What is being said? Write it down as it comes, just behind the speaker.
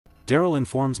Daryl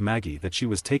informs Maggie that she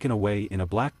was taken away in a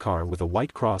black car with a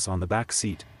white cross on the back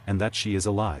seat, and that she is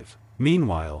alive.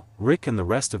 Meanwhile, Rick and the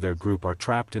rest of their group are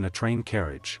trapped in a train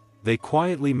carriage. They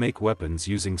quietly make weapons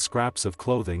using scraps of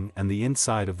clothing and the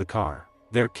inside of the car.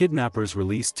 Their kidnappers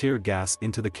release tear gas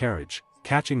into the carriage,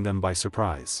 catching them by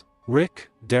surprise. Rick,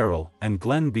 Daryl, and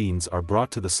Glenn Beans are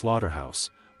brought to the slaughterhouse,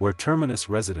 where Terminus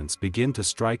residents begin to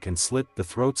strike and slit the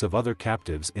throats of other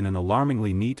captives in an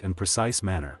alarmingly neat and precise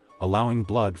manner, allowing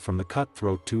blood from the cut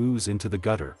throat to ooze into the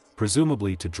gutter,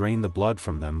 presumably to drain the blood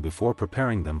from them before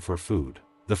preparing them for food.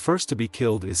 The first to be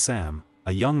killed is Sam,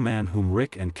 a young man whom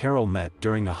Rick and Carol met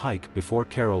during a hike before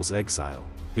Carol's exile.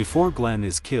 Before Glenn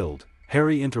is killed,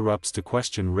 Harry interrupts to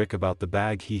question Rick about the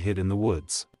bag he hid in the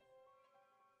woods.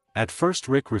 At first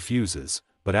Rick refuses,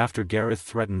 but after Gareth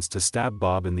threatens to stab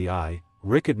Bob in the eye,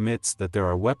 Rick admits that there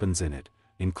are weapons in it,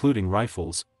 including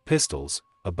rifles, pistols,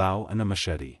 a bow and a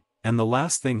machete. And the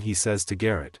last thing he says to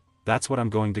Garrett, "That's what I'm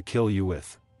going to kill you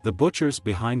with." The butchers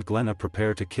behind Glenna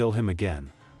prepare to kill him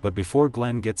again, but before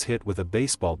Glenn gets hit with a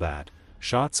baseball bat,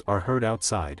 shots are heard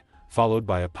outside, followed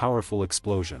by a powerful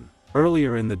explosion.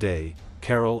 Earlier in the day,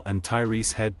 Carol and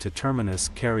Tyrese head to Terminus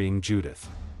carrying Judith.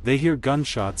 They hear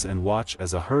gunshots and watch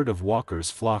as a herd of walkers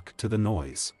flock to the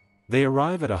noise. They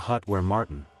arrive at a hut where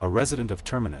Martin, a resident of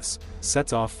Terminus,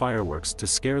 sets off fireworks to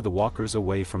scare the walkers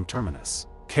away from Terminus.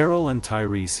 Carol and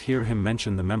Tyrese hear him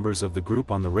mention the members of the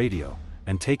group on the radio,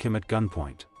 and take him at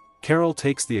gunpoint. Carol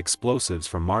takes the explosives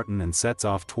from Martin and sets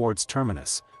off towards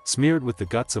Terminus, smeared with the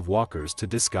guts of walkers to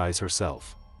disguise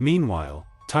herself. Meanwhile,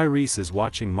 Tyrese is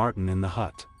watching Martin in the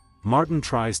hut. Martin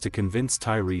tries to convince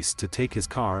Tyrese to take his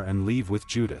car and leave with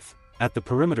Judith. At the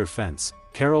perimeter fence,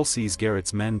 Carol sees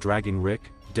Garrett's men dragging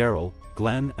Rick, Daryl,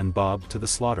 Glenn and Bob to the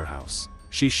slaughterhouse.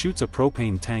 She shoots a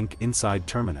propane tank inside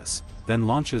Terminus, then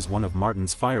launches one of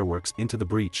Martin's fireworks into the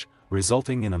breach,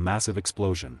 resulting in a massive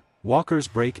explosion. Walkers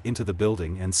break into the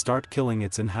building and start killing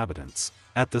its inhabitants.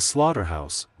 At the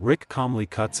slaughterhouse, Rick calmly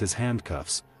cuts his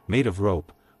handcuffs, made of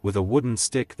rope, with a wooden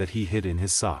stick that he hid in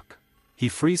his sock. He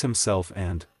frees himself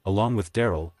and, along with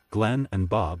Daryl, Glenn and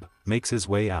Bob, makes his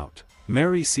way out.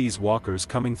 Mary sees walkers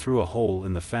coming through a hole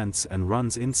in the fence and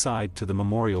runs inside to the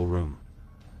memorial room.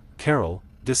 Carol,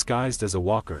 disguised as a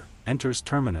walker, enters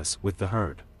Terminus with the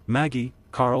herd. Maggie,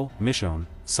 Carl, Michonne,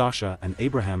 Sasha and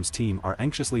Abraham's team are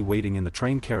anxiously waiting in the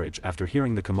train carriage after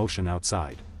hearing the commotion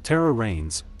outside. Terror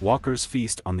reigns, walkers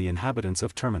feast on the inhabitants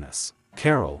of Terminus.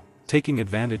 Carol, taking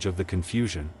advantage of the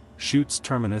confusion, shoots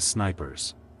Terminus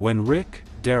snipers. When Rick,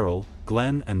 Daryl,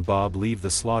 Glenn and Bob leave the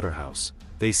slaughterhouse,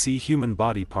 they see human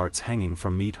body parts hanging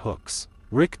from meat hooks.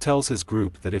 Rick tells his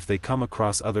group that if they come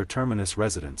across other Terminus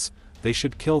residents, they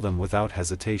should kill them without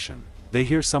hesitation. They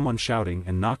hear someone shouting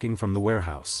and knocking from the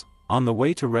warehouse. On the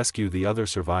way to rescue the other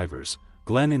survivors,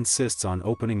 Glenn insists on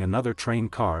opening another train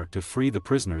car to free the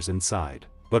prisoners inside.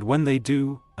 But when they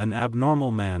do, an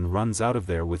abnormal man runs out of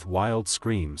there with wild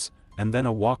screams, and then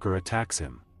a walker attacks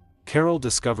him. Carol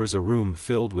discovers a room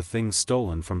filled with things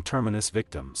stolen from Terminus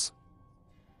victims.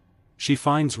 She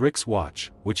finds Rick's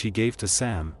watch, which he gave to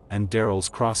Sam, and Daryl's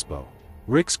crossbow.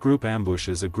 Rick's group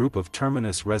ambushes a group of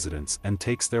Terminus residents and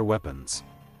takes their weapons.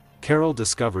 Carol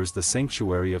discovers the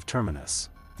sanctuary of Terminus.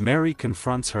 Mary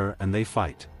confronts her and they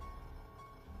fight.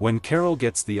 When Carol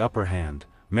gets the upper hand,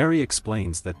 Mary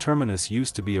explains that Terminus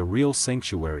used to be a real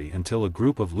sanctuary until a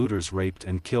group of looters raped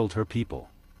and killed her people.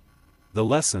 The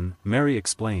lesson, Mary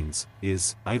explains,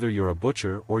 is, either you're a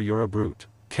butcher or you're a brute.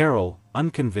 Carol,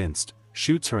 unconvinced,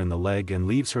 shoots her in the leg and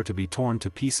leaves her to be torn to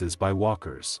pieces by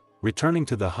walkers. Returning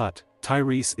to the hut,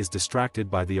 Tyrese is distracted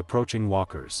by the approaching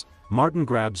walkers. Martin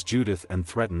grabs Judith and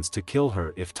threatens to kill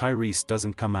her if Tyrese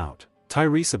doesn't come out.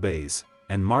 Tyrese obeys,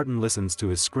 and Martin listens to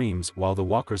his screams while the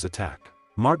walkers attack.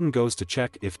 Martin goes to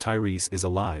check if Tyrese is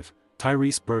alive.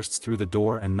 Tyrese bursts through the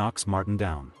door and knocks Martin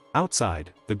down.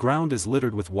 Outside, the ground is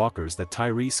littered with walkers that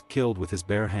Tyrese killed with his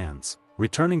bare hands.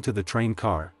 Returning to the train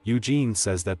car, Eugene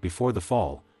says that before the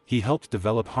fall, he helped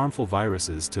develop harmful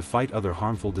viruses to fight other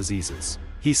harmful diseases.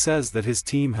 He says that his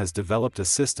team has developed a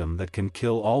system that can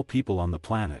kill all people on the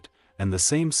planet, and the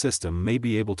same system may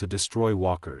be able to destroy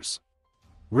walkers.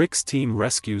 Rick's team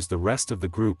rescues the rest of the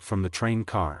group from the train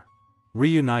car.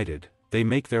 Reunited, they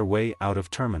make their way out of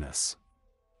Terminus.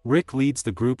 Rick leads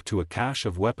the group to a cache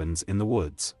of weapons in the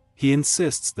woods. He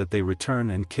insists that they return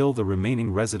and kill the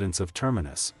remaining residents of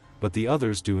Terminus, but the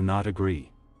others do not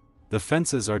agree. The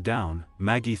fences are down,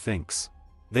 Maggie thinks.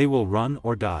 They will run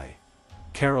or die.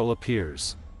 Carol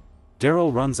appears.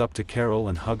 Daryl runs up to Carol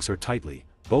and hugs her tightly.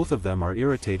 Both of them are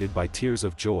irritated by tears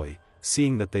of joy,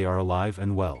 seeing that they are alive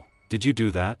and well. "Did you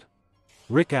do that?"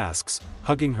 Rick asks,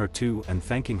 hugging her too and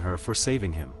thanking her for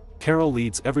saving him. Carol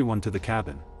leads everyone to the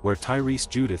cabin. where Tyrese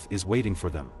Judith is waiting for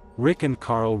them. Rick and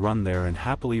Carl run there and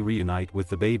happily reunite with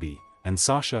the baby, and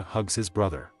Sasha hugs his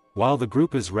brother. While the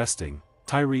group is resting,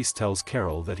 Tyrese tells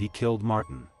Carol that he killed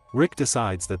Martin. Rick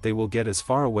decides that they will get as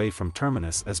far away from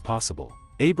Terminus as possible.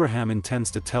 Abraham intends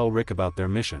to tell Rick about their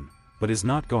mission, but is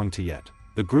not going to yet.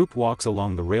 The group walks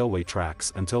along the railway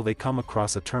tracks until they come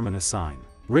across a Terminus sign.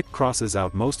 Rick crosses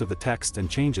out most of the text and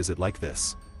changes it like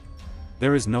this: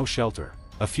 "There is no shelter."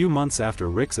 A few months after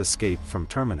Rick's escape from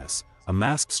Terminus, a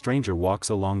masked stranger walks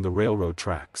along the railroad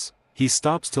tracks. He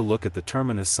stops to look at the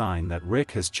Terminus sign that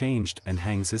Rick has changed and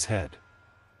hangs his head.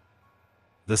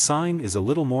 The sign is a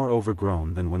little more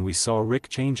overgrown than when we saw Rick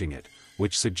changing it,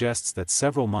 which suggests that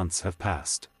several months have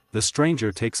passed. The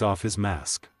stranger takes off his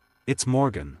mask. It's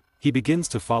Morgan. He begins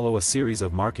to follow a series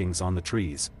of markings on the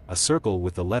trees, a circle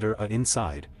with the letter A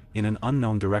inside, in an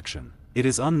unknown direction. It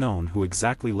is unknown who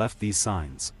exactly left these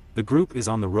signs. The group is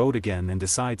on the road again and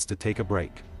decides to take a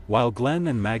break. While Glenn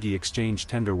and Maggie exchange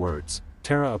tender words,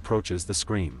 Tara approaches the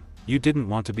scream. "You didn't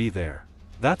want to be there.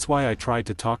 That's why I tried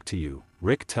to talk to you,"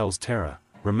 Rick tells Tara,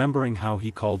 remembering how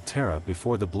he called Tara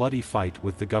before the bloody fight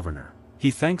with the governor. He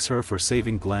thanks her for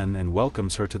saving Glenn and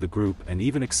welcomes her to the group and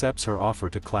even accepts her offer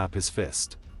to clap his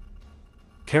fist.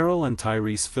 Carol and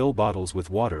Tyrese fill bottles with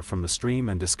water from the stream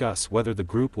and discuss whether the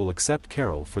group will accept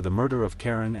Carol for the murder of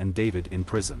Karen and David in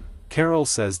prison. Carol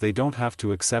says they don't have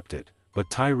to accept it, but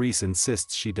Tyrese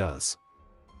insists she does.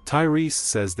 Tyrese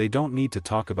says they don't need to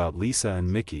talk about Lisa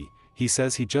and Mickey, he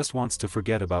says he just wants to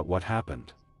forget about what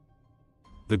happened.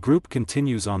 The group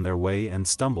continues on their way and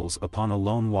stumbles upon a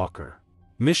lone walker.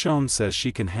 Michonne says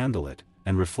she can handle it,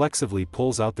 and reflexively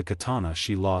pulls out the katana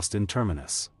she lost in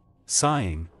Terminus.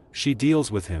 Sighing, she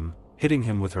deals with him, hitting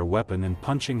him with her weapon and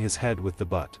punching his head with the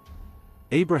butt.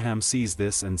 Abraham sees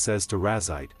this and says to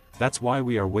Razite, "That's why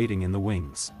we are waiting in the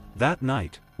wings." That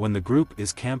night, when the group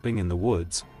is camping in the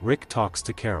woods, Rick talks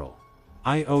to Carol.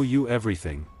 "I owe you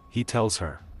everything," he tells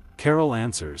her. Carol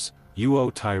answers, "You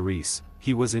owe Tyrese,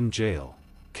 he was in jail."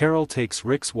 Carol takes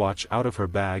Rick's watch out of her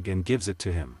bag and gives it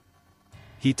to him.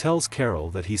 He tells Carol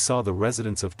that he saw the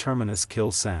residents of Terminus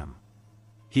kill Sam.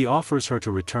 He offers her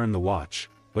to return the watch,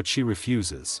 but she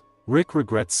refuses. Rick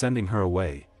regrets sending her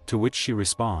away, to which she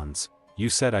responds, "You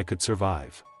said I could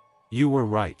survive. You were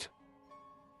right."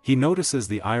 He notices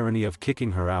the irony of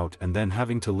kicking her out and then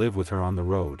having to live with her on the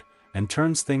road, and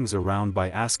turns things around by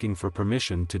asking for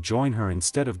permission to join her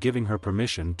instead of giving her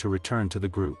permission to return to the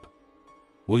group.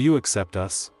 "Will you accept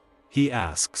us?" he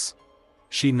asks.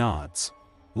 She nods.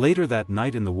 Later that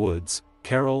night in the woods,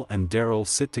 Carol and Daryl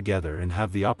sit together and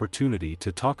have the opportunity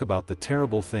to talk about the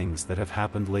terrible things that have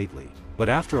happened lately. But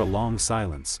after a long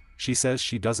silence, she says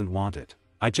she doesn't want it.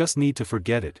 "I just need to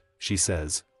forget it," she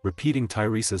says, repeating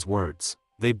Tyrese's words.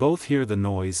 They both hear the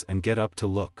noise and get up to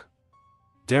look.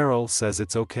 Daryl says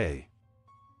it's okay.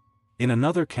 In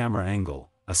another camera angle,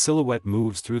 a silhouette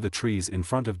moves through the trees in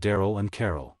front of Daryl and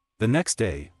Carol. The next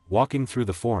day, walking through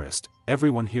the forest,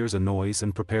 everyone hears a noise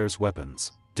and prepares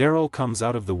weapons. Daryl comes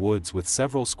out of the woods with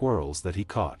several squirrels that he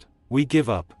caught. "We give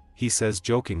up," he says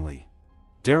jokingly.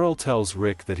 Daryl tells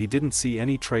Rick that he didn't see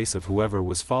any trace of whoever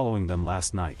was following them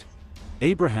last night.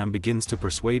 Abraham begins to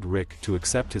persuade Rick to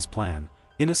accept his plan,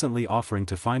 innocently offering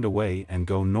to find a way and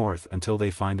go north until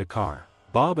they find a car.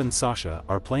 Bob and Sasha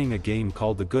are playing a game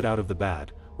called The Good Out of the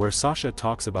Bad, where Sasha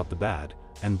talks about the bad,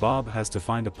 and Bob has to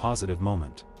find a positive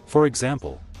moment. For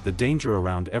example, the danger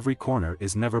around every corner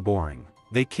is never boring.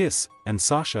 They kiss, and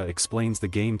Sasha explains the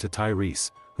game to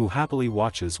Tyrese, who happily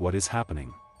watches what is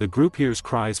happening. The group hears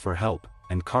cries for help,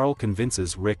 and Carl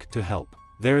convinces Rick to help.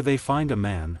 There they find a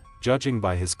man, judging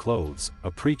by his clothes,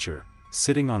 a preacher,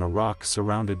 sitting on a rock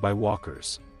surrounded by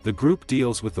walkers. The group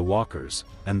deals with the walkers,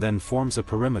 and then forms a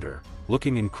perimeter,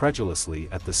 looking incredulously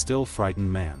at the still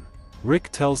frightened man. Rick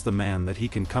tells the man that he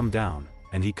can come down,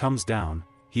 and he comes down.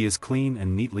 He is clean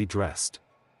and neatly dressed.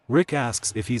 Rick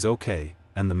asks if he's okay,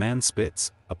 and the man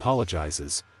spits,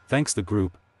 apologizes, thanks the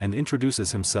group, and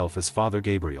introduces himself as Father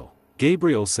Gabriel.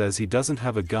 Gabriel says he doesn't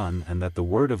have a gun and that the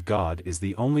word of God is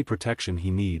the only protection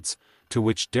he needs, to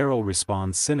which Daryl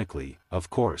responds cynically, "Of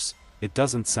course, it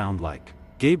doesn't sound like."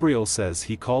 Gabriel says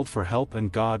he called for help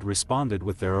and God responded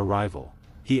with their arrival.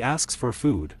 He asks for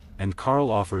food, and Carl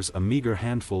offers a meager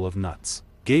handful of nuts.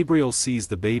 Gabriel sees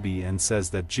the baby and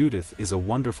says that Judith is a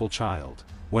wonderful child.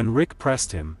 When Rick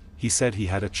pressed him, he said he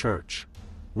had a church.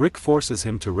 Rick forces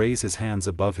him to raise his hands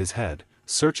above his head,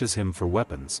 searches him for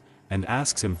weapons, and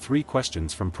asks him 3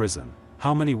 questions from prison.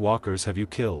 "How many walkers have you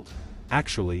killed?"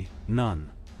 "Actually, none."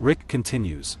 Rick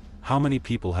continues, "How many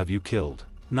people have you killed?"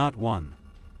 "Not one."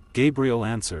 Gabriel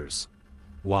answers,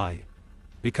 "Why?"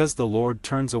 "Because the Lord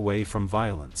turns away from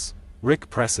violence." Rick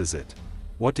presses it.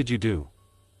 What did you do?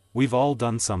 We've all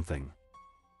done something.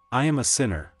 I am a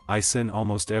sinner, I sin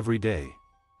almost every day.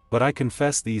 But I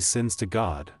confess these sins to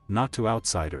God, not to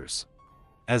outsiders.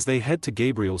 As they head to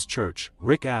Gabriel's church,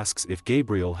 Rick asks if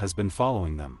Gabriel has been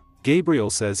following them. Gabriel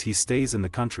says he stays in the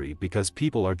country because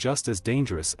people are just as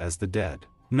dangerous as the dead.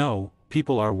 No,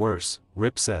 people are worse,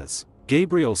 Rip says.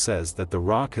 Gabriel says that the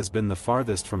rock has been the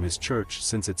farthest from his church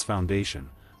since its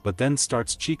foundation, but then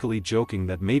starts cheekily joking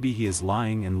that maybe he is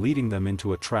lying and leading them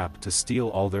into a trap to steal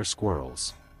all their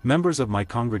squirrels. Members of my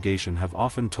congregation have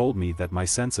often told me that my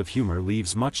sense of humor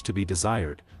leaves much to be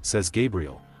desired, says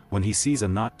Gabriel, when he sees a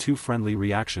not too friendly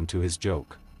reaction to his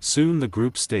joke. Soon the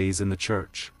group stays in the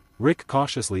church. Rick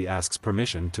cautiously asks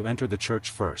permission to enter the church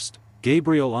first.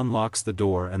 Gabriel unlocks the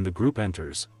door and the group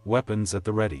enters, weapons at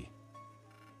the ready.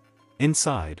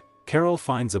 Inside, Carol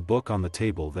finds a book on the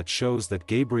table that shows that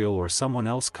Gabriel or someone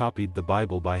else copied the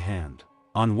Bible by hand.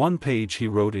 On one page he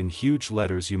wrote in huge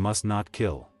letters, "You must not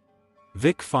kill."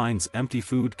 Vic finds empty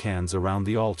food cans around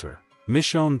the altar.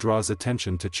 Michonne draws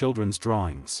attention to children's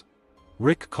drawings.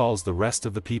 Rick calls the rest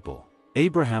of the people.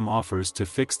 Abraham offers to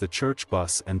fix the church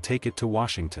bus and take it to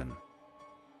Washington.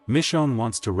 Michonne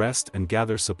wants to rest and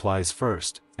gather supplies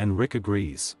first, and Rick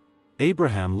agrees.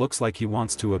 Abraham looks like he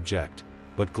wants to object,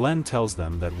 but Glenn tells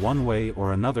them that one way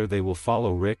or another they will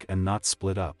follow Rick and not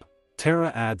split up. Tara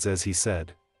adds as he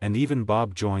said, and even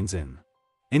Bob joins in.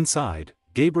 Inside,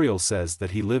 Gabriel says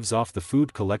that he lives off the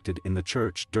food collected in the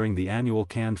church during the annual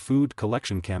canned food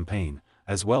collection campaign,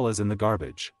 as well as in the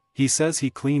garbage. He says he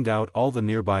cleaned out all the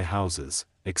nearby houses,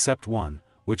 except one,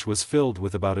 which was filled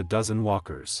with about a dozen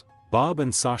walkers. Bob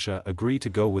and Sasha agree to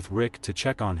go with Rick to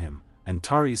check on him, and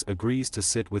Tyrese agrees to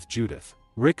sit with Judith.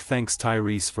 Rick thanks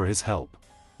Tyrese for his help.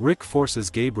 Rick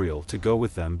forces Gabriel to go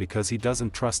with them because he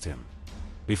doesn't trust him.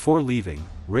 Before leaving,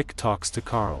 Rick talks to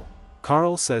Carl.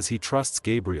 Carl says he trusts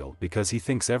Gabriel because he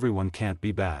thinks everyone can't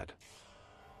be bad.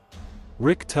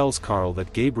 Rick tells Carl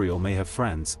that Gabriel may have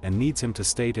friends and needs him to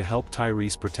stay to help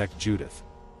Tyrese protect Judith.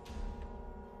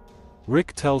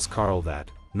 Rick tells Carl that,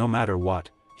 no matter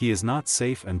what, he is not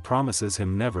safe and promises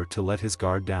him never to let his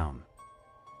guard down.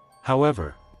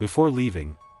 However, before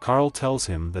leaving, Carl tells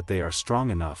him that they are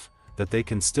strong enough, that they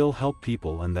can still help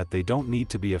people and that they don't need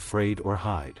to be afraid or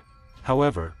hide.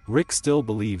 However, Rick still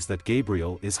believes that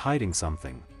Gabriel is hiding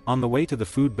something. On the way to the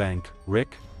food bank,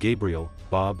 Rick, Gabriel,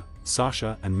 Bob,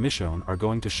 Sasha and Michonne are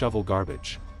going to shovel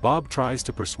garbage. Bob tries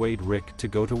to persuade Rick to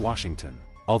go to Washington.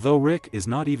 Although Rick is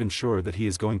not even sure that he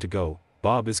is going to go,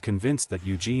 Bob is convinced that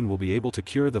Eugene will be able to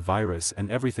cure the virus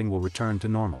and everything will return to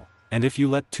normal. And if you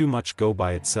let too much go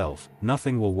by itself,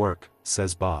 nothing will work,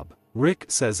 says Bob. Rick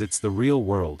says it's the real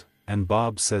world, and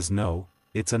Bob says no,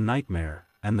 it's a nightmare,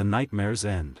 and the nightmares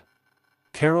end.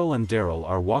 Carol and Daryl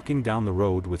are walking down the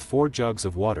road with 4 jugs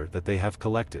of water that they have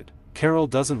collected. Carol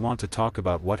doesn't want to talk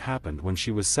about what happened when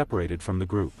she was separated from the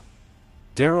group.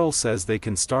 Daryl says they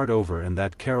can start over and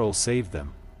that Carol saved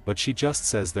them, but she just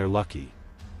says they're lucky.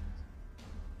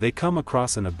 They come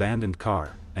across an abandoned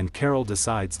car, and Carol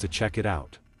decides to check it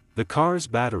out. The car's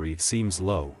battery seems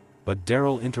low, but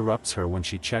Daryl interrupts her when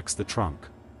she checks the trunk.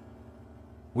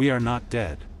 "We are not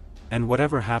dead. And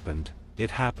whatever happened,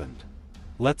 it happened.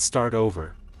 Let's start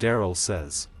over," Daryl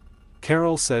says.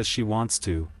 Carol says she wants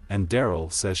to, and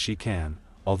Daryl says she can,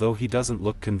 although he doesn't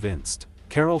look convinced.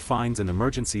 Carol finds an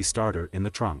emergency starter in the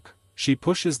trunk. She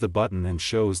pushes the button and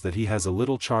shows that he has a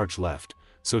little charge left,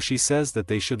 so she says that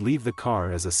they should leave the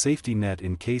car as a safety net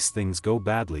in case things go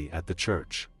badly at the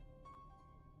church.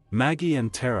 Maggie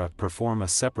and Tara perform a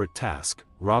separate task,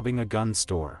 robbing a gun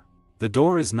store. The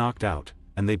door is knocked out,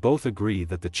 and they both agree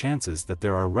that the chances that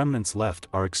there are remnants left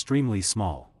are extremely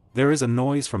small. There is a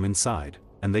noise from inside,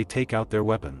 and they take out their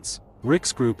weapons.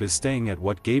 Rick's group is staying at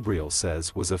what Gabriel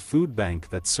says was a food bank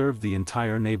that served the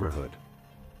entire neighborhood.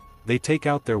 They take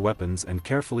out their weapons and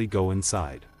carefully go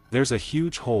inside. There's a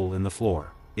huge hole in the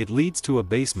floor. It leads to a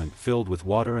basement filled with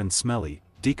water and smelly,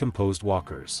 decomposed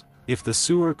walkers. If the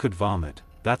sewer could vomit,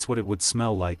 that's what it would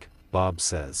smell like, Bob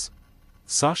says.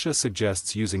 Sasha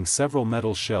suggests using several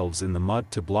metal shelves in the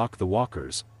mud to block the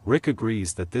walkers. Rick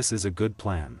agrees that this is a good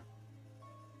plan.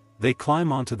 They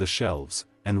climb onto the shelves,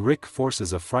 and Rick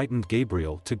forces a frightened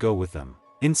Gabriel to go with them.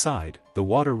 Inside, the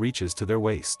water reaches to their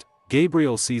waist.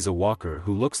 Gabriel sees a walker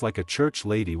who looks like a church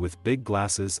lady with big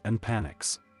glasses and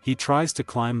panics. He tries to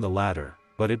climb the ladder,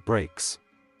 but it breaks.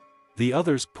 The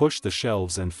others push the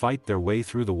shelves and fight their way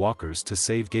through the walkers to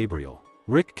save Gabriel.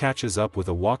 Rick catches up with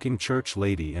a walking church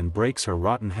lady and breaks her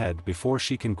rotten head before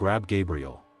she can grab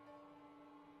Gabriel.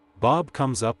 Bob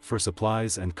comes up for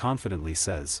supplies and confidently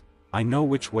says, "I know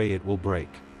which way it will break."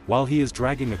 While he is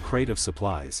dragging a crate of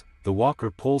supplies, the walker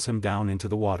pulls him down into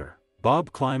the water.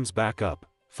 Bob climbs back up,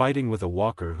 fighting with a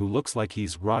walker who looks like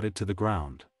he's rotted to the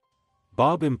ground.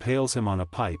 Bob impales him on a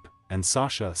pipe, and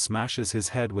Sasha smashes his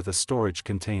head with a storage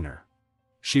container.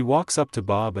 She walks up to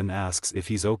Bob and asks if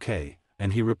he's okay,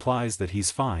 and he replies that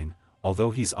he's fine, although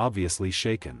he's obviously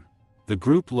shaken. The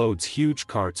group loads huge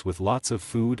carts with lots of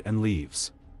food and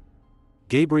leaves.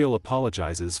 Gabriel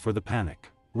apologizes for the panic.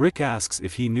 Rick asks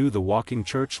if he knew the walking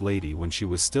church lady when she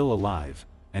was still alive,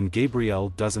 and Gabriel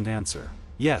doesn't answer.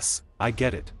 "Yes, I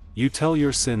get it. You tell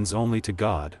your sins only to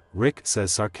God," Rick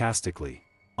says sarcastically.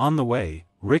 On the way,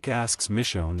 Rick asks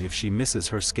Michonne if she misses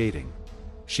her skating.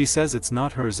 She says it's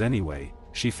not hers anyway,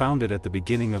 she found it at the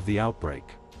beginning of the outbreak.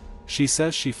 She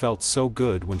says she felt so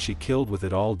good when she killed with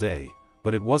it all day,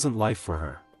 but it wasn't life for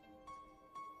her.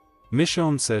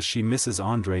 Michonne says she misses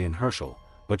Andre and Herschel,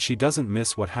 but she doesn't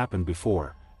miss what happened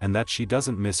before, and that she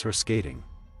doesn't miss her skating.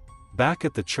 Back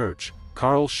at the church,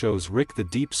 Carl shows Rick the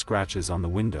deep scratches on the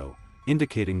window,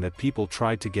 indicating that people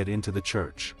tried to get into the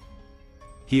church.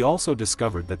 He also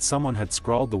discovered that someone had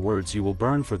scrawled the words "You will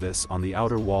burn for this" on the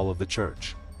outer wall of the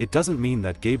church. It doesn't mean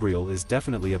that Gabriel is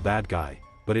definitely a bad guy,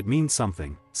 but it means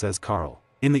something, says Carl.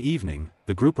 In the evening,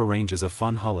 the group arranges a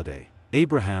fun holiday.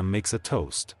 Abraham makes a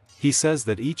toast. He says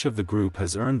that each of the group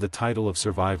has earned the title of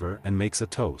survivor and makes a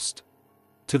toast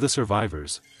to the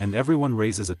survivors, and everyone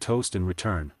raises a toast in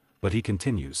return, but he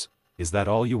continues, "Is that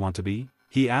all you want to be?"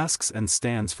 He asks and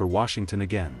stands for Washington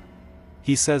again.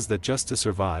 He says that just to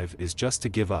survive is just to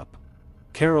give up.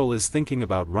 Carol is thinking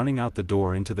about running out the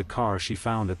door into the car she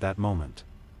found at that moment.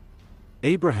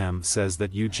 Abraham says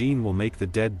that Eugene will make the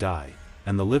dead die,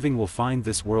 and the living will find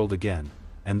this world again,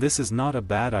 and this is not a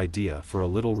bad idea for a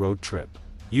little road trip.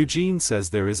 Eugene says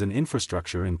there is an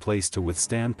infrastructure in place to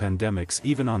withstand pandemics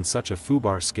even on such a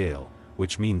FUBAR scale,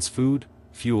 which means food,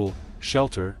 fuel,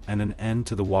 shelter, and an end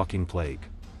to the walking plague.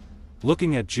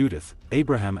 Looking at Judith,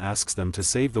 Abraham asks them to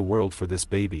save the world for this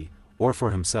baby, or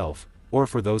for himself, or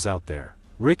for those out there.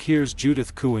 Rick hears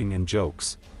Judith cooing and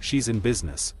jokes, "She's in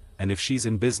business, and if she's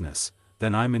in business,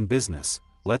 then I'm in business,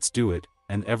 let's do it,"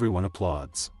 and everyone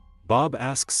applauds. Bob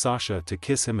asks Sasha to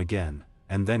kiss him again,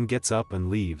 and then gets up and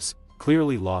leaves,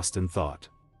 clearly lost in thought.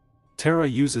 Tara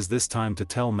uses this time to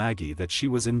tell Maggie that she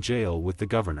was in jail with the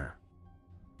governor.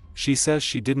 She says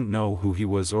she didn't know who he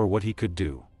was or what he could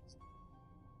do.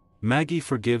 Maggie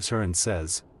forgives her and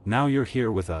says, "Now you're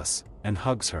here with us," and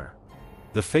hugs her.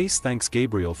 The face thanks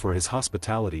Gabriel for his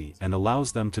hospitality and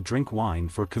allows them to drink wine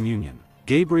for communion.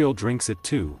 Gabriel drinks it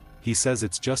too. He says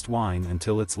it's just wine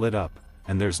until it's lit up,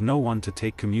 and there's no one to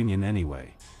take communion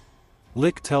anyway.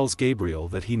 Lick tells Gabriel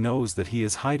that he knows that he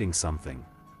is hiding something.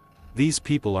 "These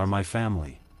people are my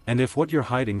family, and if what you're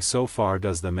hiding so far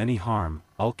does them any harm,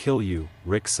 I'll kill you,"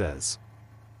 Rick says.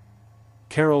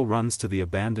 Carol runs to the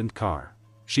abandoned car.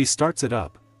 She starts it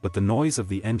up, but the noise of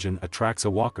the engine attracts a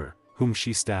walker, whom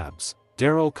she stabs.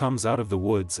 Daryl comes out of the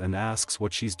woods and asks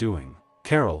what she's doing.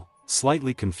 Carol,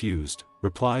 slightly confused,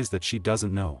 replies that she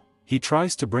doesn't know. He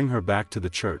tries to bring her back to the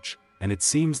church, and it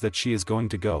seems that she is going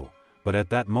to go, but at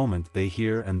that moment they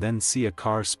hear and then see a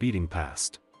car speeding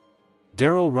past.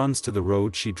 Daryl runs to the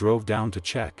road she drove down to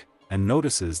check, and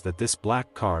notices that this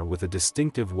black car with a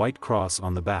distinctive white cross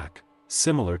on the back,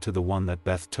 similar to the one that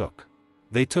Beth took.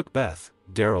 "They took Beth,"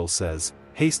 Daryl says,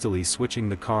 hastily switching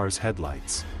the car's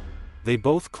headlights. They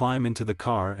both climb into the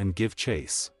car and give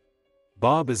chase.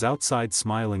 Bob is outside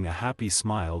smiling a happy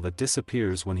smile that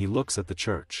disappears when he looks at the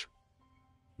church.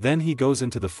 Then he goes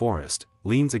into the forest,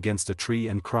 leans against a tree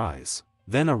and cries.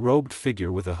 Then a robed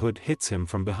figure with a hood hits him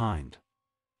from behind.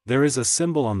 There is a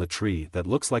symbol on the tree that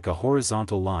looks like a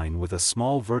horizontal line with a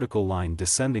small vertical line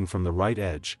descending from the right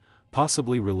edge,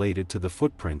 possibly related to the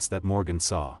footprints that Morgan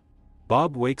saw.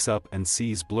 Bob wakes up and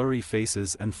sees blurry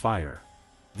faces and fire.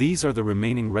 These are the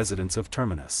remaining residents of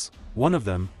Terminus. One of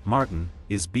them, Martin,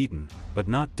 is beaten, but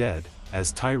not dead,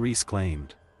 as Tyrese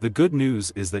claimed. "The good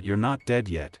news is that you're not dead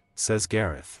yet," says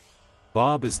Gareth.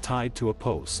 Bob is tied to a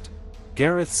post.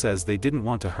 Gareth says they didn't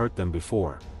want to hurt them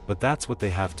before, but that's what they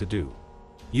have to do.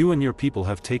 "You and your people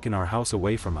have taken our house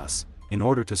away from us. In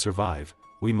order to survive,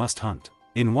 we must hunt."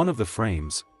 In one of the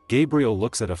frames, Gabriel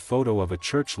looks at a photo of a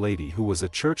church lady who was a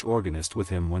church organist with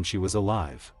him when she was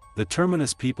alive. The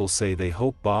Terminus people say they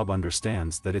hope Bob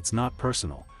understands that it's not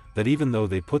personal, that even though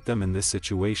they put them in this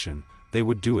situation, they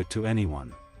would do it to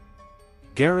anyone.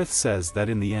 Gareth says that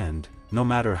in the end, no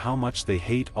matter how much they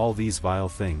hate all these vile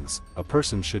things, a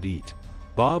person should eat.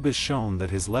 Bob is shown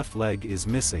that his left leg is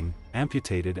missing,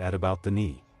 amputated at about the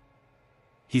knee.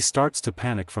 He starts to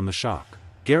panic from the shock.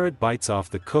 Garrett bites off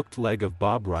the cooked leg of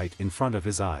Bob right in front of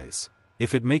his eyes.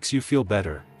 "If it makes you feel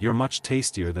better, you're much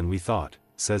tastier than we thought,"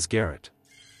 says Garrett.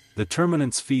 The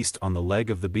Terminants feast on the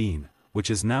leg of the bean, which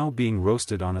is now being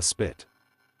roasted on a spit.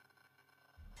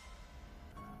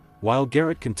 While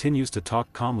Garrett continues to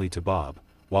talk calmly to Bob,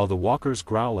 while the walkers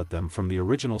growl at them from the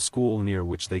original school near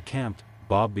which they camped,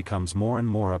 Bob becomes more and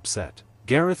more upset.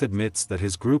 Gareth admits that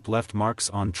his group left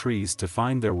marks on trees to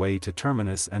find their way to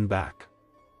Terminus and back.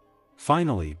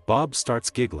 Finally, Bob starts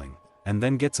giggling, and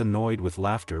then gets annoyed with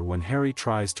laughter when Harry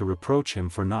tries to reproach him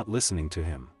for not listening to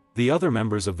him. The other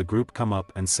members of the group come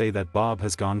up and say that Bob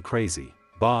has gone crazy.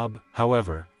 Bob,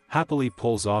 however, happily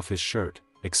pulls off his shirt,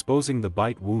 exposing the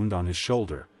bite wound on his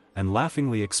shoulder, and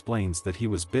laughingly explains that he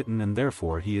was bitten and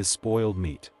therefore he is spoiled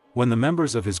meat. When the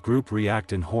members of his group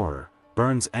react in horror,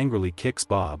 Burns angrily kicks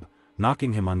Bob,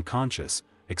 knocking him unconscious,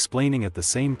 explaining at the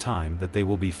same time that they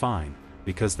will be fine,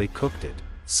 because they cooked it.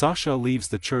 Sasha leaves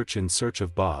the church in search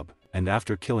of Bob, and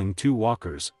after killing 2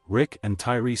 walkers, Rick and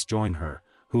Tyrese join her,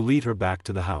 who lead her back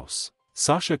to the house.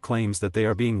 Sasha claims that they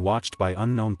are being watched by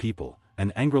unknown people,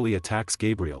 and angrily attacks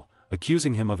Gabriel,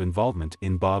 accusing him of involvement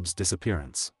in Bob's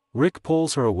disappearance. Rick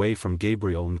pulls her away from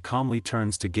Gabriel and calmly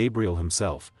turns to Gabriel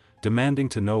himself, demanding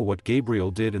to know what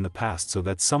Gabriel did in the past so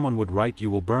that someone would write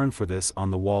 "You will burn for this" on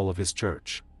the wall of his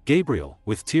church. Gabriel,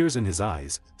 with tears in his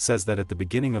eyes, says that at the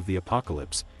beginning of the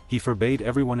apocalypse, he forbade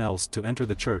everyone else to enter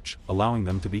the church, allowing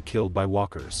them to be killed by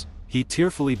walkers. He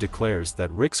tearfully declares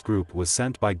that Rick's group was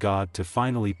sent by God to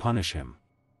finally punish him.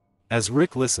 As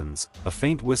Rick listens, a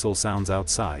faint whistle sounds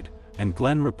outside, and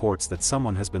Glenn reports that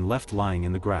someone has been left lying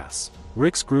in the grass.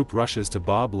 Rick's group rushes to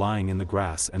Bob lying in the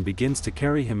grass and begins to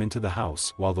carry him into the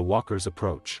house while the walkers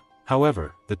approach.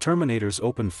 However, the Terminators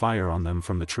open fire on them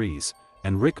from the trees,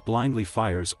 and Rick blindly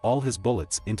fires all his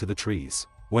bullets into the trees.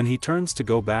 When he turns to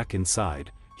go back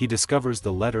inside, he discovers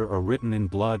the letter written in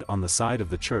blood on the side of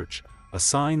the church, a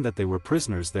sign that they were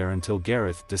prisoners there until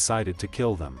Gareth decided to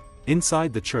kill them.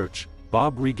 Inside the church,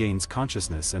 Bob regains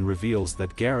consciousness and reveals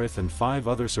that Gareth and 5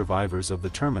 other survivors of the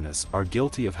Terminus are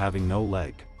guilty of having no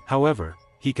leg. However,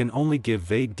 he can only give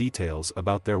vague details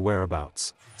about their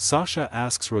whereabouts. Sasha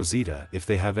asks Rosita if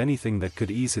they have anything that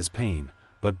could ease his pain,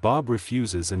 but Bob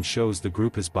refuses and shows the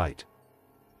group his bite.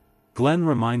 Glenn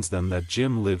reminds them that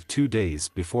Jim lived 2 days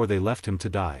before they left him to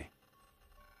die.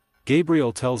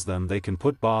 Gabriel tells them they can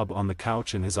put Bob on the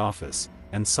couch in his office,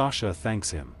 and Sasha thanks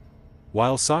him.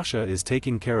 While Sasha is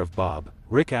taking care of Bob,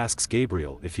 Rick asks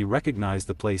Gabriel if he recognized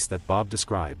the place that Bob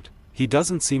described. He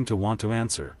doesn't seem to want to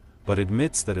answer, but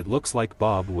admits that it looks like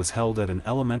Bob was held at an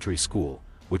elementary school,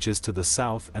 which is to the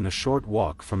south and a short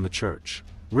walk from the church.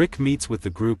 Rick meets with the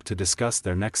group to discuss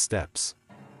their next steps.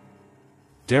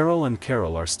 Daryl and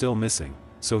Carol are still missing,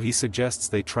 so he suggests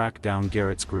they track down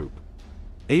Garrett's group.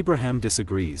 Abraham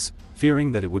disagrees,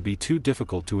 fearing that it would be too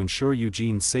difficult to ensure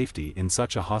Eugene's safety in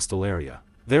such a hostile area.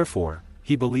 Therefore,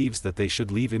 he believes that they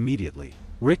should leave immediately.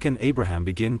 Rick and Abraham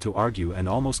begin to argue and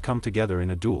almost come together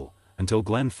in a duel, until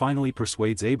Glenn finally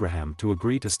persuades Abraham to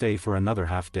agree to stay for another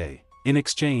half-day. In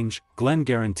exchange, Glenn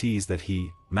guarantees that he,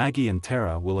 Maggie and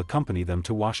Tara will accompany them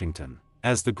to Washington.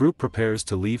 As the group prepares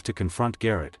to leave to confront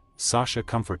Garrett, Sasha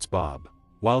comforts Bob.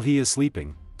 While he is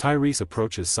sleeping, Tyrese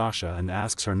approaches Sasha and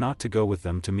asks her not to go with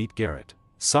them to meet Garrett.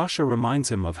 Sasha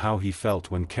reminds him of how he felt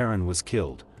when Karen was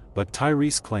killed, but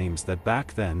Tyrese claims that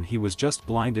back then he was just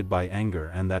blinded by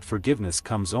anger and that forgiveness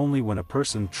comes only when a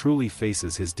person truly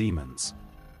faces his demons.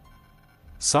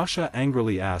 Sasha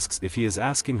angrily asks if he is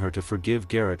asking her to forgive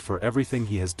Garrett for everything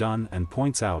he has done and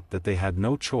points out that they had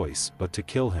no choice but to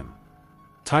kill him.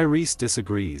 Tyrese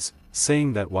disagrees,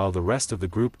 saying that while the rest of the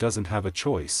group doesn't have a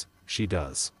choice, she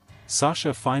does.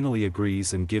 Sasha finally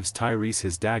agrees and gives Tyrese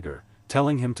his dagger,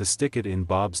 telling him to stick it in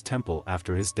Bob's temple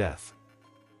after his death.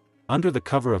 Under the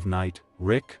cover of night,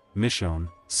 Rick, Michonne,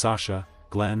 Sasha,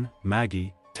 Glenn,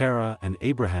 Maggie, Tara and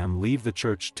Abraham leave the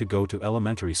church to go to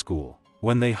elementary school.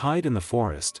 When they hide in the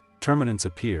forest, Terminants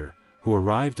appear, who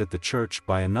arrived at the church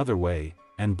by another way,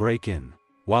 and break in.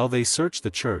 While they search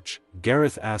the church,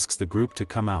 Gareth asks the group to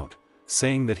come out,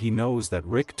 saying that he knows that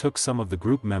Rick took some of the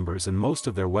group members and most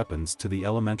of their weapons to the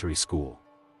elementary school.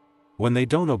 When they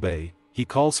don't obey, he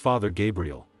calls Father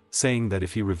Gabriel, saying that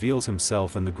if he reveals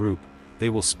himself and the group, they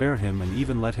will spare him and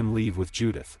even let him leave with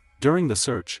Judith. During the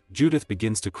search, Judith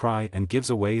begins to cry and gives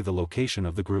away the location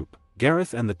of the group.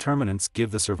 Gareth and the Terminants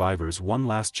give the survivors one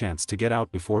last chance to get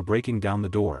out before breaking down the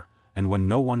door, and when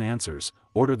no one answers,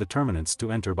 order the Terminants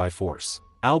to enter by force.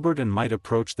 Albert and Might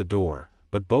approach the door,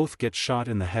 but both get shot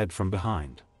in the head from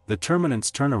behind. The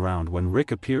Terminants turn around when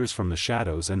Rick appears from the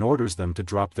shadows and orders them to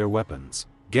drop their weapons.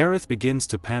 Gareth begins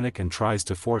to panic and tries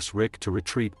to force Rick to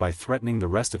retreat by threatening the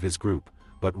rest of his group,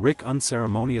 but Rick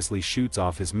unceremoniously shoots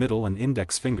off his middle and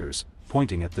index fingers,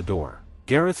 pointing at the door.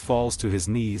 Gareth falls to his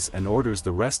knees and orders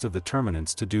the rest of the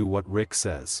Terminants to do what Rick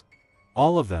says.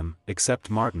 All of them, except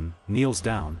Martin, kneels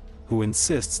down, who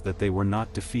insists that they were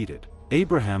not defeated.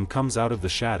 Abraham comes out of the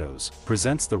shadows,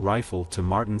 presents the rifle to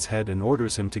Martin's head and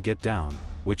orders him to get down,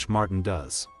 which Martin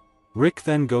does. Rick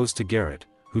then goes to Garrett,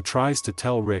 who tries to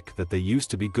tell Rick that they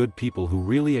used to be good people who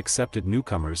really accepted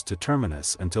newcomers to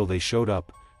Terminus until they showed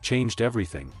up, changed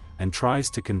everything, and tries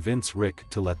to convince Rick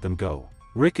to let them go.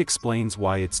 Rick explains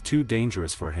why it's too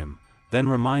dangerous for him, then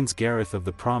reminds Gareth of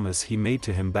the promise he made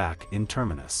to him back in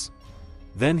Terminus.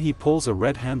 Then he pulls a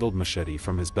red-handled machete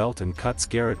from his belt and cuts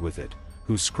Garrett with it,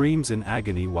 who screams in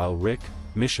agony while Rick,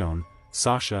 Michonne,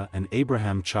 Sasha and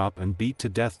Abraham chop and beat to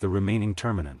death the remaining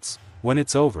Terminants. When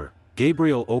it's over,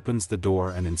 Gabriel opens the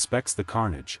door and inspects the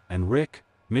carnage, and Rick,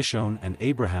 Michonne and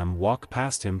Abraham walk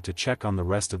past him to check on the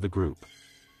rest of the group.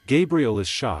 Gabriel is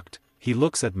shocked, he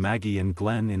looks at Maggie and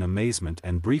Glenn in amazement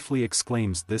and briefly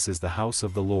exclaims, "This is the house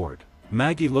of the Lord."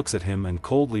 Maggie looks at him and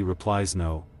coldly replies,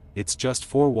 "No, it's just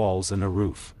 4 walls and a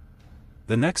roof."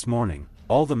 The next morning,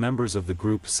 all the members of the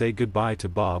group say goodbye to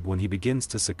Bob when he begins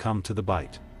to succumb to the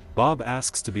bite. Bob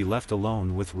asks to be left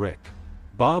alone with Rick.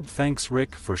 Bob thanks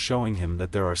Rick for showing him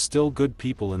that there are still good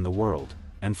people in the world,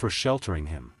 and for sheltering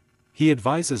him. He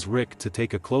advises Rick to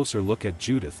take a closer look at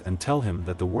Judith and tell him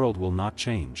that the world will not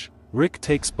change. Rick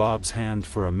takes Bob's hand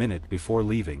for a minute before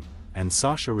leaving, and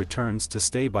Sasha returns to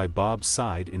stay by Bob's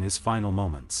side in his final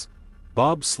moments.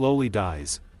 Bob slowly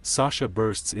dies, Sasha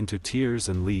bursts into tears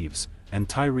and leaves, and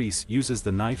Tyrese uses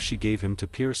the knife she gave him to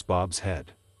pierce Bob's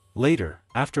head. Later,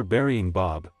 after burying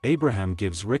Bob, Abraham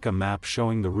gives Rick a map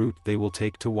showing the route they will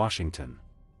take to Washington.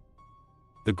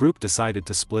 The group decided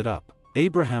to split up.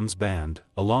 Abraham's band,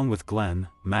 along with Glenn,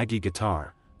 Maggie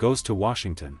guitar, goes to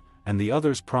Washington, and the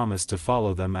others promise to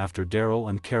follow them after Daryl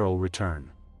and Carol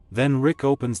return. Then Rick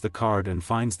opens the card and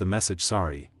finds the message,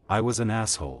 "Sorry, I was an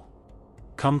asshole.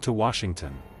 Come to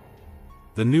Washington.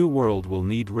 The new world will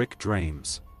need Rick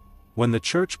Drames." When the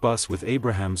church bus with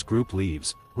Abraham's group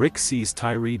leaves, Rick sees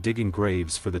Tyree digging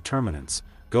graves for the Terminants,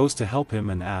 goes to help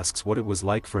him and asks what it was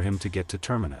like for him to get to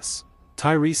Terminus.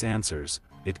 Tyrese answers,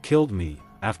 "It killed me,"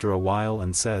 after a while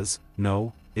and says,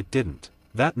 "No, it didn't."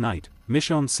 That night,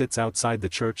 Michonne sits outside the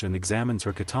church and examines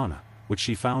her katana, which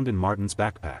she found in Martin's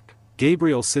backpack.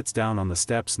 Gabriel sits down on the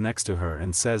steps next to her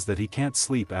and says that he can't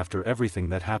sleep after everything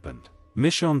that happened.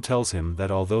 Michonne tells him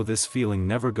that although this feeling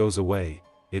never goes away,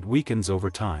 it weakens over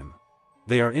time.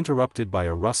 They are interrupted by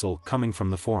a rustle coming from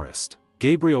the forest.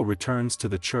 Gabriel returns to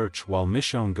the church while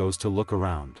Michonne goes to look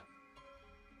around.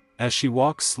 As she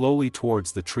walks slowly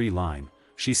towards the tree line,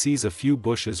 she sees a few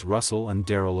bushes rustle and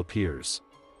Daryl appears.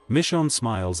 Michonne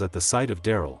smiles at the sight of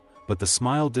Daryl, but the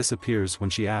smile disappears when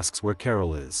she asks where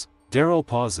Carol is. Daryl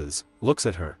pauses, looks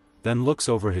at her, then looks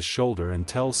over his shoulder and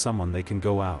tells someone they can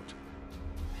go out.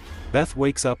 Beth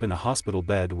wakes up in a hospital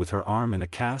bed with her arm in a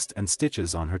cast and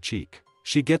stitches on her cheek.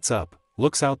 She gets up,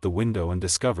 looks out the window and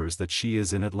discovers that she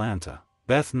is in Atlanta.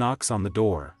 Beth knocks on the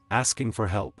door, asking for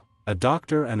help. A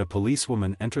doctor and a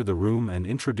policewoman enter the room and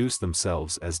introduce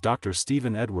themselves as Dr.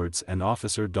 Stephen Edwards and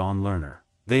Officer Dawn Lerner.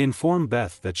 They inform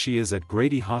Beth that she is at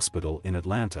Grady Hospital in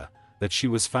Atlanta, that she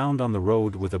was found on the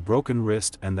road with a broken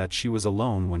wrist and that she was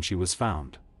alone when she was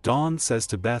found. Dawn says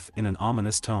to Beth in an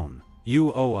ominous tone,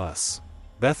 "You owe us."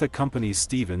 Beth accompanies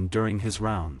Stephen during his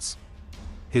rounds.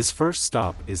 His first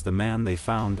stop is the man they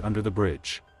found under the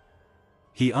bridge.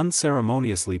 He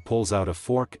unceremoniously pulls out a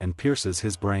fork and pierces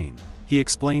his brain. He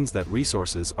explains that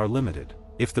resources are limited.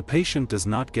 If the patient does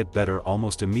not get better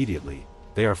almost immediately,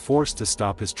 they are forced to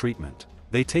stop his treatment.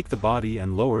 They take the body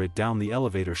and lower it down the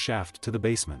elevator shaft to the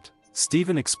basement.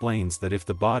 Stephen explains that if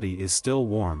the body is still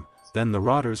warm, then the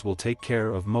rotters will take care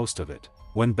of most of it.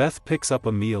 When Beth picks up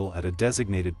a meal at a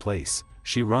designated place,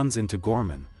 she runs into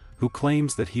Gorman, who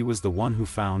claims that he was the one who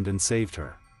found and saved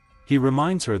her. He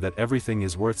reminds her that everything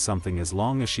is worth something as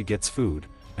long as she gets food,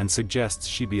 and suggests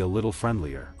she be a little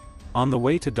friendlier. On the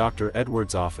way to Dr.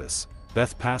 Edwards' office,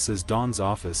 Beth passes Dawn's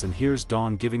office and hears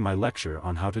Dawn giving my lecture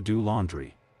on how to do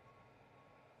laundry.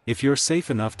 "If you're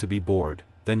safe enough to be bored,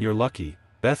 then you're lucky,"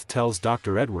 Beth tells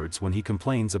Dr. Edwards when he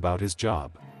complains about his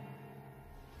job.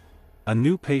 A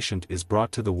new patient is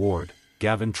brought to the ward,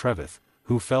 Gavin Trevith,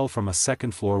 who fell from a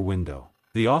second-floor window.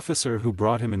 The officer who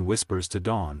brought him in whispers to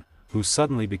Dawn, who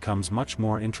suddenly becomes much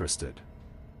more interested.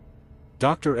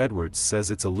 Dr. Edwards says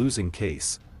it's a losing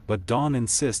case, but Dawn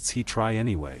insists he try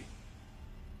anyway.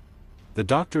 The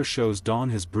doctor shows Dawn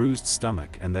his bruised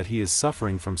stomach and that he is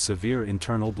suffering from severe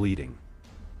internal bleeding.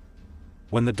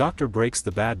 When the doctor breaks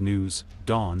the bad news,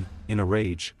 Dawn, in a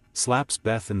rage, slaps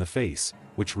Beth in the face,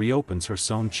 which reopens her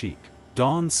sewn cheek.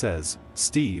 Dawn says,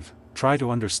 "Steve, try to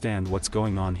understand what's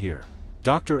going on here."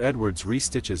 Dr. Edwards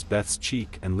restitches Beth's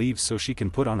cheek and leaves so she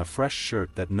can put on a fresh shirt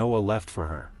that Noah left for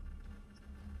her.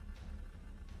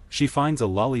 She finds a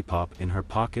lollipop in her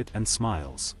pocket and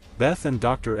smiles. Beth and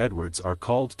Dr. Edwards are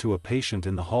called to a patient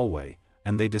in the hallway,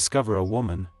 and they discover a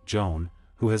woman, Joan,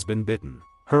 who has been bitten.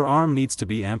 Her arm needs to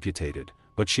be amputated,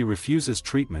 but she refuses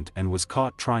treatment and was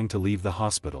caught trying to leave the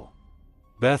hospital.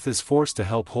 Beth is forced to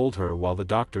help hold her while the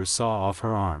doctors saw off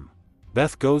her arm.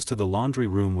 Beth goes to the laundry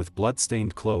room with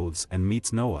blood-stained clothes and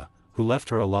meets Noah, who left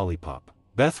her a lollipop.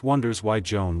 Beth wonders why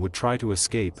Joan would try to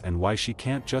escape and why she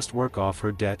can't just work off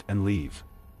her debt and leave.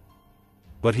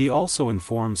 But he also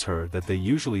informs her that they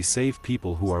usually save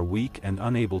people who are weak and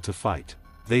unable to fight.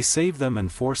 They save them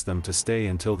and force them to stay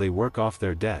until they work off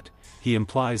their debt. He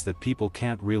implies that people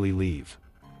can't really leave.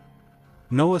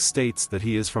 Noah states that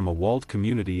he is from a walled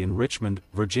community in Richmond,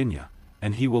 Virginia,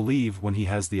 and he will leave when he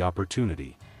has the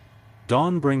opportunity.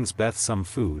 Dawn brings Beth some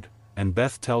food, and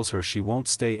Beth tells her she won't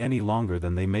stay any longer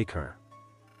than they make her.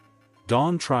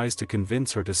 Dawn tries to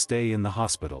convince her to stay in the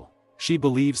hospital. She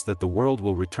believes that the world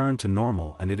will return to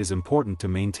normal and it is important to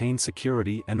maintain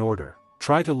security and order.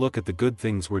 Try to look at the good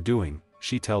things we're doing,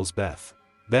 she tells Beth.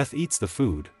 Beth eats the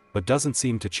food, but doesn't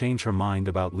seem to change her mind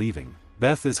about leaving.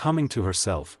 Beth is humming to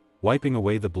herself, wiping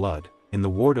away the blood, in the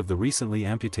ward of the recently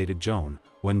amputated Joan.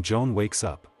 When Joan wakes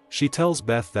up, she tells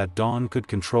Beth that Dawn could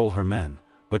control her men,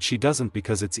 but she doesn't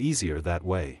because it's easier that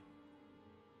way.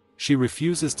 She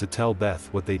refuses to tell Beth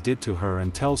what they did to her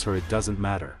and tells her it doesn't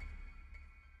matter.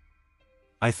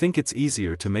 I think it's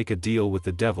easier to make a deal with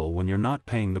the devil when you're not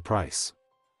paying the price.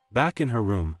 Back in her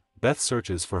room, Beth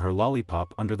searches for her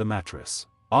lollipop under the mattress.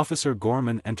 Officer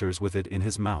Gorman enters with it in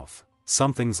his mouth.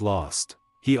 Something's lost.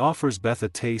 He offers Beth a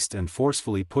taste and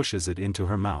forcefully pushes it into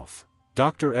her mouth.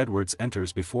 Dr. Edwards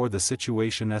enters before the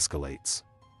situation escalates.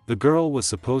 The girl was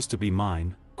supposed to be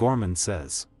mine, Gorman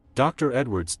says. Dr.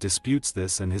 Edwards disputes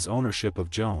this and his ownership of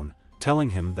Joan,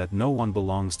 telling him that no one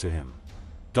belongs to him.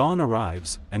 Dawn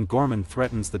arrives, and Gorman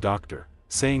threatens the doctor,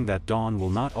 saying that Dawn will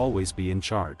not always be in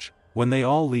charge. When they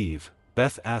all leave,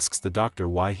 Beth asks the doctor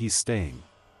why he's staying.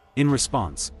 In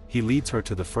response, he leads her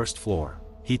to the first floor.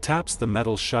 He taps the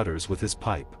metal shutters with his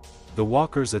pipe. The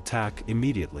walkers attack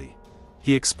immediately.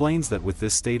 He explains that with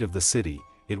this state of the city,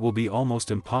 it will be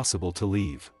almost impossible to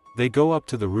leave. They go up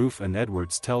to the roof and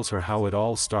Edwards tells her how it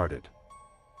all started.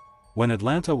 When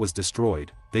Atlanta was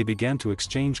destroyed, they began to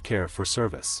exchange care for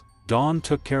service. Dawn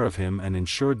took care of him and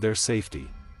ensured their safety.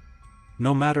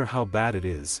 No matter how bad it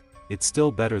is, it's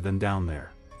still better than down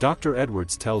there. Dr.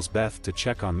 Edwards tells Beth to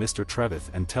check on Mr. Trevith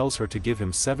and tells her to give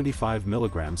him 75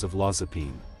 milligrams of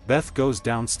lozapine. Beth goes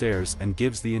downstairs and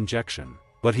gives the injection.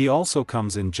 But he also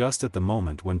comes in just at the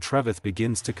moment when Trevith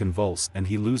begins to convulse and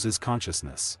he loses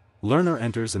consciousness. Lerner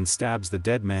enters and stabs the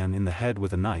dead man in the head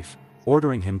with a knife,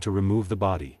 ordering him to remove the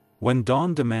body. When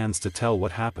Dawn demands to tell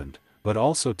what happened, but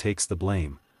also takes the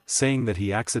blame, saying that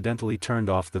he accidentally turned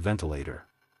off the ventilator.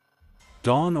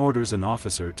 Dawn orders an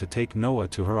officer to take Noah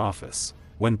to her office.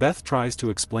 When Beth tries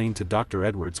to explain to Dr.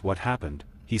 Edwards what happened,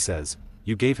 he says,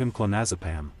 "You gave him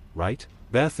clonazepam, right?"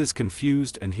 Beth is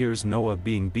confused and hears Noah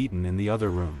being beaten in the other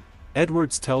room.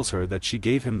 Edwards tells her that she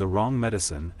gave him the wrong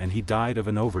medicine and he died of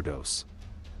an overdose.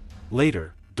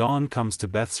 Later, Dawn comes to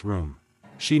Beth's room.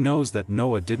 She knows that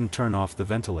Noah didn't turn off the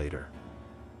ventilator.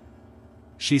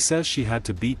 She says she had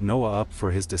to beat Noah up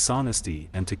for his dishonesty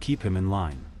and to keep him in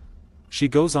line. She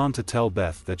goes on to tell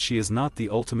Beth that she is not the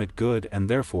ultimate good and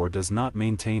therefore does not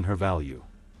maintain her value.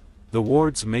 "The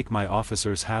wards make my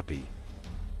officers happy.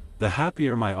 The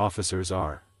happier my officers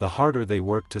are, the harder they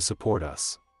work to support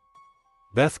us."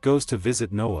 Beth goes to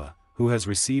visit Noah, who has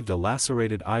received a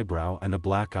lacerated eyebrow and a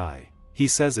black eye. He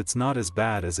says it's not as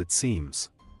bad as it seems.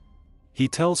 He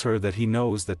tells her that he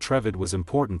knows that Trevith was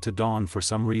important to Dawn for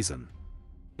some reason.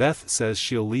 Beth says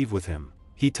she'll leave with him.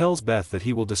 He tells Beth that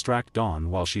he will distract Dawn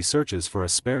while she searches for a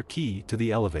spare key to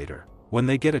the elevator. When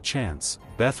they get a chance,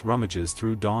 Beth rummages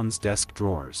through Dawn's desk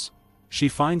drawers. She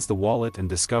finds the wallet and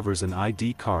discovers an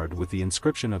ID card with the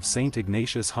inscription of St.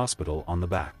 Ignatius Hospital on the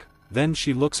back. Then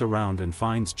she looks around and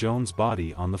finds Joan's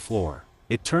body on the floor.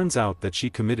 It turns out that she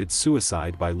committed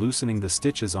suicide by loosening the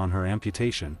stitches on her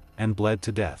amputation, and bled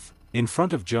to death. In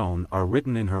front of Joan are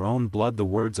written in her own blood the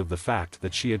words of the fact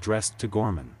that she addressed to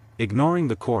Gorman. Ignoring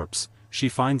the corpse, she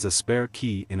finds a spare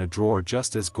key in a drawer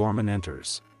just as Gorman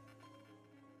enters.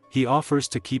 He offers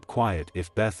to keep quiet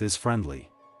if Beth is friendly.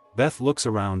 Beth looks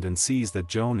around and sees that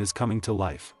Joan is coming to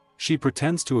life. She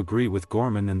pretends to agree with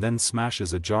Gorman and then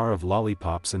smashes a jar of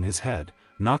lollipops in his head,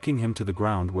 knocking him to the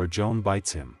ground where Joan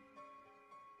bites him.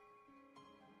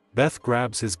 Beth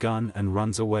grabs his gun and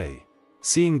runs away.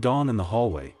 Seeing Dawn in the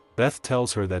hallway, Beth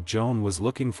tells her that Joan was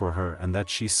looking for her and that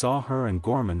she saw her and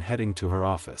Gorman heading to her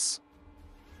office.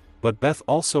 But Beth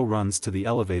also runs to the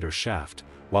elevator shaft,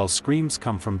 while screams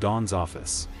come from Don's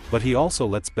office. But he also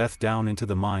lets Beth down into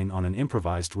the mine on an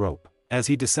improvised rope. As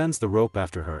he descends the rope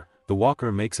after her, the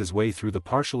walker makes his way through the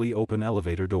partially open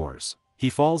elevator doors. He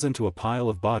falls into a pile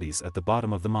of bodies at the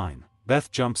bottom of the mine.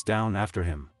 Beth jumps down after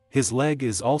him. His leg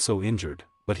is also injured,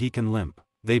 but he can limp.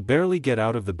 They barely get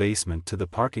out of the basement to the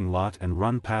parking lot and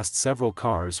run past several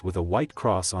cars with a white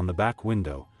cross on the back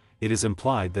window. It is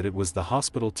implied that it was the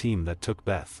hospital team that took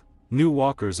Beth. New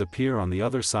walkers appear on the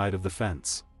other side of the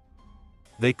fence.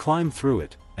 They climb through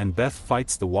it, and Beth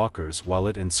fights the walkers while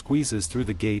it and squeezes through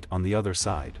the gate on the other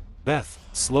side. Beth,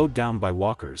 slowed down by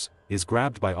walkers, is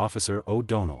grabbed by Officer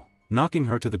O'Donnell. Knocking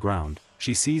her to the ground,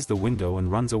 she sees the window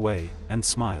and runs away, and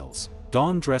smiles.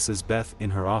 Dawn dresses Beth in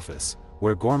her office,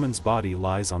 where Gorman's body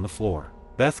lies on the floor.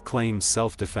 Beth claims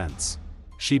self-defense.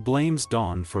 She blames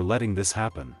Dawn for letting this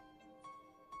happen.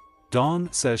 Dawn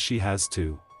says she has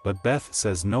to, but Beth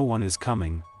says no one is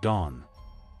coming. Dawn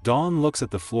looks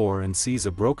at the floor and sees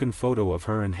a broken photo of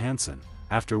her and Hanson,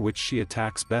 after which she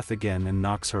attacks Beth again and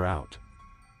knocks her out.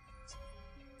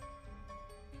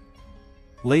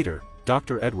 Later,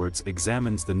 Dr. Edwards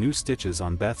examines the new stitches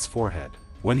on Beth's forehead.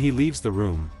 When he leaves the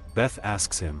room, Beth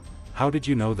asks him, "How did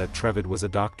you know that Trevitt was a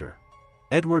doctor?"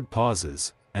 Edward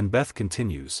pauses, and Beth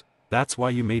continues, "That's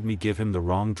why you made me give him the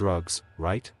wrong drugs,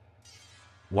 right?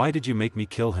 Why did you make me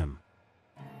kill him?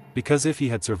 Because if he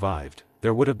had survived,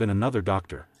 there would have been another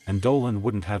doctor, and Dolan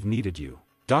wouldn't have needed you."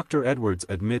 Dr. Edwards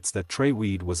admits that Trey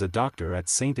Weed was a doctor at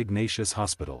St. Ignatius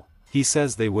Hospital. He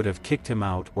says they would have kicked him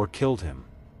out or killed him.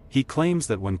 He claims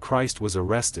that when Christ was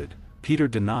arrested, Peter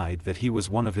denied that he was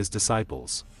one of his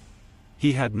disciples.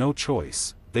 He had no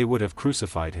choice, they would have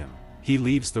crucified him. He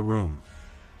leaves the room.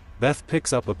 Beth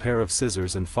picks up a pair of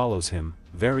scissors and follows him,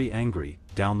 very angry,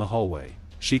 down the hallway.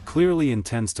 She clearly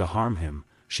intends to harm him.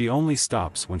 She only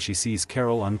stops when she sees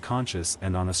Carol unconscious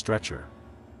and on a stretcher.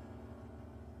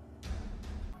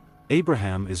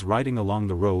 Abraham is riding along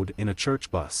the road in a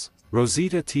church bus.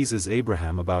 Rosita teases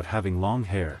Abraham about having long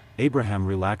hair. Abraham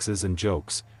relaxes and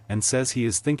jokes, and says he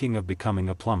is thinking of becoming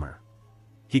a plumber.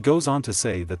 He goes on to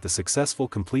say that the successful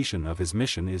completion of his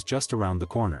mission is just around the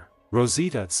corner.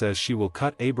 Rosita says she will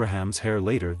cut Abraham's hair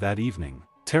later that evening.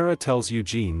 Tara tells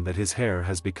Eugene that his hair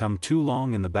has become too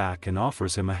long in the back and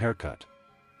offers him a haircut.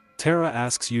 Tara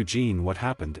asks Eugene what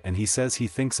happened and he says he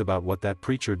thinks about what that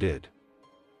preacher did.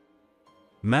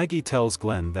 Maggie tells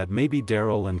Glenn that maybe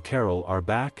Daryl and Carol are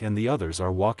back and the others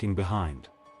are walking behind.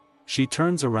 She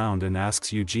turns around and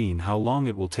asks Eugene how long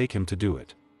it will take him to do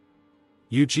it.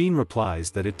 Eugene replies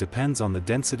that it depends on the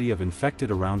density of infected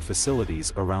around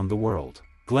facilities around the world.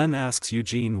 Glenn asks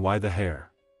Eugene why the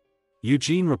hair.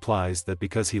 Eugene replies that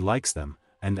because he likes them,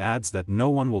 and adds that no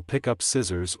one will pick up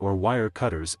scissors or wire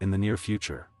cutters in the near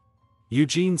future.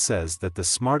 Eugene says that the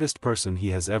smartest person he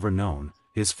has ever known,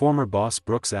 his former boss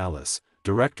Brooks Alice,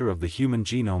 director of the Human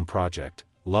Genome Project,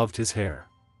 loved his hair.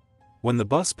 When the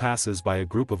bus passes by a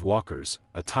group of walkers,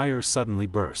 a tire suddenly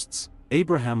bursts.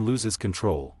 Abraham loses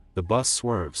control, the bus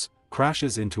swerves,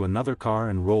 crashes into another car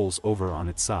and rolls over on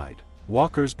its side.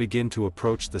 Walkers begin to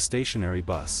approach the stationary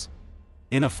bus.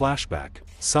 In a flashback,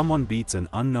 someone beats an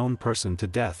unknown person to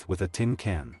death with a tin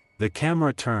can. The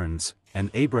camera turns,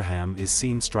 and Abraham is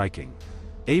seen striking.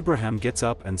 Abraham gets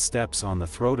up and steps on the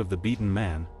throat of the beaten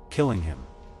man, killing him.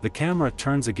 The camera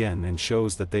turns again and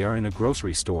shows that they are in a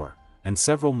grocery store, and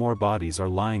several more bodies are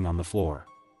lying on the floor.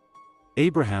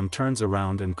 Abraham turns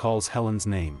around and calls Helen's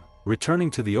name. Returning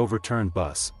to the overturned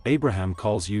bus, Abraham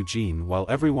calls Eugene while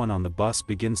everyone on the bus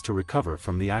begins to recover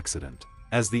from the accident.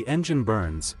 As the engine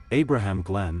burns, Abraham,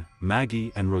 Glenn,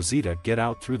 Maggie and Rosita get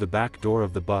out through the back door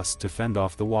of the bus to fend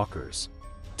off the walkers.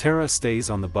 Tara stays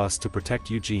on the bus to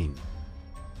protect Eugene.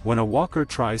 When a walker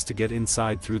tries to get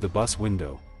inside through the bus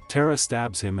window, Tara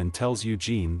stabs him and tells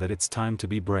Eugene that it's time to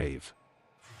be brave.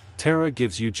 Tara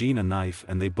gives Eugene a knife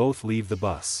and they both leave the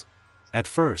bus. At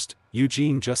first,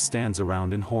 Eugene just stands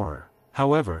around in horror.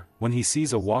 However, when he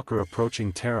sees a walker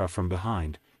approaching Tara from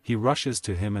behind, he rushes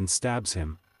to him and stabs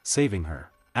him, saving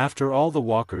her. After all the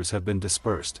walkers have been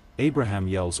dispersed, Abraham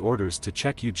yells orders to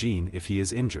check Eugene if he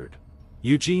is injured.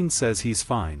 Eugene says he's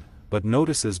fine, but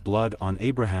notices blood on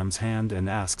Abraham's hand and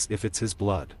asks if it's his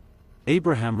blood.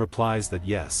 Abraham replies that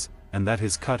yes, and that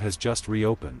his cut has just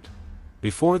reopened.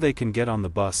 Before they can get on the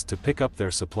bus to pick up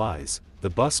their supplies, the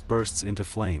bus bursts into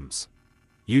flames.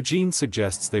 Eugene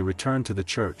suggests they return to the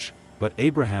church, but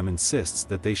Abraham insists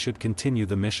that they should continue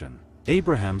the mission.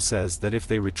 Abraham says that if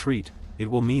they retreat, it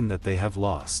will mean that they have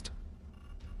lost.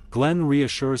 Glenn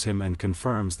reassures him and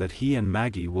confirms that he and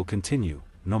Maggie will continue,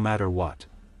 no matter what.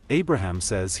 Abraham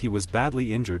says he was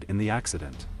badly injured in the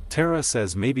accident. Tara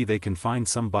says maybe they can find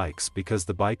some bikes because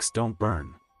the bikes don't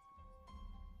burn.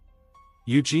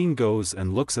 Eugene goes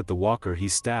and looks at the walker he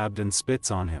stabbed and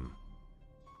spits on him.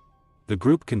 The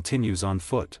group continues on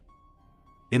foot.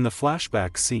 In the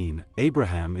flashback scene,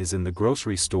 Abraham is in the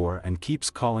grocery store and keeps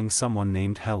calling someone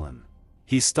named Helen.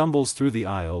 He stumbles through the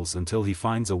aisles until he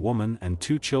finds a woman and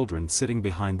 2 children sitting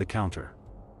behind the counter.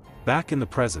 Back in the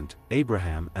present,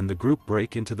 Abraham and the group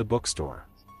break into the bookstore.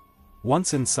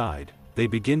 Once inside, they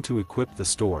begin to equip the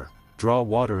store, draw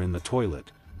water in the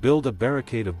toilet, build a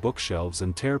barricade of bookshelves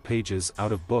and tear pages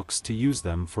out of books to use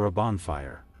them for a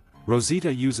bonfire.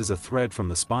 Rosita uses a thread from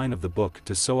the spine of the book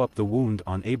to sew up the wound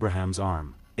on Abraham's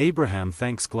arm. Abraham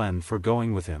thanks Glenn for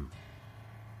going with him.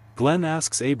 Glenn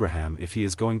asks Abraham if he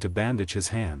is going to bandage his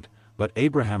hand, but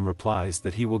Abraham replies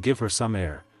that he will give her some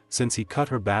air, since he cut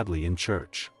her badly in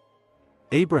church.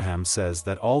 Abraham says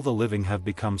that all the living have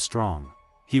become strong.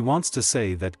 He wants to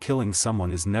say that killing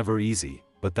someone is never easy,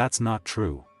 but that's not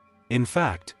true. In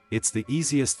fact, it's the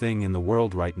easiest thing in the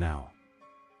world right now.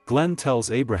 Glenn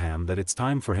tells Abraham that it's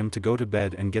time for him to go to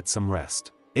bed and get some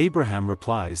rest. Abraham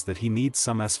replies that he needs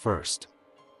some rest first.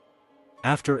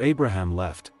 After Abraham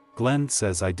left, Glenn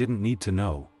says I didn't need to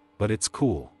know, but it's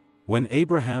cool. When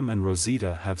Abraham and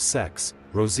Rosita have sex,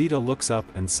 Rosita looks up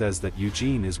and says that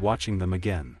Eugene is watching them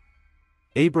again.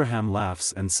 Abraham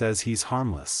laughs and says he's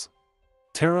harmless.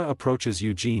 Tara approaches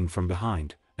Eugene from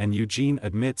behind, and Eugene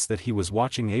admits that he was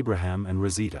watching Abraham and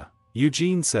Rosita.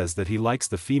 Eugene says that he likes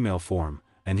the female form,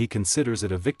 and he considers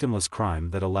it a victimless crime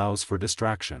that allows for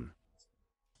distraction.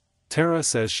 Tara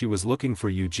says she was looking for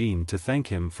Eugene to thank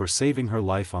him for saving her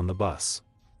life on the bus.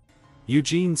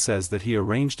 Eugene says that he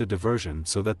arranged a diversion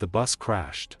so that the bus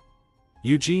crashed.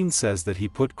 Eugene says that he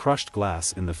put crushed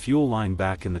glass in the fuel line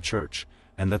back in the church,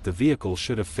 and that the vehicle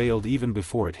should have failed even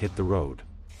before it hit the road.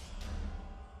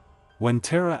 When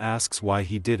Tara asks why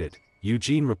he did it,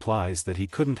 Eugene replies that he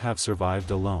couldn't have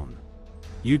survived alone.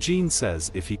 Eugene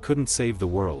says if he couldn't save the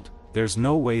world, there's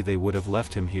no way they would have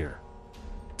left him here.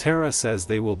 Tara says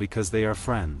they will because they are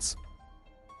friends.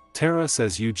 Tara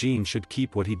says Eugene should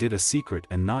keep what he did a secret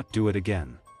and not do it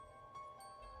again.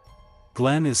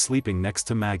 Glenn is sleeping next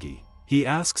to Maggie. He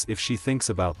asks if she thinks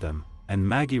about them, and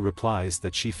Maggie replies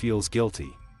that she feels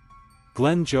guilty.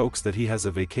 Glenn jokes that he has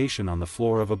a vacation on the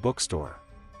floor of a bookstore.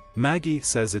 Maggie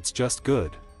says it's just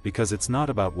good, because it's not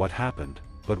about what happened,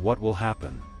 but what will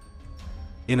happen.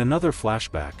 In another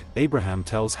flashback, Abraham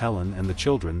tells Helen and the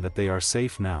children that they are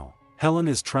safe now. Helen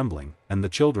is trembling, and the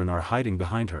children are hiding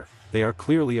behind her. They are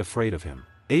clearly afraid of him.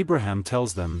 Abraham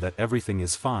tells them that everything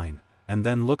is fine, and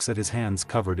then looks at his hands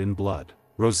covered in blood.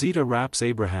 Rosita wraps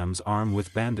Abraham's arm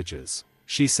with bandages.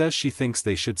 She says she thinks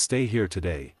they should stay here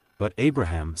today, but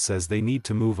Abraham says they need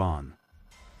to move on.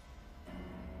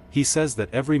 He says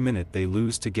that every minute they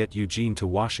lose to get Eugene to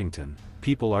Washington,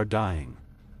 people are dying.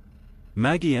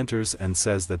 Maggie enters and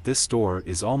says that this store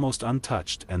is almost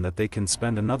untouched and that they can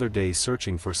spend another day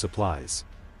searching for supplies.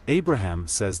 Abraham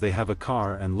says they have a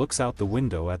car and looks out the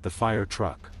window at the fire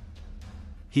truck.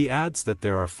 He adds that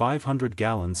there are 500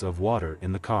 gallons of water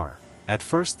in the car. At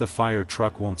first the fire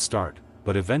truck won't start,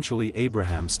 but eventually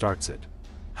Abraham starts it.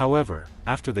 However,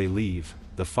 after they leave,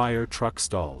 the fire truck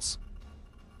stalls.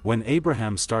 When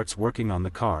Abraham starts working on the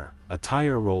car, a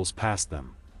tire rolls past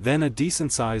them. Then a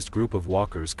decent-sized group of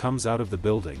walkers comes out of the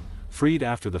building, freed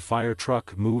after the fire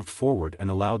truck moved forward and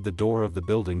allowed the door of the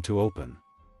building to open.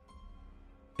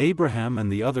 Abraham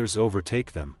and the others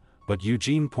overtake them, but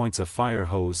Eugene points a fire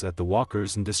hose at the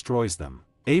walkers and destroys them.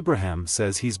 Abraham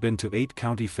says he's been to 8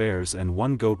 county fairs and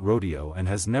 1 goat rodeo and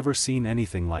has never seen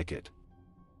anything like it.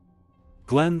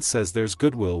 Glenn says there's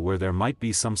goodwill where there might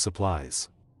be some supplies.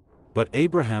 But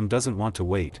Abraham doesn't want to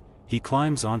wait. He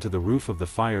climbs onto the roof of the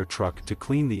fire truck to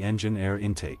clean the engine air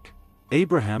intake.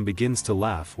 Abraham begins to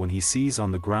laugh when he sees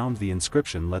on the ground the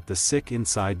inscription "Let the sick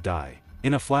inside die."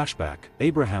 In a flashback,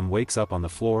 Abraham wakes up on the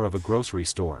floor of a grocery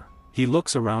store. He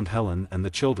looks around. Helen and the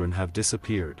children have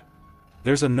disappeared.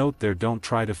 There's a note there: "Don't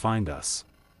try to find us."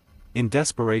 In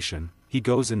desperation, he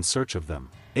goes in search of them.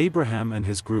 Abraham and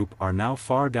his group are now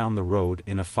far down the road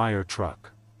in a fire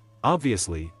truck.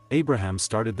 Obviously, Abraham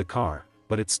started the car,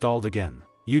 but it stalled again.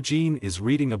 Eugene is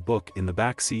reading a book in the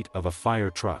back seat of a fire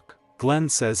truck. Glenn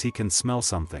says he can smell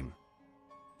something.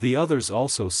 The others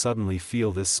also suddenly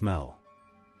feel this smell.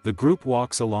 The group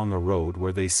walks along a road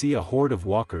where they see a horde of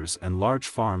walkers and large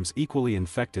farms equally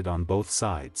infected on both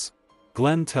sides.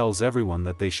 Glenn tells everyone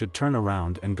that they should turn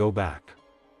around and go back.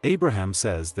 Abraham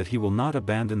says that he will not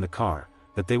abandon the car,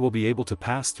 that they will be able to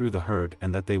pass through the herd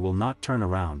and that they will not turn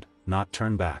around, not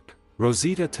turn back.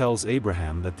 Rosita tells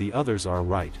Abraham that the others are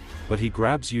right, but he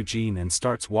grabs Eugene and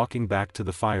starts walking back to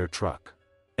the fire truck.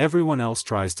 Everyone else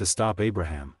tries to stop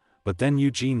Abraham, but then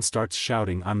Eugene starts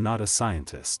shouting, "I'm not a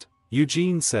scientist."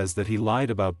 Eugene says that he lied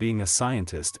about being a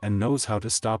scientist and knows how to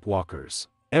stop walkers.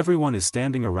 Everyone is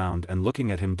standing around and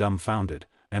looking at him dumbfounded,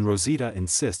 and Rosita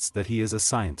insists that he is a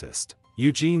scientist.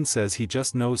 Eugene says he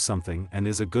just knows something and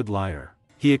is a good liar.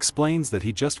 He explains that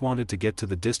he just wanted to get to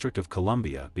the District of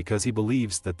Columbia because he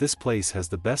believes that this place has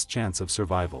the best chance of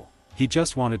survival. He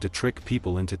just wanted to trick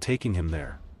people into taking him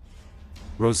there.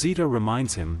 Rosita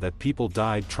reminds him that people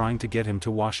died trying to get him to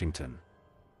Washington.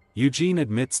 Eugene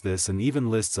admits this and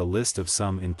even lists a list of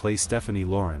some in play: Stephanie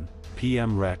Lauren,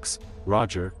 PM Rex,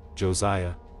 Roger,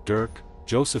 Josiah, Dirk,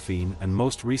 Josephine, and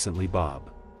most recently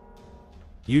Bob.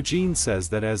 Eugene says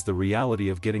that as the reality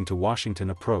of getting to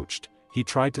Washington approached, he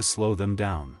tried to slow them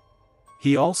down.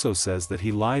 He also says that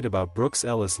he lied about Brooks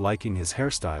Ellis liking his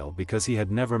hairstyle because he had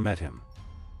never met him.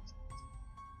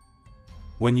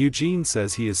 When Eugene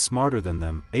says he is smarter than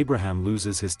them, Abraham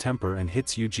loses his temper and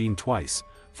hits Eugene twice,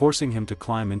 forcing him to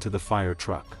climb into the fire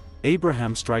truck.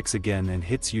 Abraham strikes again and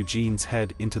hits Eugene's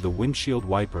head into the windshield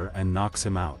wiper and knocks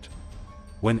him out.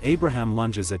 When Abraham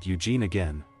lunges at Eugene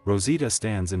again, Rosita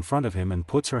stands in front of him and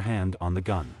puts her hand on the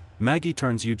gun. Maggie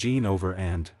turns Eugene over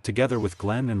and, together with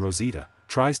Glenn and Rosita,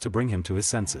 tries to bring him to his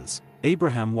senses.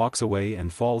 Abraham walks away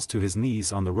and falls to his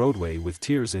knees on the roadway with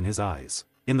tears in his eyes.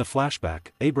 In the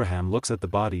flashback, Abraham looks at the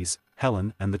bodies,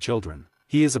 Helen, and the children.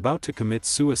 He is about to commit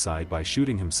suicide by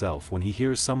shooting himself when he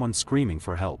hears someone screaming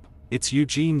for help. It's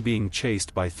Eugene being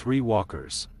chased by 3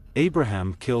 walkers.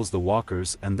 Abraham kills the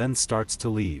walkers and then starts to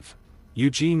leave.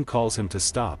 Eugene calls him to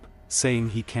stop, saying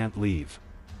he can't leave.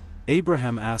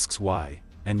 Abraham asks why,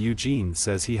 and Eugene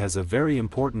says he has a very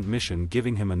important mission,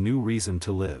 giving him a new reason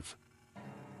to live.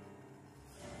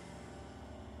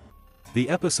 The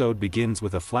episode begins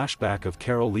with a flashback of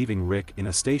Carol leaving Rick in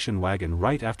a station wagon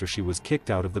right after she was kicked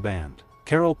out of the band.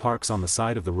 Carol parks on the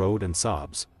side of the road and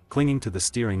sobs, clinging to the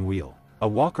steering wheel. A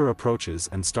walker approaches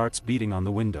and starts beating on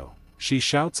the window. She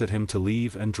shouts at him to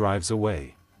leave and drives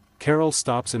away. Carol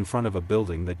stops in front of a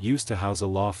building that used to house a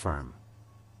law firm.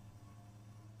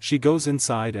 She goes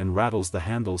inside and rattles the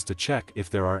handles to check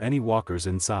if there are any walkers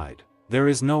inside. There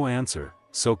is no answer,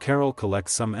 so Carol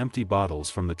collects some empty bottles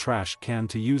from the trash can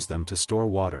to use them to store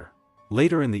water.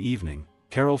 Later in the evening,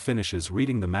 Carol finishes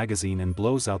reading the magazine and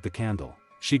blows out the candle.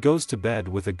 She goes to bed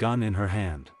with a gun in her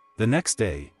hand. The next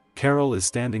day, Carol is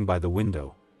standing by the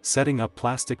window, setting up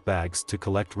plastic bags to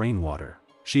collect rainwater.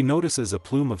 She notices a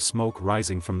plume of smoke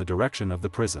rising from the direction of the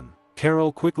prison.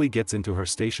 Carol quickly gets into her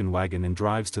station wagon and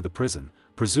drives to the prison,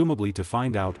 presumably to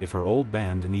find out if her old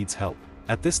band needs help.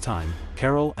 At this time,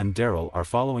 Carol and Daryl are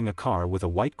following a car with a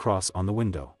white cross on the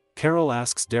window. Carol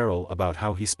asks Daryl about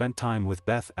how he spent time with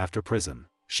Beth after prison.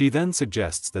 She then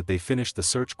suggests that they finish the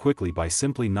search quickly by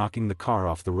simply knocking the car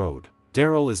off the road.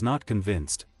 Daryl is not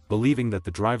convinced, believing that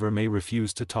the driver may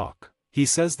refuse to talk. He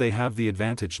says they have the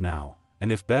advantage now,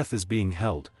 and if Beth is being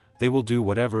held, they will do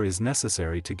whatever is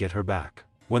necessary to get her back.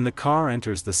 When the car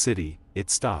enters the city, it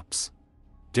stops.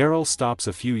 Daryl stops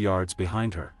a few yards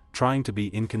behind her, trying to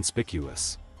be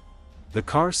inconspicuous. The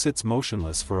car sits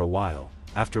motionless for a while,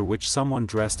 after which someone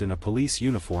dressed in a police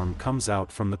uniform comes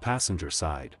out from the passenger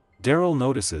side. Daryl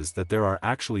notices that there are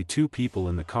actually 2 people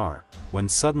in the car, when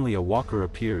suddenly a walker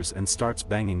appears and starts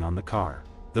banging on the car.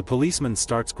 The policeman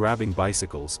starts grabbing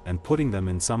bicycles and putting them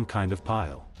in some kind of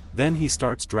pile. Then he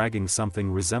starts dragging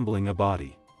something resembling a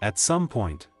body. At some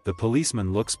point, the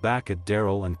policeman looks back at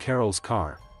Daryl and Carol's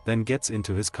car, then gets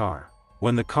into his car.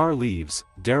 When the car leaves,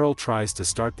 Daryl tries to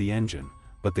start the engine,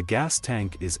 but the gas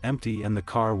tank is empty and the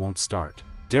car won't start.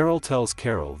 Daryl tells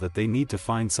Carol that they need to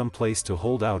find some place to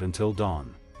hold out until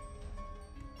dawn.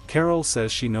 Carol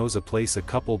says she knows a place a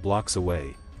couple blocks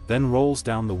away, then rolls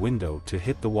down the window to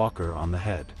hit the walker on the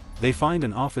head. They find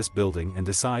an office building and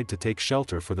decide to take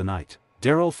shelter for the night.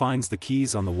 Daryl finds the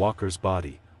keys on the walker's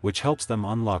body, which helps them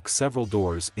unlock several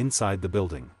doors inside the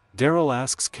building. Daryl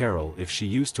asks Carol if she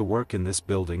used to work in this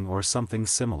building or something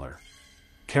similar.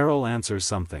 Carol answers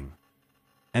something,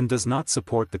 and does not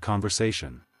support the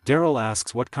conversation. Daryl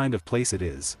asks what kind of place it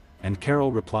is, and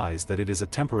Carol replies that it is a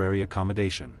temporary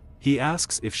accommodation. He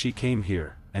asks if she came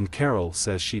here, and Carol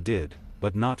says she did,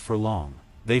 but not for long.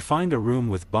 They find a room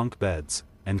with bunk beds,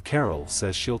 and Carol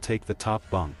says she'll take the top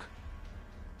bunk.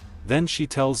 Then she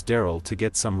tells Daryl to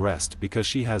get some rest because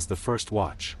she has the first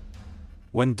watch.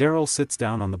 When Daryl sits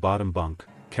down on the bottom bunk,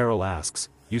 Carol asks,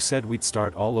 "You said we'd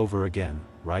start all over again,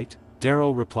 right?"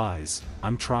 Daryl replies,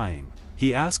 "I'm trying."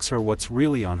 He asks her what's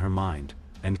really on her mind,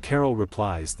 and Carol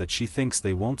replies that she thinks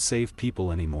they won't save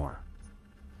people anymore.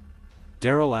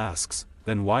 Daryl asks,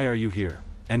 "Then why are you here?"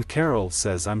 And Carol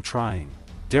says, "I'm trying."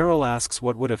 Daryl asks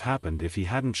what would have happened if he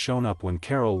hadn't shown up when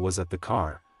Carol was at the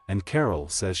car, and Carol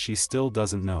says she still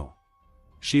doesn't know.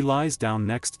 She lies down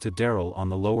next to Daryl on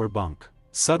the lower bunk.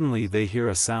 Suddenly they hear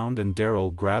a sound and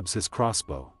Daryl grabs his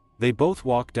crossbow. They both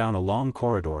walk down a long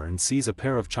corridor and sees a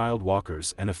pair of child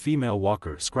walkers and a female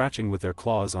walker scratching with their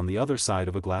claws on the other side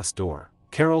of a glass door.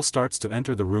 Carol starts to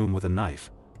enter the room with a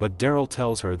knife, but Daryl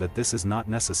tells her that this is not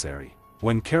necessary.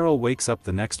 When Carol wakes up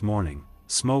the next morning,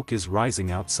 smoke is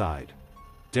rising outside.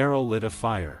 Daryl lit a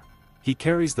fire. He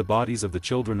carries the bodies of the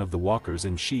children of the walkers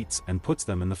in sheets and puts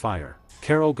them in the fire.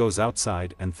 Carol goes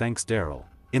outside and thanks Daryl.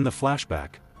 In the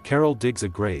flashback, Carol digs a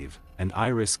grave, and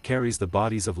Iris carries the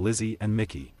bodies of Lizzie and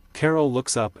Mickey. Carol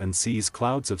looks up and sees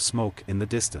clouds of smoke in the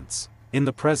distance. In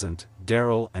the present,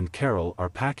 Daryl and Carol are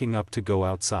packing up to go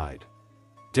outside.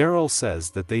 Daryl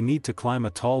says that they need to climb a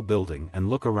tall building and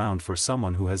look around for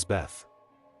someone who has Beth.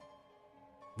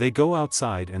 They go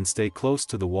outside and stay close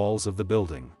to the walls of the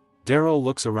building. Daryl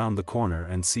looks around the corner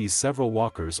and sees several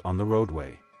walkers on the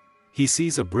roadway. He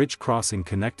sees a bridge crossing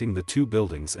connecting the two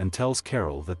buildings and tells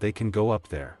Carol that they can go up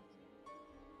there.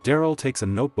 Daryl takes a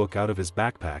notebook out of his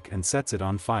backpack and sets it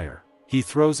on fire. He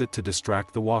throws it to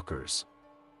distract the walkers.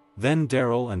 Then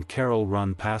Daryl and Carol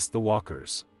run past the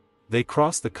walkers. They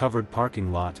cross the covered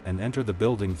parking lot and enter the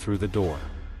building through the door.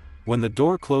 When the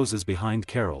door closes behind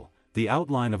Carol, the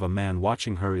outline of a man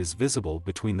watching her is visible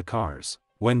between the cars.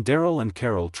 When Daryl and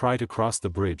Carol try to cross the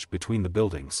bridge between the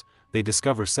buildings, they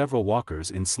discover several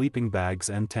walkers in sleeping bags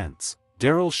and tents.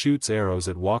 Daryl shoots arrows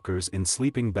at walkers in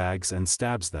sleeping bags and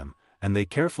stabs them, and they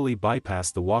carefully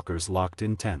bypass the walkers locked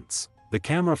in tents. The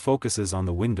camera focuses on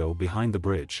the window behind the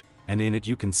bridge, and in it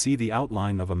you can see the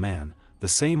outline of a man, the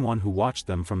same one who watched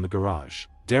them from the garage.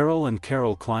 Daryl and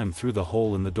Carol climb through the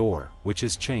hole in the door, which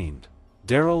is chained.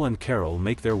 Daryl and Carol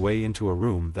make their way into a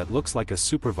room that looks like a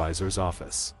supervisor's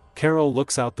office. Carol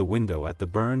looks out the window at the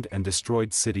burned and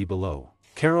destroyed city below.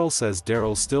 Carol says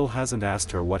Daryl still hasn't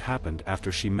asked her what happened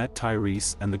after she met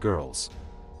Tyrese and the girls.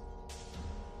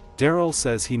 Daryl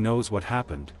says he knows what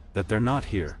happened, that they're not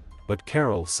here, but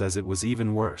Carol says it was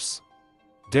even worse.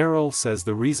 Daryl says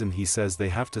the reason he says they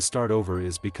have to start over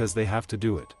is because they have to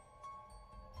do it.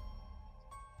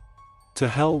 To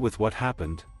hell with what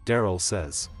happened, Daryl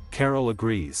says. Carol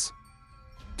agrees.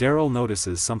 Daryl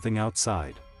notices something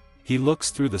outside. He looks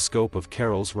through the scope of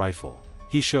Carol's rifle.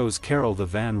 He shows Carol the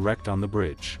van wrecked on the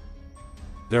bridge.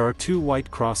 There are two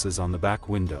white crosses on the back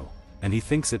window, and he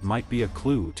thinks it might be a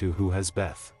clue to who has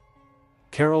Beth.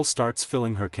 Carol starts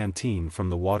filling her canteen from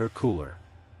the water cooler.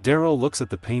 Daryl looks at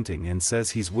the painting and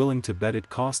says he's willing to bet it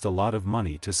cost a lot of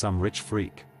money to some rich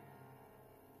freak.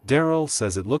 Daryl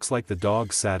says it looks like the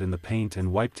dog sat in the paint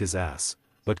and wiped his ass,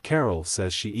 but Carol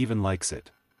says she even likes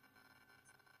it.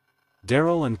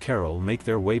 Daryl and Carol make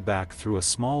their way back through a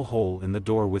small hole in the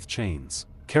door with chains.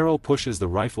 Carol pushes the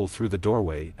rifle through the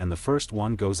doorway and the first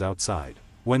one goes outside.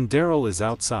 When Daryl is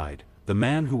outside, the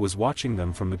man who was watching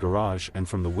them from the garage and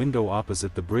from the window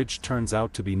opposite the bridge turns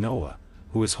out to be Noah,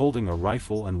 who is holding a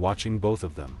rifle and watching both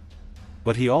of them.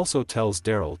 But he also tells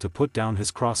Daryl to put down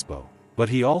his crossbow. But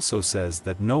he also says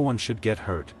that no one should get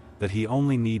hurt, that he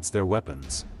only needs their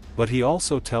weapons. But he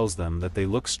also tells them that they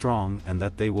look strong and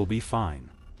that they will be fine.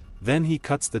 Then he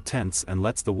cuts the tents and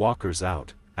lets the walkers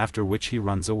out, after which he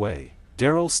runs away.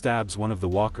 Daryl stabs one of the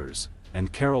walkers,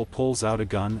 and Carol pulls out a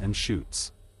gun and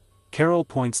shoots. Carol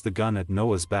points the gun at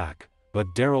Noah's back,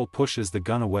 but Daryl pushes the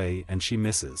gun away and she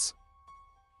misses.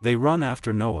 They run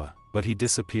after Noah, but he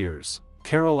disappears.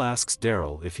 Carol asks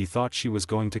Daryl if he thought she was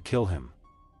going to kill him.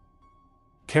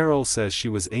 Carol says she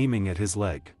was aiming at his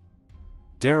leg.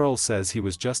 Daryl says he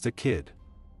was just a kid.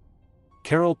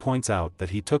 Carol points out that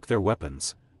he took their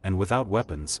weapons, and without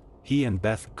weapons, he and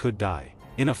Beth could die.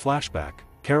 In a flashback,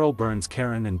 Carol burns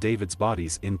Karen and David's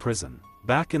bodies in prison.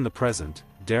 Back in the present,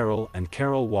 Daryl and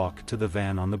Carol walk to the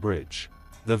van on the bridge.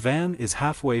 The van is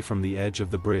halfway from the edge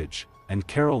of the bridge, and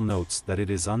Carol notes that it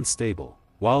is unstable.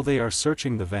 While they are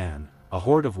searching the van, a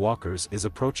horde of walkers is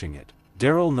approaching it.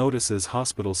 Daryl notices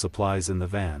hospital supplies in the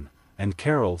van, and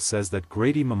Carol says that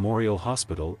Grady Memorial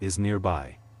Hospital is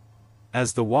nearby.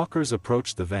 As the walkers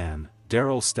approach the van,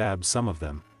 Daryl stabs some of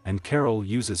them, and Carol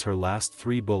uses her last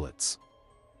 3 bullets.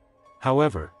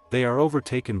 However, they are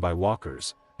overtaken by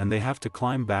walkers, and they have to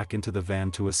climb back into the van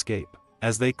to escape.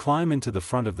 As they climb into the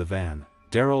front of the van,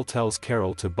 Daryl tells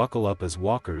Carol to buckle up as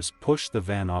walkers push the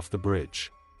van off the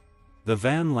bridge. The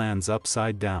van lands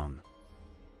upside down.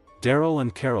 Daryl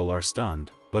and Carol are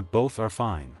stunned, but both are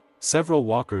fine. Several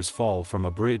walkers fall from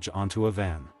a bridge onto a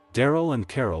van. Daryl and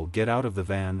Carol get out of the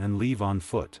van and leave on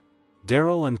foot.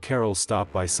 Daryl and Carol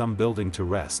stop by some building to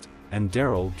rest, and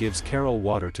Daryl gives Carol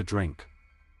water to drink.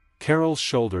 Carol's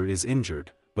shoulder is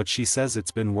injured, but she says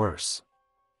it's been worse.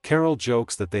 Carol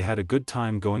jokes that they had a good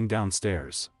time going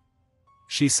downstairs.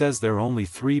 She says they're only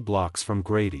 3 blocks from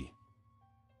Grady.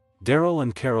 Daryl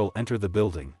and Carol enter the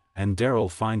building, and Daryl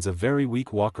finds a very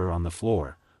weak walker on the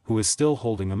floor, who is still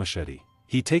holding a machete.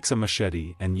 He takes a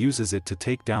machete and uses it to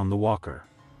take down the walker.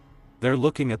 They're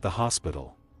looking at the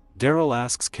hospital. Daryl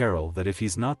asks Carol that if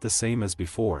he's not the same as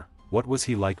before, what was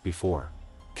he like before?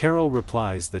 Carol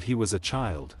replies that he was a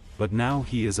child, but now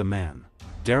he is a man.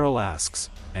 Daryl asks,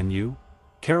 "And you?"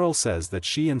 Carol says that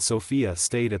she and Sophia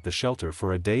stayed at the shelter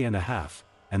for a day and a half,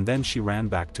 and then she ran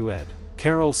back to Ed.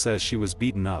 Carol says she was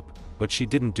beaten up, but she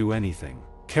didn't do anything.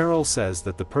 Carol says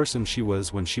that the person she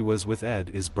was when she was with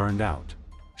Ed is burned out.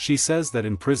 She says that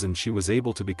in prison she was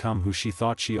able to become who she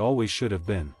thought she always should have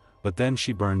been, but then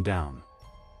she burned down.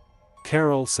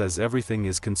 Carol says everything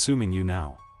is consuming you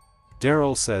now.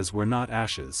 Daryl says we're not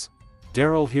ashes.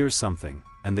 Daryl hears something,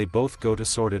 and they both go to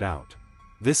sort it out.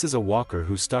 This is a walker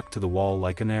who stuck to the wall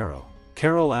like an arrow.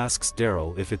 Carol asks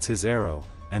Daryl if it's his arrow,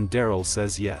 and Daryl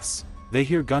says yes. They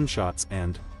hear gunshots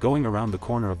and, going around the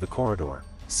corner of the corridor,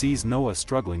 sees Noah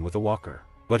struggling with a walker.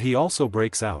 But he also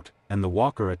breaks out, and the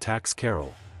walker attacks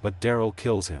Carol, but Daryl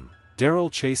kills him.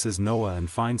 Daryl chases Noah and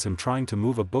finds him trying to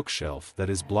move a bookshelf that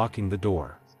is blocking the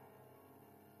door.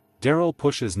 Daryl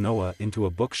pushes Noah into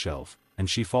a bookshelf, and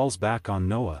she falls back on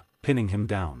Noah, pinning him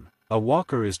down. A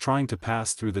walker is trying to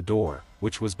pass through the door,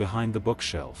 which was behind the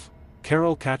bookshelf.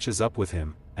 Carol catches up with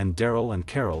him, and Daryl and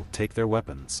Carol take their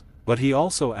weapons. But he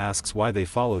also asks why they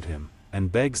followed him,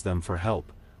 and begs them for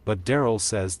help, but Daryl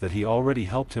says that he already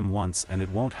helped him once and it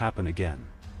won't happen again.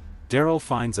 Daryl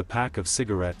finds a pack of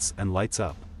cigarettes and lights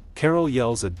up. Carol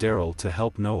yells at Daryl to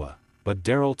help Noah, but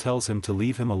Daryl tells him to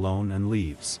leave him alone and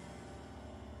leaves.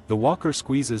 The walker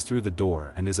squeezes through the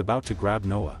door and is about to grab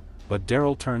Noah, but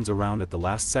Daryl turns around at the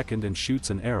last second and shoots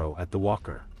an arrow at the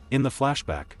walker. In the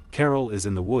flashback, Carol is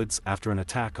in the woods after an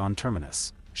attack on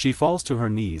Terminus. She falls to her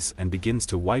knees and begins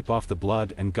to wipe off the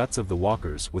blood and guts of the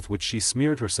walkers with which she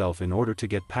smeared herself in order to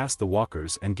get past the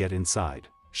walkers and get inside.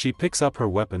 She picks up her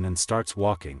weapon and starts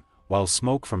walking, while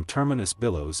smoke from Terminus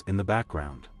billows in the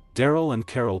background. Daryl and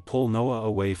Carol pull Noah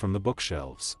away from the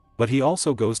bookshelves, but he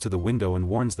also goes to the window and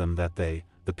warns them that they,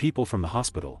 the people from the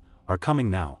hospital, are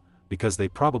coming now, because they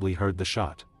probably heard the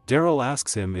shot. Daryl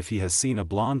asks him if he has seen a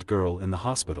blonde girl in the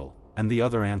hospital, and the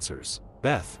other answers,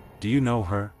 "Beth, do you know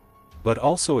her?" But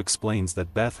also explains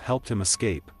that Beth helped him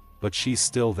escape, but she's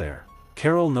still there.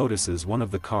 Carol notices one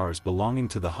of the cars belonging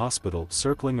to the hospital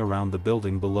circling around the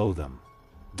building below them.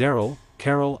 Daryl,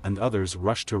 Carol and others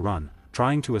rush to run,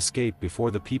 trying to escape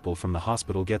before the people from the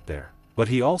hospital get there. But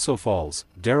he also falls.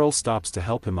 Daryl stops to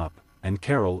help him up, and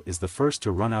Carol is the first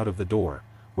to run out of the door,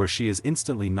 where she is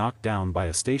instantly knocked down by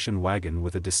a station wagon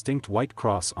with a distinct white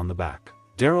cross on the back.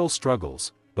 Daryl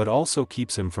struggles, but also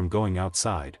keeps him from going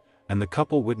outside, and the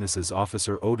couple witnesses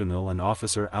Officer O'Donnell and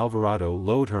Officer Alvarado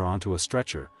load her onto a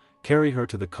stretcher, carry her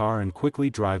to the car and quickly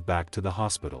drive back to the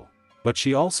hospital. But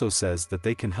she also says that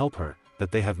they can help her,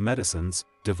 that they have medicines,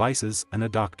 devices and a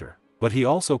doctor. But he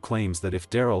also claims that if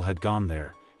Daryl had gone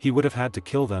there, he would have had to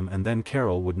kill them and then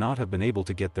Carol would not have been able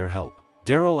to get their help.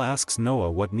 Daryl asks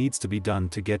Noah what needs to be done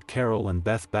to get Carol and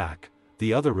Beth back.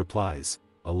 The other replies,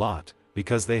 "A lot,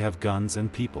 because they have guns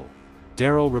and people."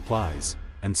 Daryl replies,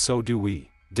 "And so do we."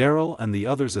 Daryl and the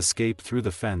others escape through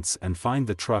the fence and find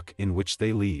the truck in which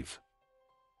they leave.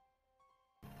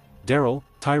 Daryl,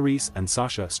 Tyrese and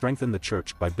Sasha strengthen the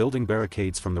church by building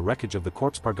barricades from the wreckage of the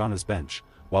corpse Pargana's bench,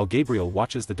 while Gabriel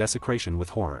watches the desecration with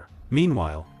horror.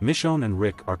 Meanwhile, Michonne and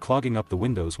Rick are clogging up the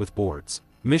windows with boards.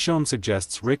 Michonne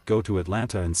suggests Rick go to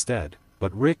Atlanta instead,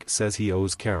 but Rick says he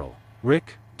owes Carol.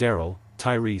 Rick, Daryl,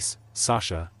 Tyrese,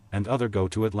 Sasha, and other go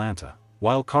to Atlanta.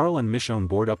 While Carl and Michonne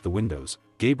board up the windows,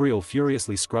 Gabriel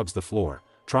furiously scrubs the floor,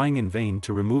 trying in vain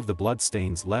to remove the blood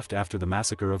stains left after the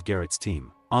massacre of Garrett's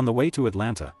team. On the way to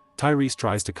Atlanta, Tyrese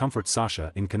tries to comfort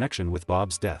Sasha in connection with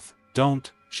Bob's death.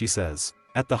 "Don't," she says.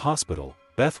 At the hospital,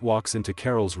 Beth walks into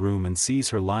Carol's room and sees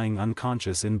her lying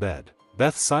unconscious in bed.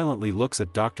 Beth silently looks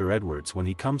at Dr. Edwards when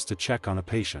he comes to check on a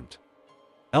patient.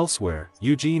 Elsewhere,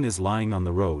 Eugene is lying on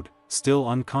the road, still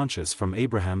unconscious from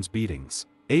Abraham's beatings.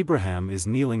 Abraham is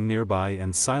kneeling nearby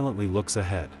and silently looks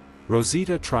ahead.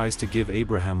 Rosita tries to give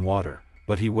Abraham water,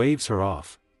 but he waves her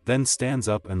off, then stands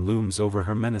up and looms over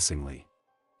her menacingly.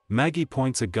 Maggie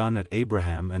points a gun at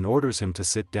Abraham and orders him to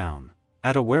sit down.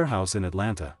 At a warehouse in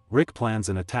Atlanta, Rick plans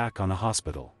an attack on a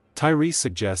hospital. Tyrese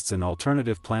suggests an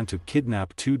alternative plan to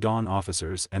kidnap 2 Dawn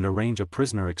officers and arrange a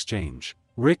prisoner exchange.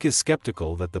 Rick is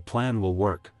skeptical that the plan will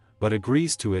work, but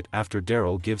agrees to it after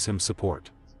Daryl gives him support.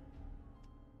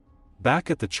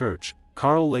 Back at the church,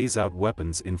 Carl lays out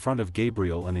weapons in front of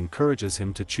Gabriel and encourages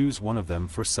him to choose one of them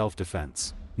for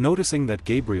self-defense. Noticing that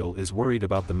Gabriel is worried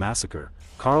about the massacre,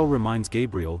 Carl reminds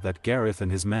Gabriel that Gareth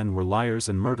and his men were liars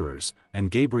and murderers, and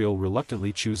Gabriel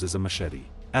reluctantly chooses a machete.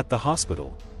 At the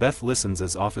hospital, Beth listens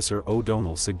as Officer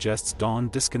O'Donnell suggests Dawn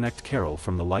disconnect Carol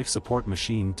from the life support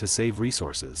machine to save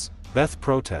resources. Beth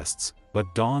protests,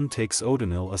 but Dawn takes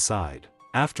O'Donnell aside.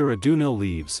 After O'Donnell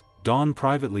leaves, Dawn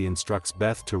privately instructs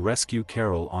Beth to rescue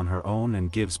Carol on her own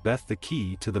and gives Beth the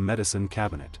key to the medicine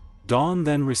cabinet. Dawn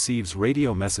then receives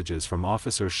radio messages from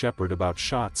Officer Shepard about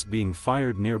shots being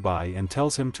fired nearby and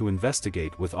tells him to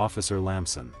investigate with Officer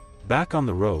Lamson. Back on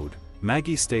the road,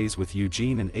 Maggie stays with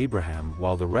Eugene and Abraham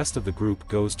while the rest of the group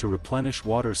goes to replenish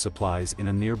water supplies in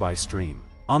a nearby stream.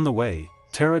 On the way,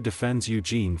 Tara defends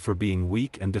Eugene for being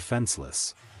weak and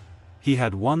defenseless. He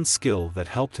had one skill that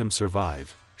helped him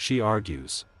survive, she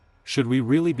argues. Should we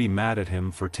really be mad at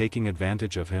him for taking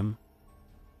advantage of him?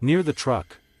 Near the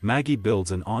truck, Maggie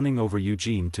builds an awning over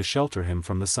Eugene to shelter him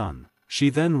from the sun. She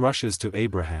then rushes to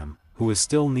Abraham, who is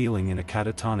still kneeling in a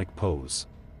catatonic pose.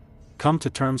 Come to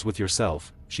terms with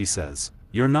yourself, she says.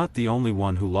 You're not the only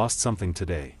one who lost something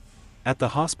today. At the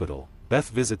hospital,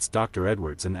 Beth visits Dr.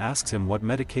 Edwards and asks him what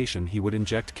medication he would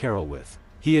inject Carol with.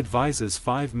 He advises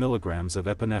 5 milligrams of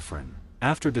epinephrine.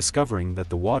 After discovering that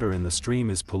the water in the stream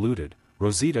is polluted,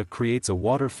 Rosita creates a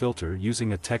water filter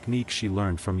using a technique she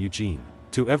learned from Eugene.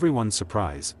 To everyone's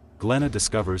surprise, Glenna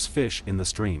discovers fish in the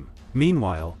stream.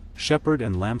 Meanwhile, Shepard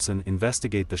and Lamson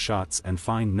investigate the shots and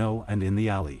find No and in the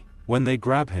alley. When they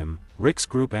grab him, Rick's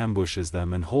group ambushes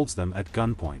them and holds them at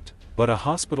gunpoint. But a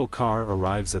hospital car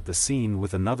arrives at the scene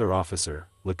with another officer,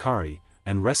 Licari,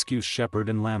 and rescues Shepard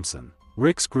and Lamson.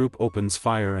 Rick's group opens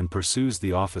fire and pursues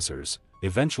the officers,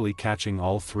 eventually catching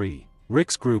all 3.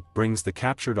 Rick's group brings the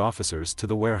captured officers to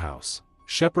the warehouse.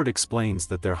 Shepard explains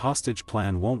that their hostage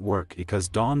plan won't work because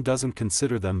Dawn doesn't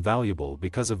consider them valuable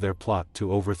because of their plot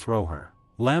to overthrow her.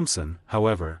 Lamson,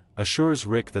 however, assures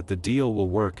Rick that the deal will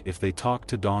work if they talk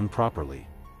to Dawn properly.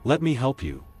 Let me help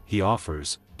you, he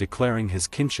offers, declaring his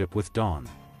kinship with Dawn.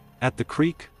 At the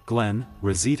creek, Glenn,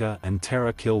 Rosita and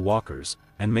Tara kill walkers,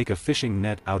 and make a fishing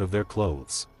net out of their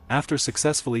clothes. After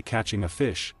successfully catching a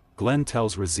fish, Glenn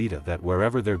tells Rosita that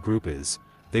wherever their group is,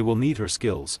 they will need her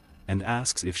skills, and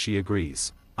asks if she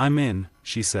agrees. I'm in,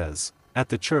 she says. At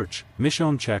the church,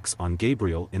 Michonne checks on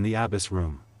Gabriel in the abbess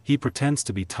room. He pretends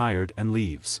to be tired and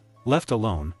leaves. Left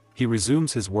alone, he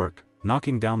resumes his work,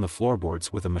 knocking down the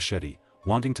floorboards with a machete,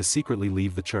 wanting to secretly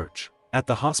leave the church. At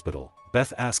the hospital,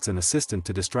 Beth asks an assistant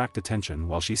to distract attention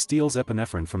while she steals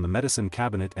epinephrine from the medicine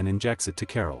cabinet and injects it to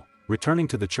Carol. Returning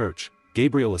to the church,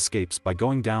 Gabriel escapes by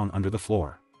going down under the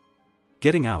floor.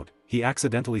 Getting out, he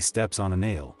accidentally steps on a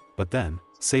nail, but then,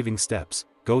 saving steps,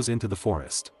 goes into the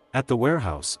forest. At the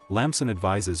warehouse, Lamson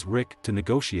advises Rick to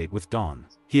negotiate with Dawn.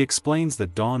 He explains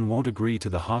that Dawn won't agree to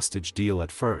the hostage deal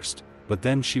at first, but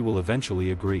then she will eventually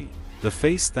agree. The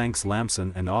Face thanks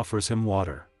Lamson and offers him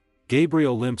water.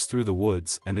 Gabriel limps through the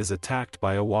woods and is attacked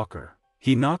by a walker.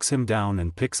 He knocks him down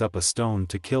and picks up a stone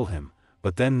to kill him,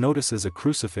 but then notices a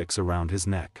crucifix around his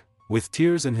neck. With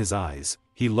tears in his eyes,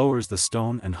 he lowers the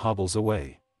stone and hobbles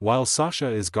away. While Sasha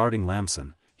is guarding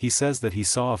Lamson, he says that he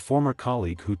saw a former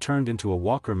colleague who turned into a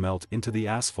walker melt into the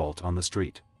asphalt on the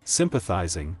street.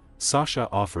 Sympathizing, Sasha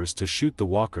offers to shoot the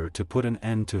walker to put an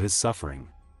end to his suffering.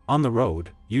 On the road,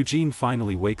 Eugene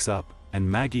finally wakes up, and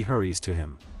Maggie hurries to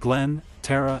him. Glenn,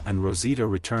 Tara and Rosita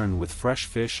return with fresh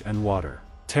fish and water.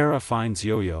 Tara finds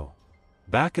Yo-Yo.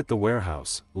 Back at the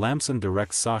warehouse, Lamson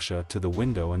directs Sasha to the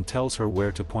window and tells her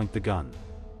where to point the gun.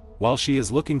 While she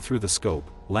is looking through the scope,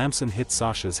 Lamson hits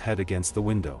Sasha's head against the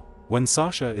window. When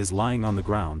Sasha is lying on the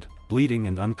ground, bleeding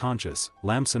and unconscious,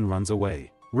 Lamson runs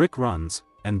away. Rick runs,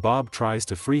 and Bob tries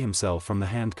to free himself from the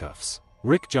handcuffs.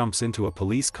 Rick jumps into a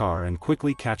police car and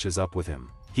quickly catches up with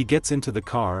him. He gets into the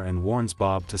car and warns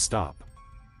Bob to stop.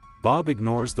 Bob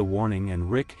ignores the warning and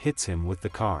Rick hits him with the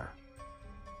car.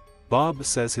 Bob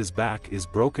says his back is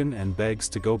broken and begs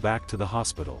to go back to the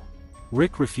hospital.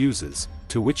 Rick refuses,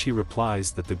 to which he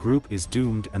replies that the group is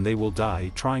doomed and they will die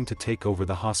trying to take over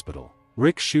the hospital.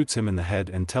 Rick shoots him in the head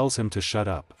and tells him to shut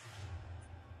up.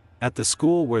 At the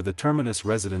school where the Terminus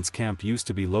residence camp used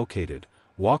to be located,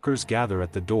 walkers gather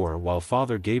at the door while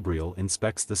Father Gabriel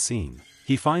inspects the scene.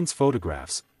 He finds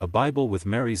photographs, a Bible with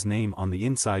Mary's name on the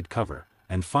inside cover,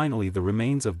 and finally the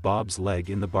remains of Bob's leg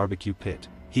in the barbecue pit.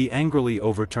 He angrily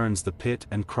overturns the pit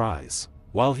and cries.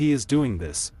 While he is doing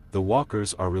this, the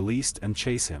walkers are released and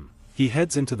chase him. He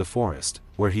heads into the forest,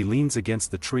 where he leans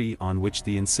against the tree on which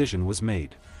the incision was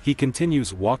made. He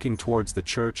continues walking towards the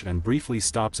church and briefly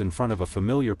stops in front of a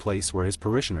familiar place where his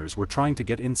parishioners were trying to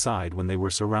get inside when they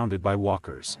were surrounded by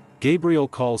walkers. Gabriel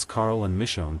calls Carl and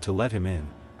Michonne to let him in,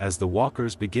 as the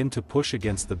walkers begin to push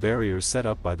against the barriers set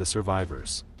up by the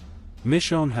survivors.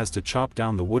 Michonne has to chop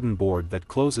down the wooden board that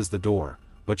closes the door,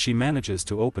 but she manages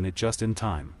to open it just in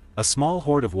time. A small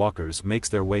horde of walkers makes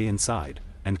their way inside,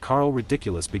 and Carl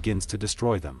Ridiculous begins to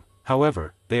destroy them.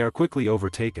 However, they are quickly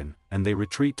overtaken, and they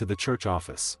retreat to the church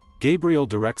office. Gabriel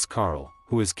directs Carl,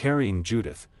 who is carrying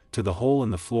Judith, to the hole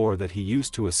in the floor that he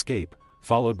used to escape,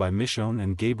 followed by Michonne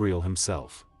and Gabriel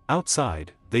himself.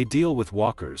 Outside, they deal with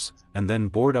walkers, and then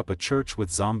board up a church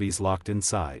with zombies locked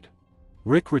inside.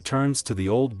 Rick returns to the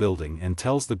old building and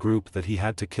tells the group that he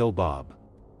had to kill Bob.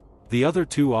 The other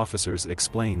two officers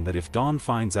explain that if Dawn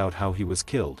finds out how he was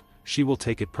killed, she will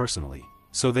take it personally.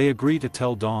 So they agree to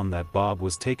tell Dawn that Bob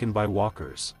was taken by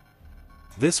walkers.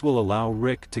 This will allow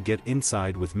Rick to get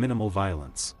inside with minimal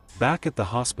violence. Back at the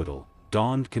hospital,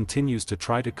 Dawn continues to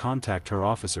try to contact her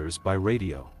officers by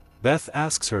radio. Beth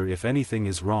asks her if anything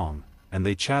is wrong, and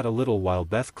they chat a little while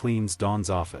Beth cleans Dawn's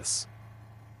office.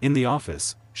 In the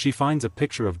office, she finds a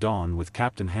picture of Dawn with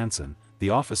Captain Hansen, the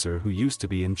officer who used to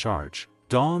be in charge.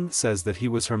 Dawn says that he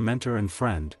was her mentor and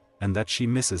friend, and that she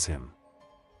misses him.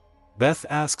 Beth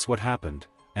asks what happened,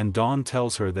 and Dawn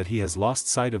tells her that he has lost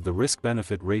sight of the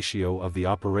risk-benefit ratio of the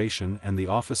operation and the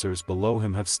officers below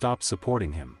him have stopped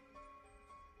supporting him.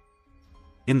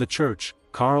 In the church,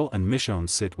 Carl and Michonne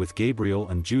sit with Gabriel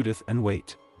and Judith and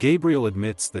wait. Gabriel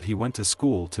admits that he went to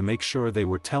school to make sure they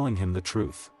were telling him the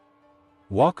truth.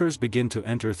 Walkers begin to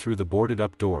enter through the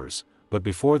boarded-up doors, but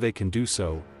before they can do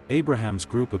so, Abraham's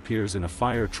group appears in a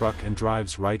fire truck and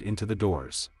drives right into the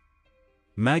doors.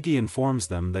 Maggie informs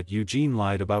them that Eugene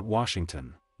lied about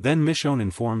Washington. Then Michonne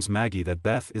informs Maggie that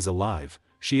Beth is alive,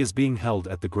 she is being held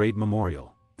at the Grade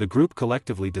Memorial. The group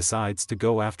collectively decides to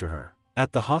go after her.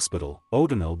 At the hospital,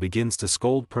 O'Donnell begins to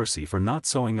scold Percy for not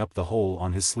sewing up the hole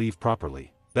on his sleeve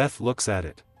properly. Beth looks at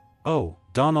it. Oh,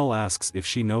 Donnell asks if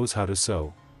she knows how to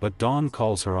sew, but Dawn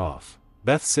calls her off.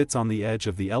 Beth sits on the edge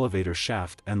of the elevator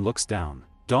shaft and looks down.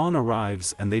 Dawn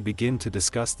arrives and they begin to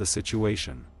discuss the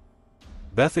situation.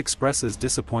 Beth expresses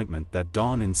disappointment that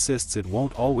Dawn insists it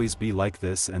won't always be like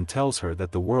this and tells her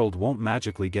that the world won't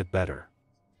magically get better.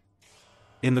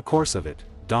 In the course of it,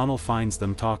 Donnell finds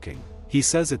them talking. He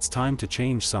says it's time to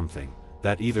change something,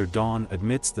 that either Dawn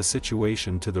admits the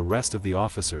situation to the rest of the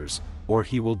officers, or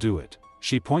he will do it.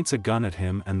 She points a gun at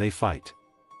him and they fight.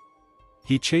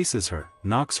 He chases her,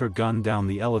 knocks her gun down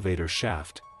the elevator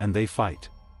shaft, and they fight.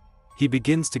 He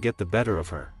begins to get the better of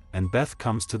her, and Beth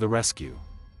comes to the rescue.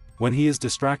 When he is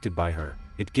distracted by her,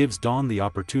 it gives Dawn the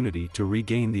opportunity to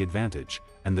regain the advantage,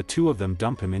 and the two of them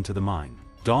dump him into the mine.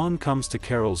 Dawn comes to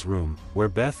Carol's room, where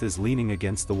Beth is leaning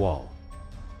against the wall.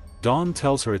 Dawn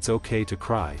tells her it's okay to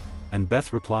cry, and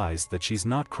Beth replies that she's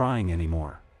not crying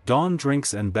anymore. Dawn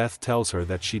drinks and Beth tells her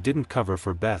that she didn't cover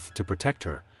for Beth to protect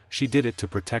her, she did it to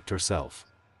protect herself.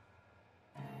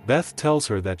 Beth tells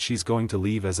her that she's going to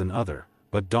leave as an other,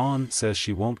 but Dawn says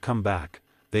she won't come back,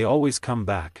 they always come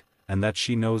back, and that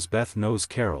she knows Beth knows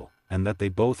Carol, and that they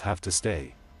both have to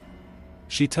stay.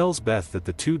 She tells Beth that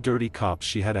the two dirty cops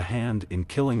she had a hand in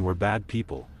killing were bad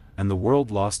people, and the world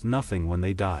lost nothing when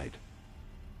they died.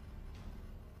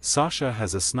 Sasha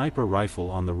has a sniper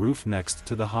rifle on the roof next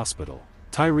to the hospital.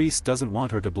 Tyrese doesn't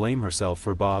want her to blame herself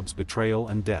for Bob's betrayal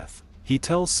and death. He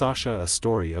tells Sasha a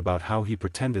story about how he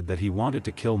pretended that he wanted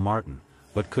to kill Martin,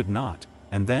 but could not,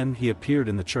 and then he appeared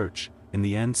in the church. In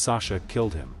the end Sasha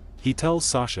killed him. He tells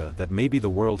Sasha that maybe the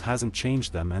world hasn't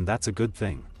changed them and that's a good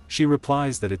thing. She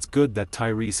replies that it's good that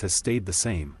Tyrese has stayed the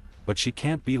same, but she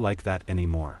can't be like that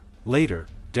anymore. Later,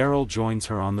 Daryl joins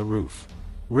her on the roof.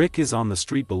 Rick is on the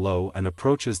street below and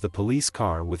approaches the police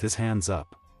car with his hands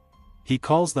up. He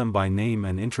calls them by name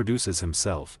and introduces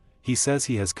himself. He says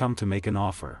he has come to make an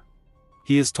offer.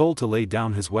 He is told to lay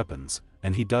down his weapons,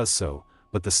 and he does so,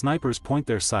 but the snipers point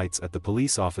their sights at the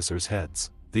police officers'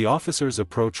 heads. The officers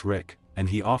approach Rick, and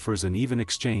he offers an even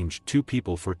exchange, 2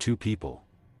 people for 2 people.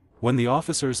 When the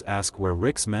officers ask where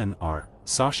Rick's men are,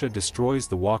 Sasha destroys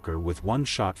the walker with 1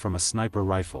 shot from a sniper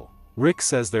rifle. Rick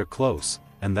says they're close,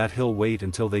 and that he'll wait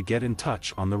until they get in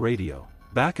touch on the radio.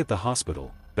 Back at the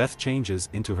hospital, Beth changes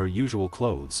into her usual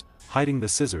clothes, hiding the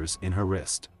scissors in her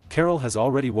wrist. Carol has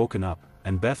already woken up,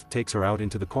 and Beth takes her out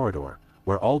into the corridor,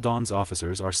 where all Dawn's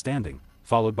officers are standing,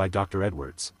 followed by Dr.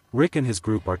 Edwards. Rick and his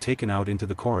group are taken out into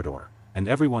the corridor, and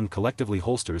everyone collectively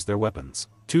holsters their weapons.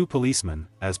 2 policemen,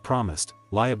 as promised,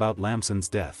 lie about Lamson's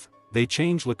death. They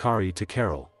change Lakari to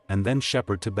Carol, and then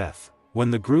Shepard to Beth.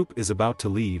 When the group is about to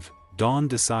leave, Dawn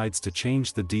decides to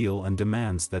change the deal and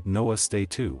demands that Noah stay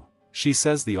too. She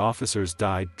says the officers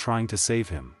died trying to save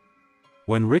him.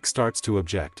 When Rick starts to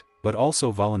object, but also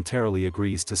voluntarily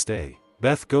agrees to stay,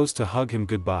 Beth goes to hug him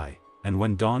goodbye, and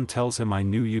when Dawn tells him "I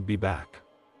knew you'd be back."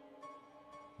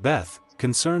 Beth,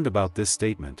 concerned about this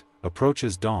statement,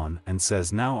 approaches Dawn and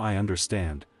says "Now I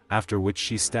understand," after which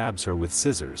she stabs her with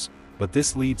scissors, but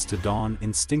this leads to Dawn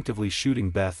instinctively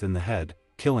shooting Beth in the head,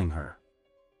 killing her.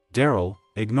 Daryl,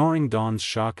 ignoring Dawn's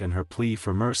shock and her plea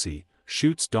for mercy,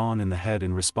 shoots Dawn in the head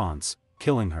in response,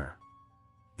 killing her.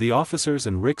 The officers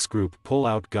and Rick's group pull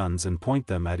out guns and point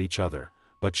them at each other,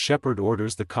 but Shepard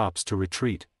orders the cops to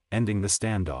retreat, ending the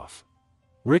standoff.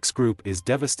 Rick's group is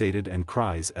devastated and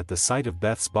cries at the sight of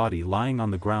Beth's body lying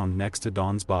on the ground next to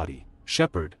Dawn's body.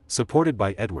 Shepard, supported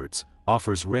by Edwards,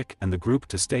 offers Rick and the group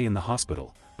to stay in the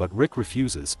hospital, but Rick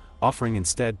refuses, offering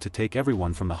instead to take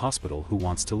everyone from the hospital who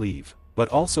wants to leave, but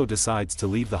also decides to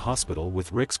leave the hospital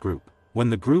with Rick's group. When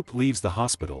the group leaves the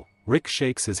hospital, Rick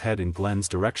shakes his head in Glenn's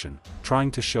direction,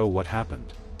 trying to show what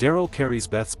happened. Daryl carries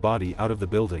Beth's body out of the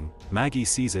building, Maggie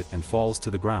sees it and falls to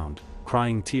the ground,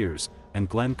 crying tears, and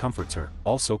Glenn comforts her,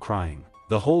 also crying.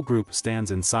 The whole group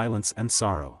stands in silence and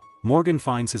sorrow. Morgan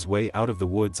finds his way out of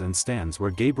the woods and stands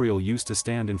where Gabriel used to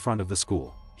stand in front of the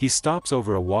school. He stops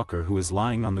over a walker who is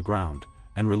lying on the ground,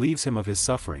 and relieves him of his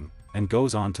suffering, and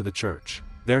goes on to the church.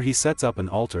 There he sets up an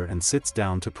altar and sits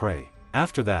down to pray.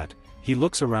 After that, he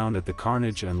looks around at the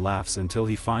carnage and laughs until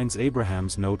he finds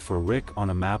Abraham's note for Rick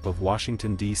on a map of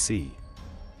Washington, D.C.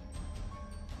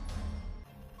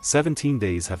 17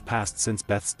 days have passed since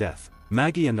Beth's death.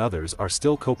 Maggie and others are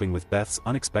still coping with Beth's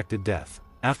unexpected death.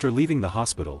 After leaving the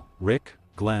hospital, Rick,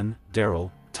 Glenn,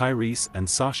 Daryl, Tyrese and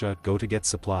Sasha go to get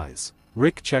supplies.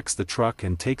 Rick checks the truck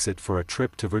and takes it for a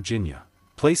trip to Virginia.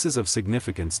 Places of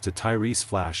significance to Tyrese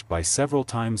flash by several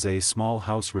times: a small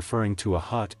house referring to a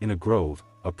hut in a grove,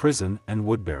 a prison, and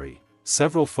Woodbury.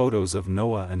 Several photos of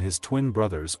Noah and his twin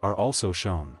brothers are also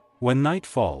shown. When night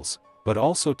falls, but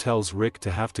also tells Rick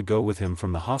to have to go with him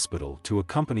from the hospital to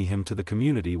accompany him to the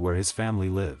community where his family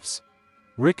lives.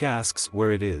 Rick asks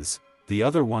where it is. The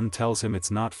other one tells him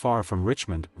it's not far from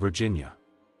Richmond, Virginia.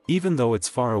 Even though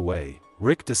it's far away,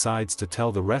 Rick decides to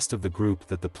tell the rest of the group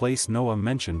that the place Noah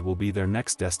mentioned will be their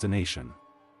next destination.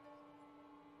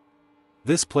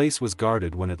 This place was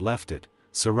guarded when it left it,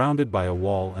 surrounded by a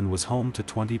wall, and was home to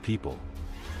 20 people.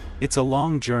 It's a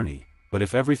long journey, but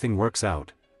if everything works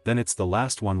out, then it's the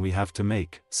last one we have to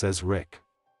make, says Rick.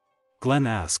 Glenn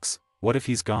asks, what if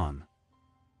he's gone?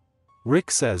 Rick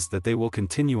says that they will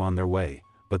continue on their way,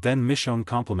 but then Michonne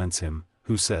compliments him,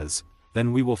 who says,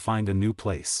 then we will find a new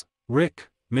place. Rick,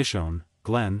 Michonne,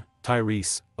 Glenn,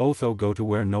 Tyrese, Otho go to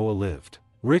where Noah lived.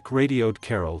 Rick radioed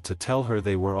Carol to tell her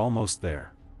they were almost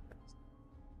there.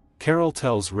 Carol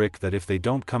tells Rick that if they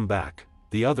don't come back,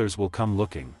 the others will come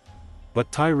looking.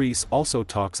 But Tyrese also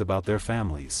talks about their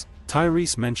families.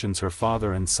 Tyrese mentions her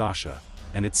father and Sasha,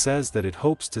 and it says that it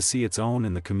hopes to see its own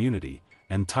in the community,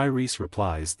 and Tyrese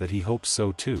replies that he hopes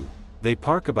so too. They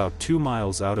park about 2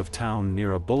 miles out of town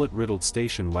near a bullet-riddled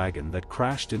station wagon that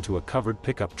crashed into a covered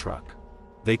pickup truck.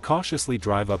 They cautiously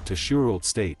drive up to Sherwood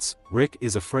States. Rick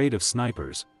is afraid of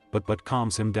snipers, but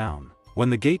calms him down.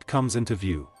 When the gate comes into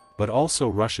view, but also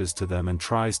rushes to them and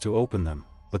tries to open them,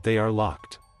 but they are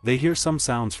locked. They hear some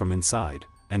sounds from inside,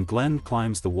 and Glenn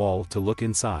climbs the wall to look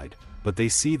inside, but they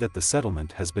see that the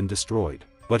settlement has been destroyed.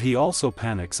 But he also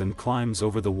panics and climbs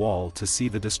over the wall to see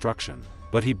the destruction.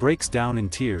 But he breaks down in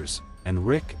tears, and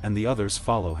Rick and the others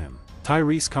follow him.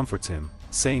 Tyrese comforts him,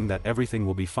 saying that everything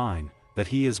will be fine, that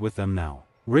he is with them now.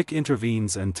 Rick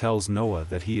intervenes and tells Noah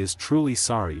that he is truly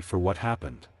sorry for what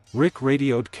happened. Rick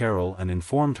radioed Carol and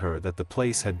informed her that the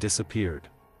place had disappeared.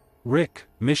 Rick,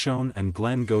 Michonne and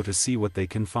Glenn go to see what they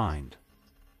can find.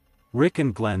 Rick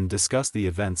and Glenn discuss the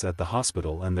events at the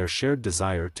hospital and their shared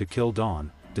desire to kill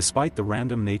Dawn, despite the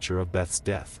random nature of Beth's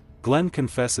death. Glenn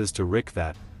confesses to Rick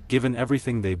that, given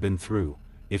everything they've been through,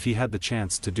 if he had the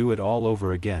chance to do it all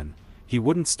over again, he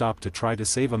wouldn't stop to try to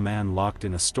save a man locked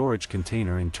in a storage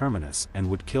container in Terminus and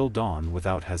would kill Dawn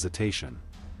without hesitation.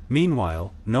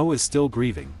 Meanwhile, Noah is still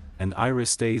grieving, and Iris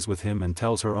stays with him and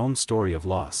tells her own story of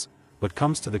loss, but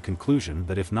comes to the conclusion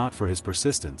that if not for his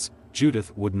persistence,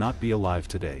 Judith would not be alive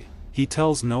today. He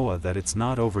tells Noah that it's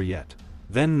not over yet.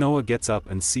 Then Noah gets up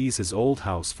and sees his old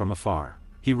house from afar.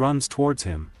 He runs towards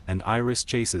him, and Iris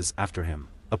chases after him.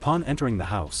 Upon entering the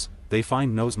house, they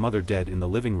find Noah's mother dead in the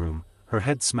living room, her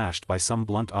head smashed by some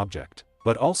blunt object,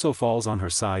 but also falls on her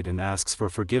side and asks for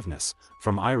forgiveness.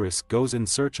 From Iris goes in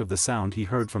search of the sound he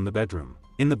heard from the bedroom.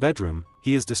 In the bedroom,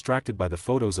 he is distracted by the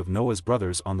photos of Noah's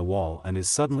brothers on the wall and is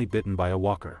suddenly bitten by a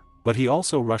walker. But he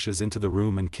also rushes into the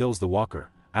room and kills the walker,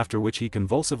 after which he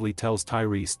convulsively tells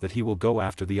Tyrese that he will go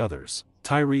after the others.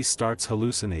 Tyrese starts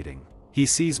hallucinating. He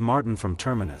sees Martin from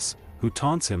Terminus, who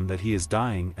taunts him that he is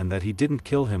dying and that he didn't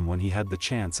kill him when he had the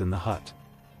chance in the hut.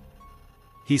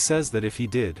 He says that if he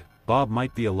did, Bob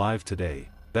might be alive today,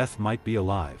 Beth might be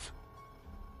alive.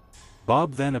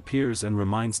 Bob then appears and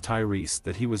reminds Tyrese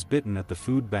that he was bitten at the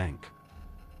food bank.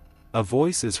 A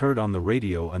voice is heard on the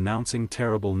radio announcing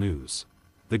terrible news.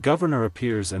 The governor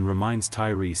appears and reminds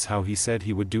Tyrese how he said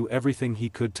he would do everything he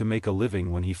could to make a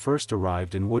living when he first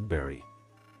arrived in Woodbury.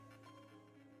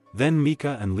 Then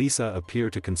Mika and Lisa appear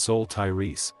to console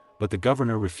Tyrese, but the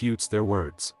governor refutes their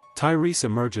words. Tyrese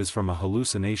emerges from a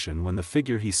hallucination when the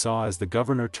figure he saw as the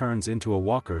governor turns into a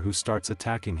walker who starts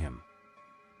attacking him.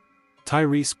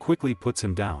 Tyrese quickly puts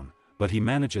him down, but he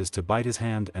manages to bite his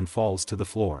hand and falls to the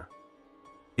floor.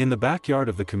 In the backyard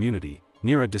of the community,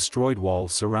 near a destroyed wall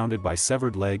surrounded by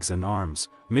severed legs and arms,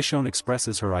 Michonne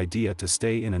expresses her idea to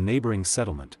stay in a neighboring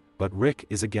settlement, but Rick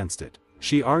is against it.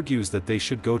 She argues that they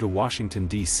should go to Washington,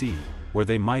 D.C., where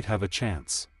they might have a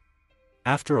chance.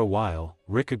 After a while,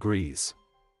 Rick agrees.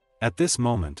 At this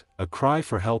moment, a cry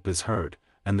for help is heard,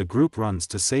 and the group runs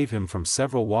to save him from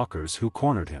several walkers who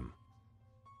cornered him.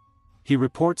 He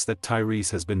reports that Tyrese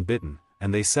has been bitten,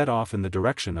 and they set off in the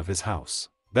direction of his house.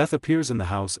 Beth appears in the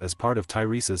house as part of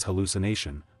Tyrese's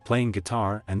hallucination, playing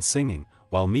guitar and singing,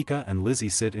 while Mika and Lizzie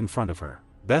sit in front of her.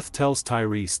 Beth tells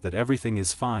Tyrese that everything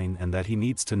is fine and that he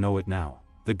needs to know it now.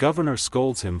 The governor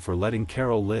scolds him for letting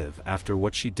Carol live after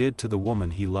what she did to the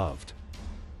woman he loved.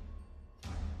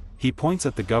 He points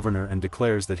at the governor and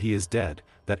declares that he is dead,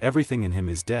 that everything in him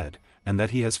is dead, and that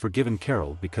he has forgiven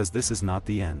Carol because this is not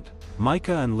the end.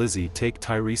 Micah and Lizzie take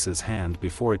Tyrese's hand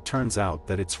before it turns out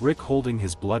that it's Rick holding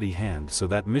his bloody hand so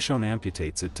that Michonne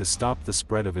amputates it to stop the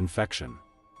spread of infection.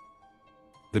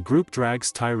 The group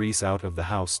drags Tyrese out of the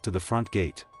house to the front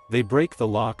gate. They break the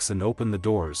locks and open the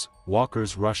doors.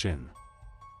 Walkers rush in.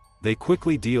 They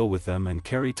quickly deal with them and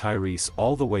carry Tyrese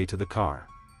all the way to the car.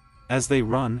 As they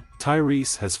run,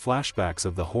 Tyrese has flashbacks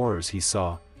of the horrors he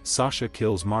saw. Sasha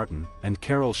kills Martin, and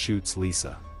Carol shoots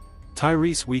Lisa.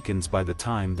 Tyrese weakens by the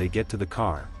time they get to the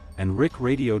car, and Rick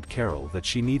radioed Carol that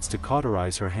she needs to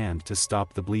cauterize her hand to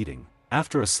stop the bleeding.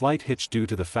 After a slight hitch due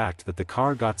to the fact that the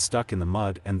car got stuck in the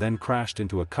mud and then crashed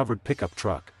into a covered pickup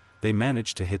truck, they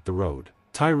manage to hit the road.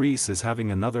 Tyrese is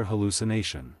having another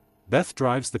hallucination. Beth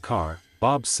drives the car,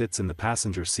 Bob sits in the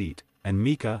passenger seat, and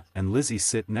Mika and Lizzie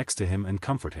sit next to him and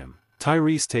comfort him.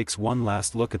 Tyrese takes one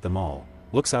last look at them all,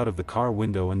 looks out of the car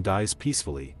window and dies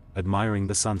peacefully, admiring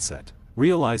the sunset.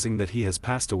 Realizing that he has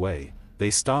passed away,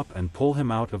 they stop and pull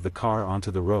him out of the car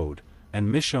onto the road, and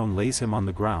Michonne lays him on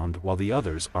the ground while the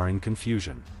others are in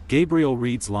confusion. Gabriel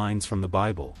reads lines from the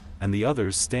Bible, and the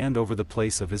others stand over the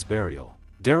place of his burial.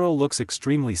 Daryl looks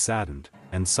extremely saddened,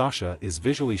 and Sasha is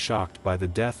visually shocked by the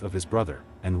death of his brother,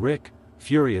 and Rick,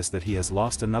 furious that he has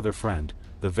lost another friend,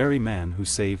 the very man who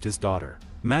saved his daughter.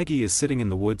 Maggie is sitting in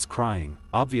the woods crying,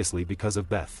 obviously because of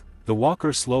Beth. The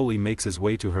walker slowly makes his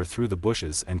way to her through the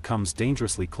bushes and comes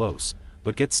dangerously close,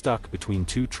 but gets stuck between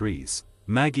two trees.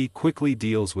 Maggie quickly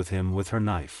deals with him with her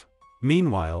knife.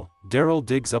 Meanwhile, Daryl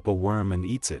digs up a worm and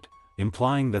eats it,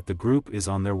 implying that the group is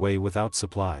on their way without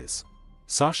supplies.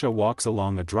 Sasha walks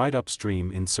along a dried-up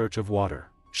stream in search of water.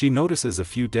 She notices a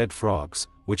few dead frogs,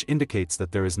 which indicates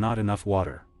that there is not enough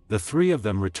water. The three of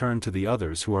them return to the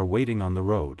others who are waiting on the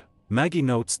road. Maggie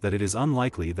notes that it is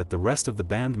unlikely that the rest of the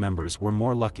band members were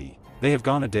more lucky. They have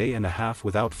gone a day and a half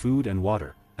without food and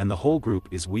water, and the whole group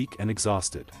is weak and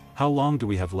exhausted. How long do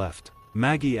we have left?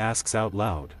 Maggie asks out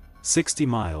loud. 60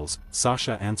 miles,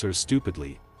 Sasha answers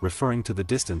stupidly, referring to the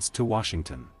distance to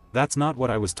Washington. That's not what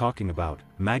I was talking about,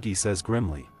 Maggie says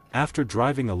grimly. After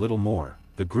driving a little more,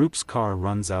 the group's car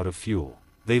runs out of fuel.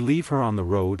 They leave her on the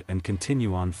road and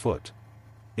continue on foot.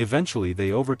 Eventually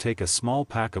they overtake a small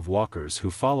pack of walkers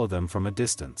who follow them from a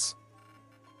distance.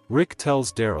 Rick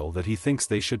tells Daryl that he thinks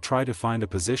they should try to find a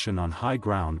position on high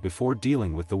ground before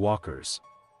dealing with the walkers.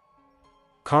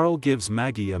 Carl gives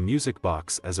Maggie a music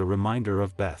box as a reminder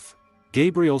of Beth.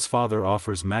 Gabriel's father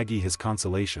offers Maggie his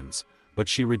consolations, but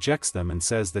she rejects them and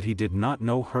says that he did not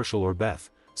know Herschel or Beth,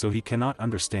 so he cannot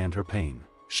understand her pain.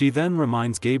 She then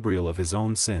reminds Gabriel of his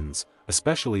own sins,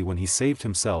 especially when he saved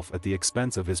himself at the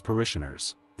expense of his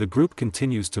parishioners. The group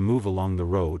continues to move along the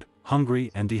road,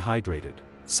 hungry and dehydrated.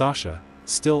 Sasha,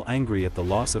 still angry at the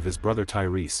loss of his brother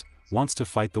Tyrese, wants to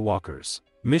fight the walkers.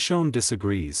 Michonne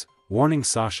disagrees, warning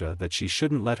Sasha that she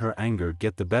shouldn't let her anger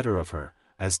get the better of her,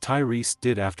 as Tyrese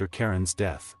did after Karen's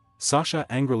death. Sasha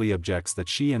angrily objects that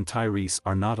she and Tyrese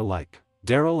are not alike.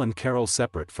 Daryl and Carol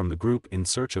separate from the group in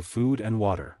search of food and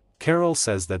water. Carol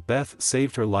says that Beth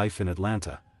saved her life in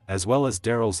Atlanta, as well as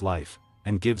Daryl's life,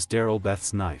 and gives Daryl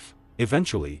Beth's knife.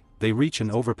 Eventually, they reach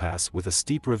an overpass with a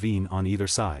steep ravine on either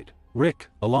side. Rick,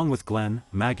 along with Glenn,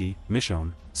 Maggie,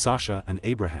 Michonne, Sasha and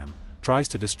Abraham, tries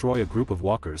to destroy a group of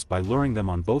walkers by luring them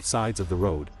on both sides of the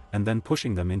road, and then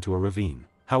pushing them into a ravine.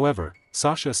 However,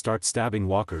 Sasha starts stabbing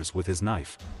walkers with his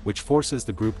knife, which forces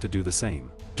the group to do the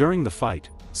same. During the fight,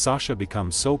 Sasha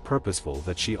becomes so purposeful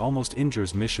that she almost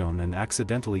injures Michonne and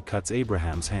accidentally cuts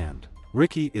Abraham's hand.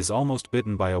 Ricky is almost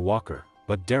bitten by a walker,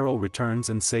 but Daryl returns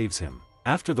and saves him.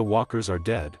 After the walkers are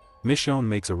dead, Michonne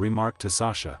makes a remark to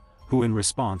Sasha, who in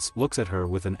response looks at her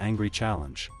with an angry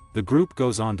challenge. The group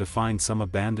goes on to find some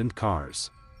abandoned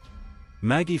cars.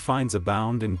 Maggie finds a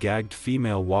bound and gagged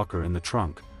female walker in the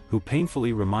trunk, who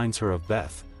painfully reminds her of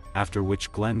Beth, after which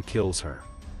Glenn kills her.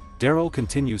 Daryl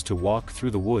continues to walk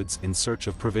through the woods in search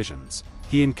of provisions.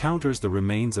 He encounters the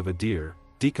remains of a deer,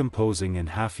 decomposing and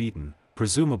half-eaten,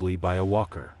 presumably by a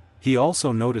walker. He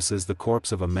also notices the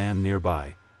corpse of a man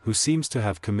nearby, who seems to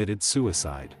have committed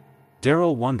suicide.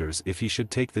 Daryl wonders if he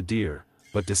should take the deer,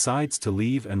 but decides to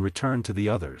leave and return to the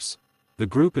others. The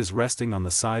group is resting on the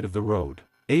side of the road.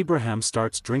 Abraham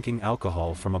starts drinking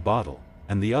alcohol from a bottle,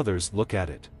 and the others look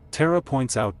at it. Tara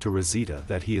points out to Rosita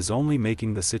that he is only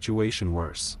making the situation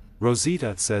worse.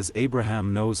 Rosita says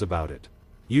Abraham knows about it.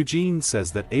 Eugene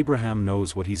says that Abraham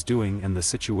knows what he's doing and the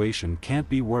situation can't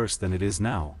be worse than it is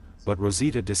now, but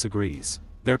Rosita disagrees.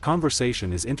 Their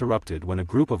conversation is interrupted when a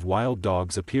group of wild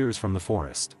dogs appears from the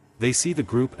forest. They see the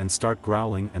group and start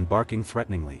growling and barking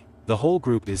threateningly. The whole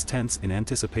group is tense in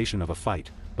anticipation of a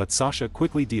fight, but Sasha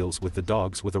quickly deals with the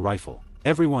dogs with a rifle.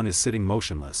 Everyone is sitting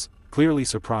motionless, clearly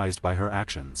surprised by her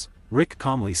actions. Rick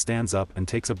calmly stands up and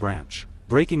takes a branch.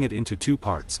 Breaking it into two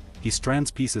parts, he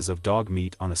strands pieces of dog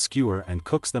meat on a skewer and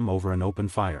cooks them over an open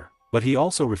fire. But he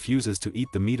also refuses to eat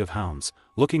the meat of hounds,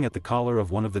 looking at the collar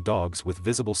of one of the dogs with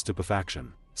visible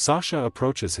stupefaction. Sasha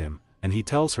approaches him, and he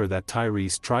tells her that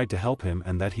Tyrese tried to help him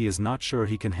and that he is not sure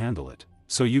he can handle it.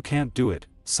 "So you can't do it,"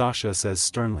 Sasha says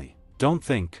sternly. "Don't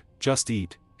think, just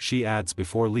eat," she adds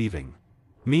before leaving.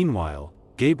 Meanwhile,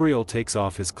 Gabriel takes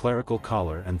off his clerical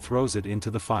collar and throws it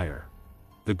into the fire.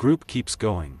 The group keeps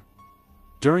going.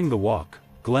 During the walk,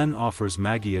 Glenn offers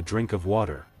Maggie a drink of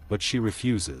water, but she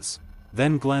refuses.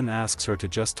 Then Glenn asks her to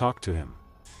just talk to him.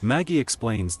 Maggie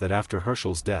explains that after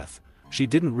Herschel's death, she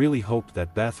didn't really hope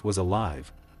that Beth was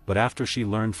alive, but after she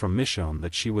learned from Michonne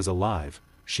that she was alive,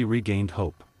 she regained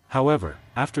hope. However,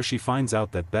 after she finds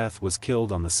out that Beth was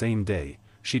killed on the same day,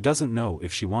 she doesn't know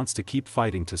if she wants to keep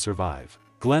fighting to survive.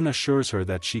 Glenn assures her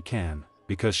that she can,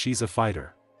 because she's a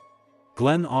fighter.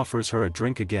 Glenn offers her a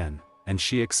drink again, and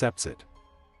she accepts it.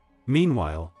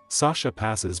 Meanwhile, Sasha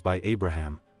passes by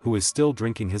Abraham, who is still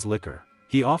drinking his liquor.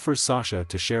 He offers Sasha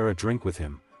to share a drink with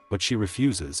him, but she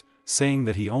refuses, saying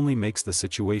that he only makes the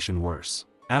situation worse.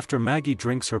 After Maggie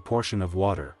drinks her portion of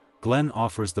water, Glenn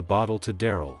offers the bottle to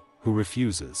Daryl, who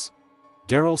refuses.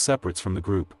 Daryl separates from the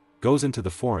group, goes into the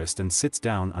forest and sits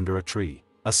down under a tree.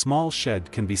 A small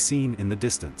shed can be seen in the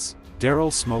distance.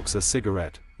 Daryl smokes a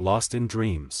cigarette, lost in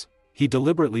dreams. He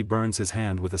deliberately burns his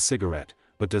hand with a cigarette,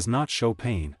 but does not show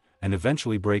pain, and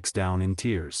eventually breaks down in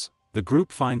tears. The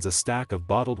group finds a stack of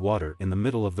bottled water in the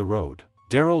middle of the road.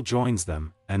 Daryl joins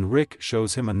them, and Rick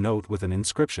shows him a note with an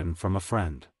inscription from a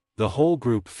friend. The whole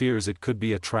group fears it could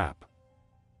be a trap.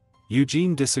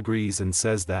 Eugene disagrees and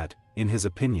says that, in his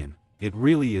opinion, it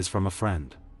really is from a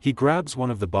friend. He grabs one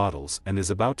of the bottles and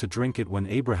is about to drink it when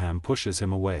Abraham pushes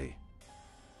him away.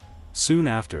 Soon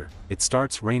after, it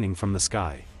starts raining from the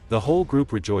sky. The whole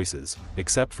group rejoices,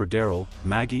 except for Daryl,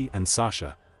 Maggie and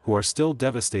Sasha, who are still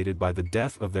devastated by the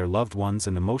death of their loved ones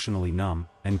and emotionally numb,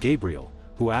 and Gabriel,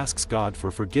 who asks God for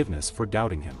forgiveness for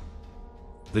doubting him.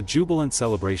 The jubilant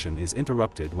celebration is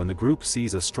interrupted when the group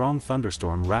sees a strong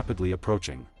thunderstorm rapidly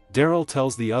approaching. Daryl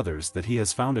tells the others that he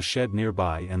has found a shed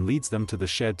nearby and leads them to the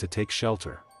shed to take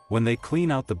shelter. When they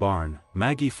clean out the barn,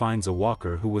 Maggie finds a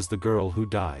walker who was the girl who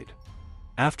died.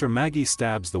 After Maggie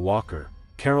stabs the walker,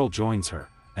 Carol joins her,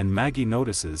 and Maggie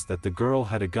notices that the girl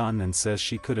had a gun and says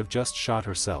she could have just shot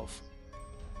herself.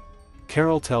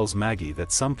 Carol tells Maggie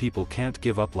that some people can't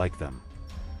give up like them.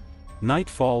 Night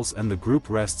falls and the group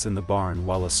rests in the barn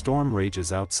while a storm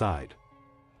rages outside.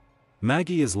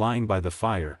 Maggie is lying by the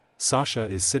fire, Sasha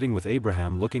is sitting with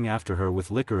Abraham looking after her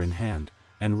with liquor in hand,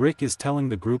 and Rick is telling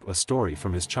the group a story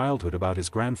from his childhood about his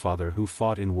grandfather who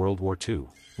fought in World War II.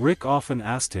 Rick often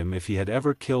asked him if he had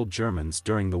ever killed Germans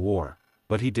during the war,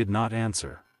 but he did not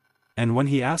answer. And when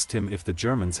he asked him if the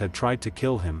Germans had tried to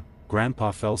kill him,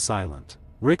 Grandpa fell silent.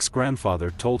 Rick's grandfather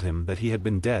told him that he had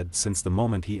been dead since the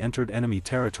moment he entered enemy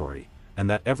territory, and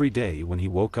that every day when he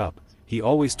woke up, he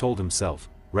always told himself,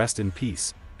 "Rest in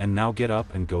peace, and now get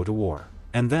up and go to war."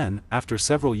 And then, after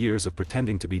several years of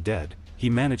pretending to be dead, he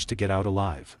managed to get out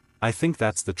alive. "I think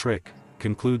that's the trick,"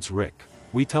 concludes Rick.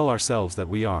 "We tell ourselves that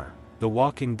we are the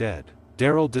Walking Dead."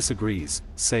 Daryl disagrees,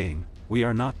 saying, "We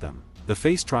are not them." The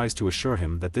face tries to assure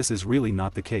him that this is really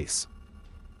not the case.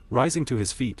 Rising to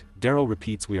his feet, Daryl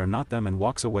repeats, "We are not them," and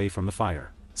walks away from the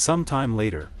fire. Some time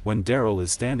later, when Daryl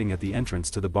is standing at the entrance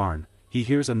to the barn, he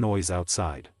hears a noise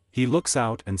outside. He looks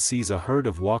out and sees a herd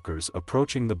of walkers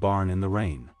approaching the barn in the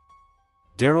rain.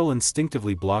 Daryl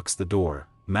instinctively blocks the door.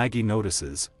 Maggie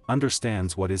notices,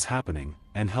 understands what is happening,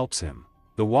 and helps him.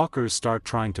 The walkers start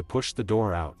trying to push the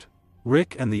door out.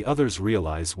 Rick and the others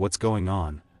realize what's going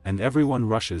on, and everyone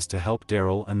rushes to help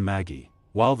Daryl and Maggie.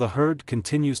 While the herd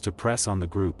continues to press on the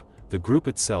group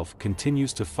itself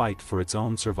continues to fight for its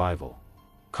own survival.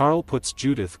 Carl puts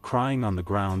Judith crying on the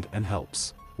ground and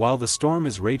helps. While the storm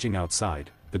is raging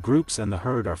outside, the groups and the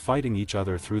herd are fighting each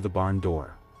other through the barn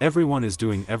door. Everyone is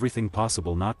doing everything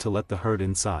possible not to let the herd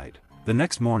inside. The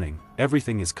next morning,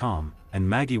 everything is calm, and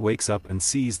Maggie wakes up and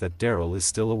sees that Daryl is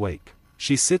still awake.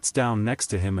 She sits down next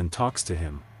to him and talks to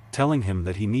him, telling him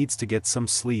that he needs to get some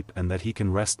sleep and that he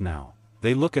can rest now.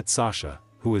 They look at Sasha,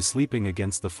 who is sleeping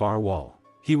against the far wall.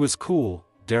 "He was cool,"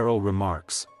 Daryl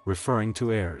remarks, referring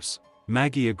to Ayers.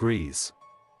 Maggie agrees.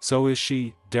 "So is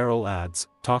she," Daryl adds,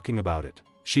 talking about it.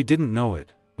 "She didn't know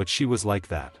it, but she was like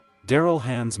that." Daryl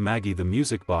hands Maggie the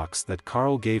music box that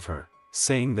Carl gave her,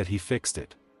 saying that he fixed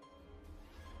it.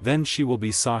 Then she will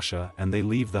be Sasha, and they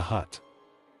leave the hut.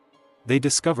 They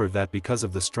discover that because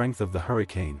of the strength of the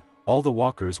hurricane, all the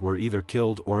walkers were either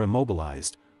killed or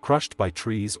immobilized, crushed by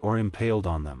trees or impaled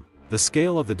on them. The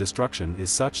scale of the destruction is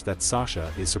such that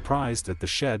Sasha is surprised that the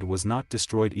shed was not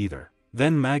destroyed either.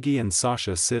 Then Maggie and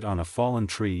Sasha sit on a fallen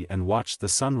tree and watch the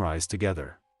sunrise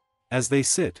together. As they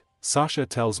sit, Sasha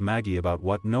tells Maggie about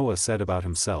what Noah said about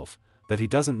himself, that he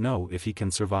doesn't know if he can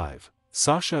survive.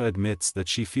 Sasha admits that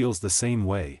she feels the same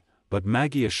way, but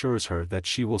Maggie assures her that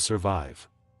she will survive.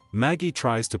 Maggie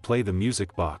tries to play the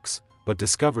music box, but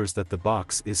discovers that the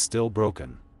box is still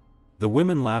broken. The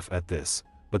women laugh at this,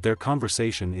 but their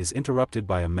conversation is interrupted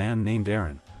by a man named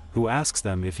Aaron, who asks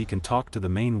them if he can talk to the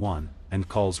main one, and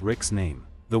calls Rick's name.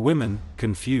 The women,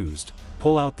 confused,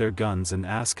 pull out their guns and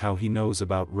ask how he knows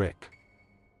about Rick.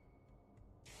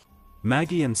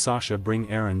 Maggie and Sasha bring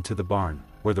Aaron to the barn,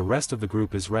 where the rest of the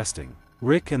group is resting.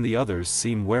 Rick and the others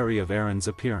seem wary of Aaron's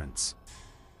appearance.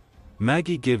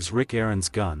 Maggie gives Rick Aaron's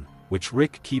gun, which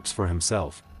Rick keeps for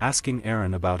himself, asking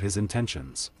Aaron about his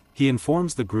intentions. He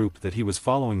informs the group that he was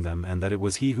following them and that it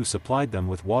was he who supplied them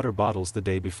with water bottles the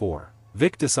day before.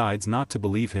 Vic decides not to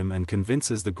believe him and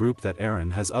convinces the group that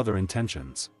Aaron has other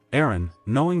intentions. Aaron,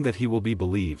 knowing that he will be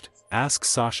believed, asks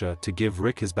Sasha to give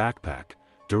Rick his backpack,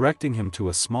 directing him to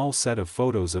a small set of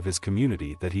photos of his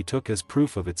community that he took as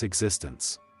proof of its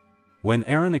existence. When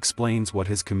Aaron explains what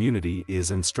his community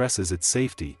is and stresses its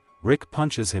safety, Rick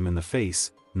punches him in the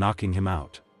face, knocking him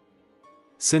out.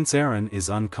 Since Aaron is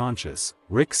unconscious,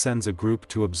 Rick sends a group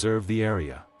to observe the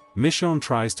area. Michonne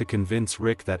tries to convince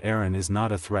Rick that Aaron is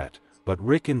not a threat, but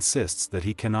Rick insists that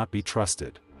he cannot be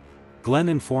trusted. Glenn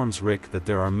informs Rick that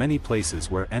there are many places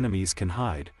where enemies can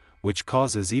hide, which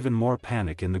causes even more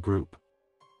panic in the group.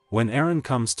 When Aaron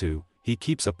comes to, he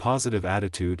keeps a positive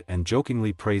attitude and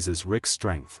jokingly praises Rick's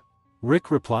strength. Rick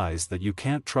replies that you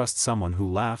can't trust someone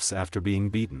who laughs after being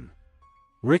beaten.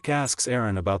 Rick asks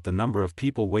Aaron about the number of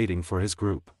people waiting for his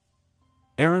group.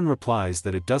 Aaron replies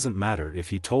that it doesn't matter if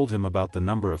he told him about the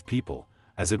number of people,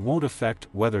 as it won't affect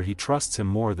whether he trusts him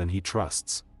more than he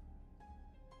trusts.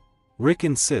 Rick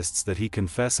insists that he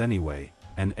confess anyway,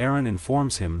 and Aaron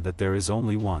informs him that there is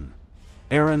only one.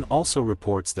 Aaron also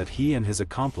reports that he and his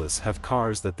accomplice have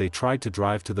cars that they tried to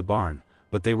drive to the barn,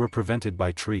 but they were prevented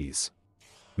by trees.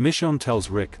 Michonne tells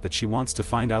Rick that she wants to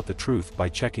find out the truth by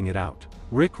checking it out.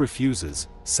 Rick refuses,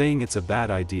 saying it's a bad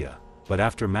idea, but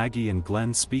after Maggie and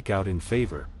Glenn speak out in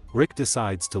favor, Rick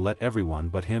decides to let everyone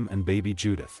but him and baby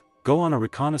Judith go on a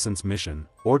reconnaissance mission,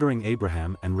 ordering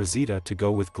Abraham and Rosita to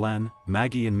go with Glenn,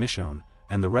 Maggie and Michonne,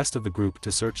 and the rest of the group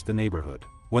to search the neighborhood.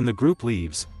 When the group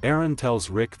leaves, Aaron tells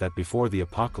Rick that before the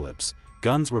apocalypse,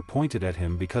 guns were pointed at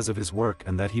him because of his work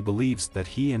and that he believes that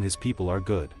he and his people are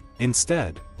good.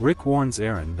 Instead, Rick warns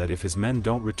Aaron that if his men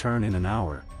don't return in an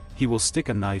hour, he will stick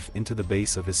a knife into the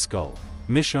base of his skull.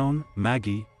 Michonne,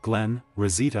 Maggie, Glenn,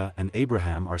 Rosita and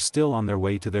Abraham are still on their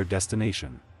way to their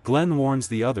destination. Glenn warns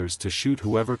the others to shoot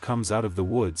whoever comes out of the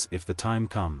woods if the time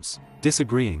comes.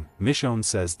 Disagreeing, Michonne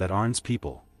says that Arn's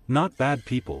people, not bad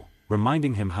people,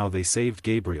 reminding him how they saved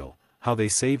Gabriel, how they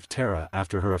saved Tara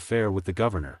after her affair with the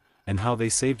governor, and how they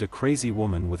saved a crazy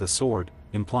woman with a sword,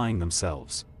 implying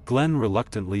themselves. Glenn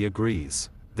reluctantly agrees.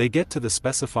 They get to the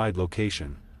specified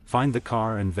location, find the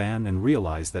car and van and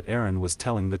realize that Aaron was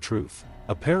telling the truth.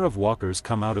 A pair of walkers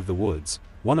come out of the woods,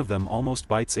 one of them almost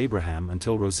bites Abraham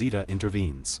until Rosita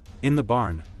intervenes. In the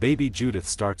barn, baby Judith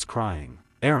starts crying.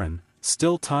 Aaron,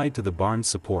 still tied to the barn's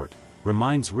support,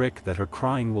 reminds Rick that her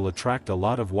crying will attract a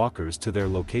lot of walkers to their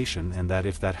location and that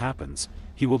if that happens,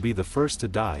 he will be the first to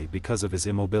die because of his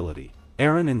immobility.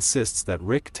 Aaron insists that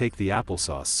Rick take the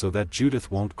applesauce so that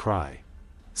Judith won't cry.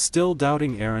 Still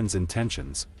doubting Aaron's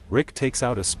intentions, Rick takes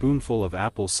out a spoonful of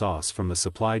applesauce from the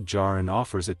supplied jar and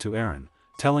offers it to Aaron,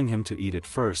 telling him to eat it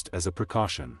first as a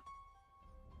precaution.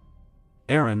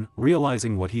 Aaron,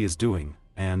 realizing what he is doing,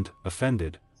 and,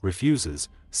 offended, refuses,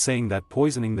 saying that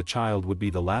poisoning the child would be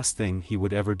the last thing he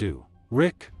would ever do.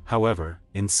 Rick, however,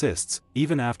 insists,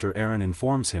 even after Aaron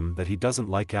informs him that he doesn't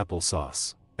like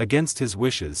applesauce. Against his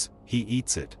wishes, he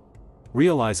eats it.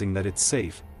 Realizing that it's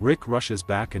safe, Rick rushes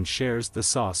back and shares the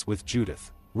sauce with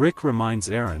Judith. Rick reminds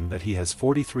Aaron that he has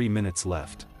 43 minutes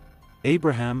left.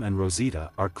 Abraham and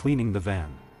Rosita are cleaning the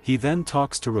van. He then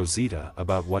talks to Rosita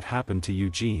about what happened to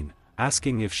Eugene,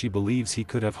 asking if she believes he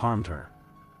could have harmed her.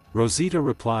 Rosita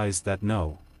replies that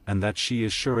no, and that she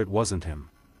is sure it wasn't him.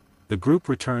 The group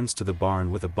returns to the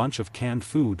barn with a bunch of canned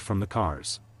food from the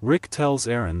cars. Rick tells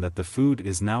Aaron that the food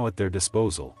is now at their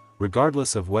disposal,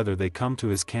 regardless of whether they come to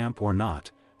his camp or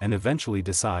not, and eventually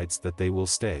decides that they will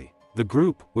stay. The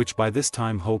group, which by this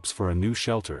time hopes for a new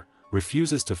shelter,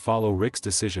 refuses to follow Rick's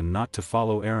decision not to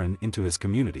follow Aaron into his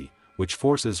community, which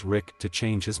forces Rick to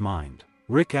change his mind.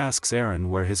 Rick asks Aaron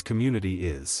where his community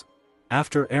is.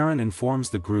 After Aaron informs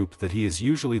the group that he is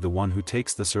usually the one who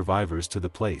takes the survivors to the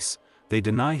place, they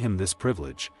deny him this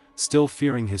privilege, still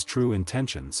fearing his true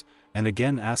intentions, and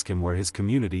again ask him where his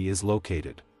community is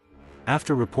located.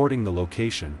 After reporting the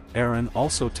location, Aaron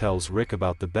also tells Rick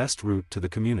about the best route to the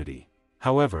community.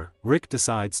 However, Rick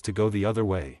decides to go the other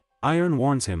way. Aaron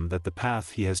warns him that the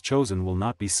path he has chosen will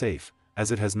not be safe,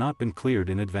 as it has not been cleared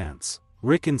in advance.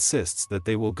 Rick insists that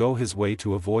they will go his way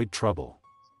to avoid trouble.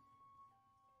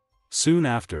 Soon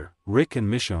after, Rick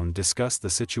and Michonne discuss the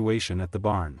situation at the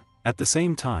barn. At the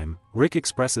same time, Rick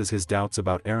expresses his doubts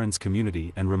about Aaron's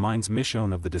community and reminds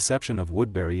Michonne of the deception of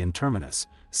Woodbury and Terminus,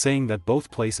 saying that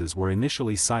both places were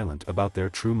initially silent about their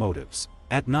true motives.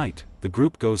 At night, the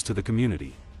group goes to the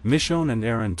community. Michonne and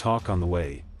Aaron talk on the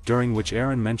way, during which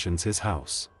Aaron mentions his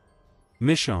house.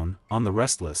 Michonne, on the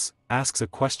restless, asks a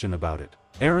question about it.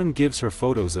 Aaron gives her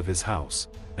photos of his house,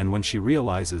 and when she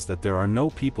realizes that there are no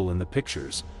people in the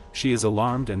pictures, she is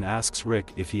alarmed and asks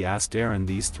Rick if he asked Aaron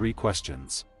these 3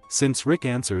 questions. Since Rick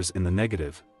answers in the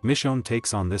negative, Michonne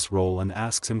takes on this role and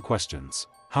asks him questions.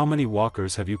 How many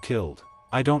walkers have you killed?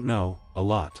 I don't know, a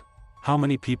lot. How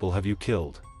many people have you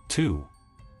killed? 2.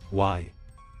 Why?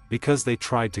 Because they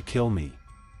tried to kill me.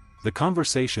 The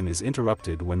conversation is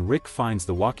interrupted when Rick finds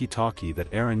the walkie-talkie that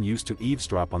Aaron used to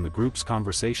eavesdrop on the group's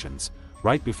conversations.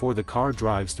 Right before the car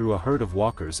drives through a herd of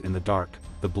walkers in the dark,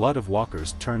 the blood of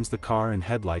walkers turns the car and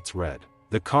headlights red.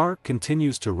 The car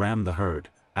continues to ram the herd,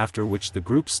 after which the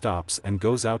group stops and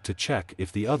goes out to check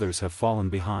if the others have fallen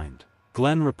behind.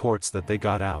 Glenn reports that they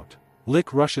got out.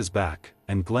 Lick rushes back,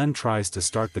 and Glenn tries to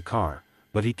start the car,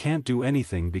 but he can't do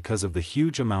anything because of the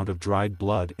huge amount of dried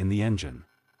blood in the engine.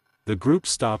 The group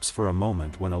stops for a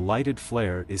moment when a lighted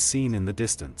flare is seen in the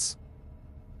distance.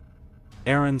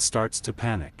 Aaron starts to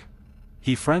panic.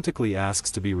 He frantically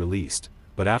asks to be released,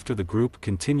 but after the group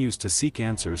continues to seek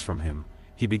answers from him,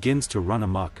 he begins to run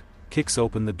amok, kicks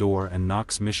open the door and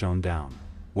knocks Michonne down.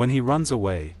 When he runs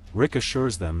away, Rick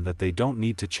assures them that they don't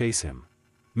need to chase him.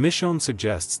 Michonne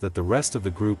suggests that the rest of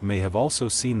the group may have also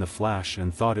seen the flash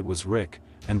and thought it was Rick,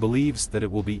 and believes that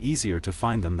it will be easier to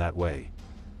find them that way.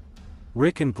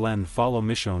 Rick and Glenn follow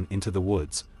Michonne into the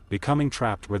woods, becoming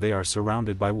trapped where they are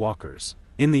surrounded by walkers.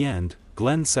 In the end,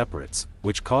 Glenn separates,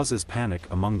 which causes panic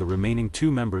among the remaining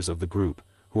 2 members of the group,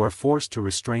 who are forced to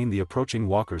restrain the approaching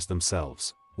walkers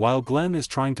themselves. While Glenn is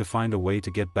trying to find a way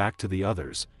to get back to the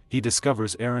others, he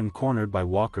discovers Aaron cornered by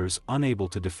walkers unable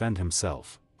to defend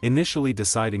himself. Initially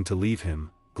deciding to leave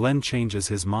him, Glenn changes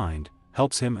his mind,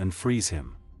 helps him and frees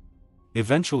him.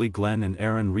 Eventually Glenn and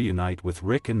Aaron reunite with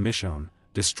Rick and Michonne,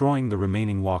 destroying the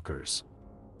remaining walkers.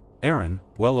 Aaron,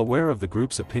 well aware of the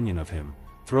group's opinion of him,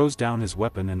 throws down his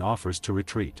weapon and offers to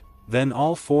retreat. Then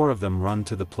all 4 of them run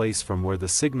to the place from where the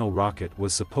signal rocket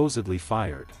was supposedly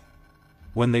fired.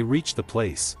 When they reach the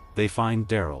place, they find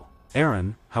Daryl.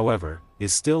 Aaron, however,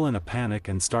 is still in a panic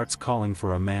and starts calling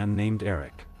for a man named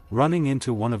Eric. Running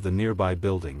into one of the nearby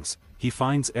buildings, he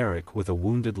finds Eric with a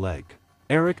wounded leg.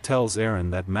 Eric tells Aaron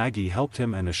that Maggie helped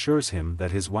him and assures him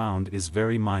that his wound is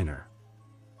very minor.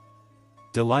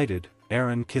 Delighted,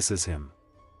 Aaron kisses him.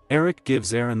 Eric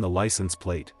gives Aaron the license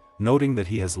plate, noting that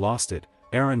he has lost it.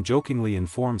 Aaron jokingly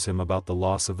informs him about the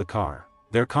loss of the car.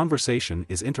 Their conversation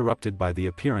is interrupted by the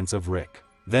appearance of Rick.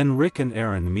 Then Rick and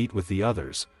Aaron meet with the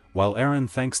others, while Aaron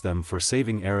thanks them for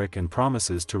saving Eric and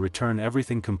promises to return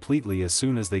everything completely as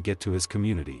soon as they get to his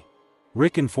community.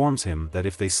 Rick informs him that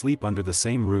if they sleep under the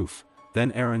same roof,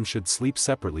 then Aaron should sleep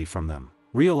separately from them.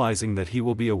 Realizing that he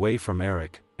will be away from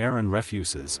Eric, Aaron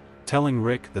refuses, telling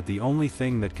Rick that the only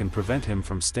thing that can prevent him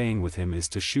from staying with him is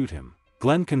to shoot him.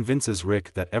 Glenn convinces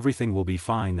Rick that everything will be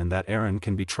fine and that Aaron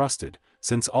can be trusted,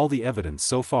 since all the evidence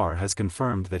so far has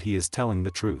confirmed that he is telling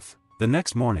the truth. The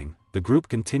next morning, the group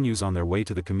continues on their way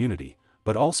to the community,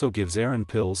 but also gives Aaron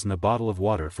pills and a bottle of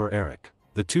water for Eric.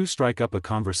 The two strike up a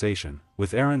conversation,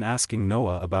 with Aaron asking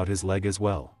Noah about his leg as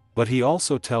well. But he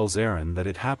also tells Aaron that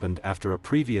it happened after a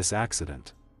previous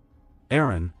accident.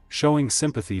 Aaron, showing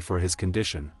sympathy for his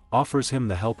condition, offers him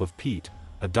the help of Pete,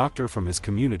 a doctor from his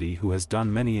community who has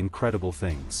done many incredible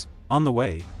things. On the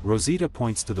way, Rosita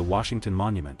points to the Washington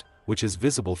Monument, which is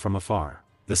visible from afar.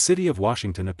 The city of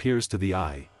Washington appears to the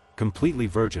eye, completely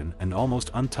virgin and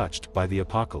almost untouched by the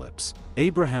apocalypse.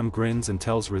 Abraham grins and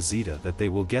tells Rosita that they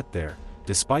will get there,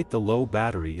 despite the low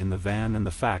battery in the van and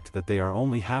the fact that they are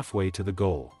only halfway to the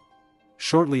goal.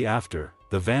 Shortly after,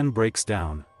 the van breaks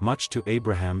down, much to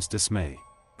Abraham's dismay.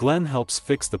 Glenn helps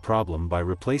fix the problem by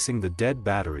replacing the dead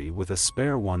battery with a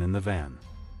spare one in the van.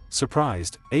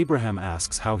 Surprised, Abraham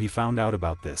asks how he found out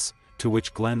about this, to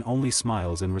which Glenn only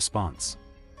smiles in response.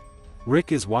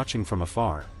 Rick is watching from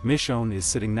afar. Michonne is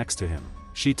sitting next to him.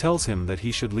 She tells him that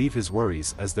he should leave his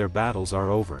worries as their battles are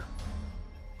over.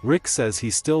 Rick says he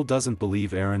still doesn't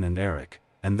believe Aaron and Eric,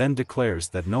 and then declares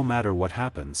that no matter what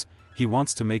happens, he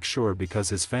wants to make sure because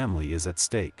his family is at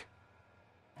stake.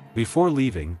 Before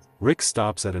leaving, Rick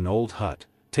stops at an old hut,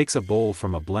 takes a bowl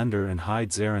from a blender and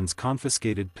hides Aaron's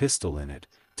confiscated pistol in it,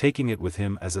 taking it with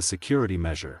him as a security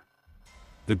measure.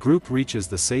 The group reaches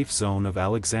the safe zone of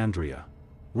Alexandria.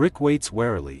 Rick waits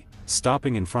warily,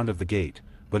 stopping in front of the gate,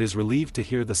 but is relieved to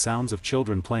hear the sounds of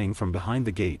children playing from behind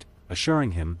the gate,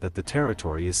 assuring him that the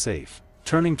territory is safe.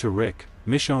 Turning to Rick,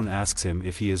 Michonne asks him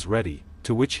if he is ready,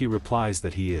 to which he replies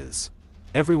that he is.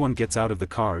 Everyone gets out of the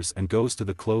cars and goes to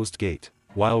the closed gate.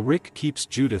 While Rick keeps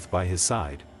Judith by his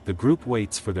side, the group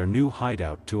waits for their new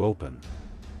hideout to open.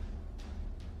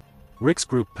 Rick's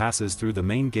group passes through the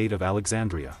main gate of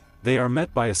Alexandria. They are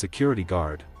met by a security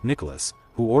guard, Nicholas,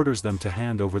 who orders them to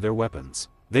hand over their weapons.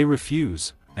 They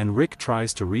refuse, and Rick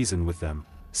tries to reason with them,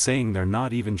 saying they're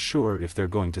not even sure if they're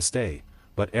going to stay,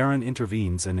 but Aaron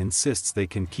intervenes and insists they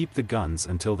can keep the guns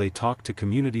until they talk to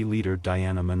community leader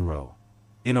Diana Monroe.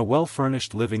 In a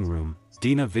well-furnished living room,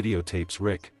 Dina videotapes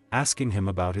Rick, asking him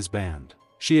about his band.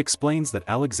 She explains that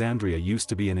Alexandria used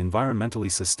to be an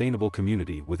environmentally sustainable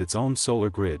community with its own solar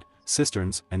grid,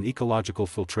 cisterns, and ecological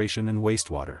filtration and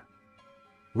wastewater.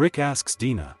 Rick asks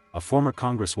Dina, a former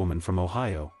congresswoman from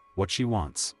Ohio, what she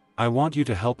wants. "I want you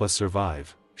to help us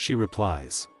survive," she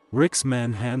replies. Rick's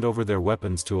men hand over their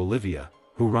weapons to Olivia,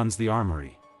 who runs the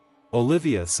armory.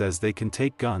 Olivia says they can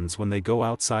take guns when they go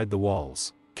outside the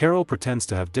walls. Carol pretends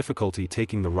to have difficulty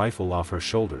taking the rifle off her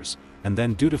shoulders, and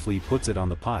then dutifully puts it on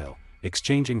the pile,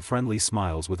 exchanging friendly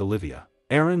smiles with Olivia.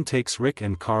 Aaron takes Rick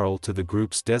and Carl to the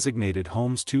group's designated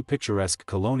homes, two picturesque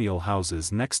colonial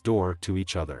houses next door to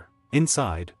each other.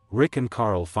 Inside, Rick and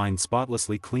Carl find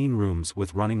spotlessly clean rooms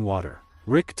with running water.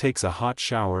 Rick takes a hot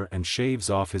shower and shaves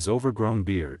off his overgrown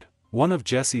beard. One of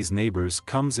Jesse's neighbors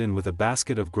comes in with a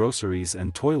basket of groceries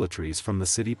and toiletries from the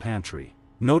city pantry.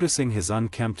 Noticing his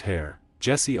unkempt hair,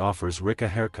 Jesse offers Rick a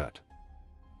haircut.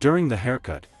 During the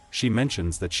haircut, she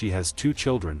mentions that she has two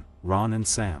children, Ron and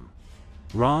Sam.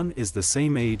 Ron is the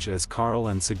same age as Carl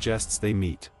and suggests they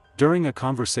meet. During a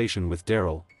conversation with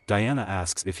Daryl, Diana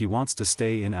asks if he wants to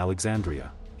stay in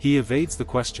Alexandria. He evades the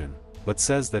question, but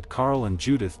says that Carl and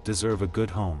Judith deserve a good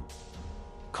home.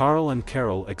 Carl and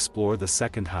Carol explore the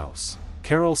second house.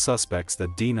 Carol suspects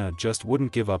that Dina just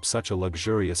wouldn't give up such a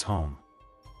luxurious home.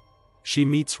 She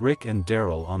meets Rick and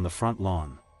Daryl on the front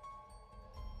lawn.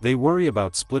 They worry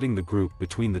about splitting the group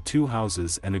between the two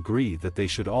houses and agree that they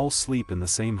should all sleep in the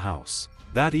same house.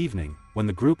 That evening, when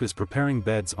the group is preparing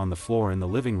beds on the floor in the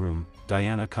living room,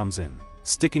 Diana comes in.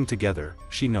 Sticking together,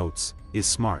 she notes, is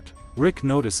smart. Rick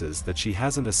notices that she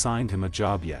hasn't assigned him a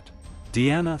job yet.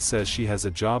 Diana says she has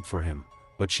a job for him,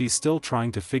 but she's still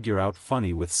trying to figure out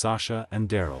funny with Sasha and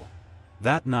Daryl.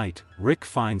 That night, Rick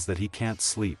finds that he can't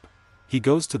sleep. He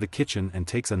goes to the kitchen and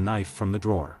takes a knife from the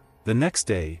drawer. The next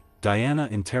day, Diana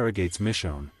interrogates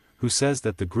Michonne, who says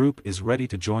that the group is ready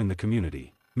to join the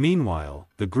community. Meanwhile,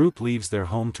 the group leaves their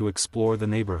home to explore the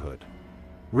neighborhood.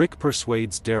 Rick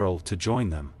persuades Daryl to join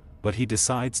them, but he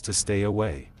decides to stay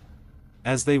away.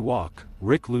 As they walk,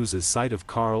 Rick loses sight of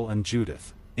Carl and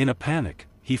Judith. In a panic,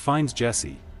 he finds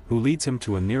Jesse, who leads him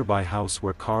to a nearby house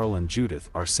where Carl and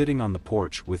Judith are sitting on the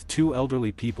porch with two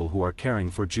elderly people who are caring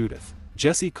for Judith.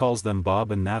 Jesse calls them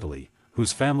Bob and Natalie,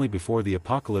 whose family before the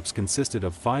apocalypse consisted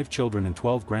of 5 children and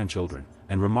 12 grandchildren,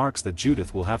 and remarks that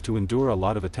Judith will have to endure a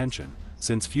lot of attention,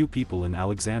 since few people in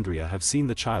Alexandria have seen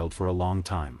the child for a long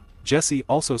time. Jesse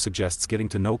also suggests getting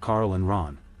to know Carl and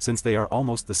Ron, since they are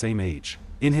almost the same age.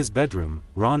 In his bedroom,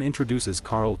 Ron introduces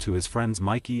Carl to his friends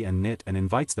Mikey and Nit and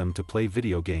invites them to play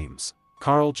video games.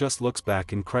 Carl just looks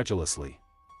back incredulously.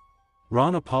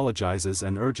 Ron apologizes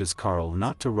and urges Carl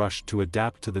not to rush to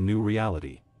adapt to the new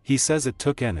reality. He says it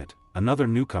took Enid, another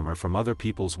newcomer from other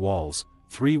people's walls,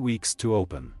 3 weeks to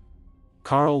open.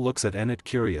 Carl looks at Enid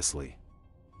curiously.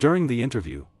 During the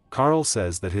interview, Carl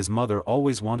says that his mother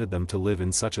always wanted them to live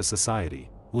in such a society.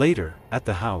 Later, at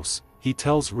the house, he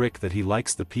tells Rick that he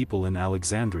likes the people in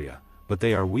Alexandria, but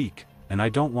they are weak, and I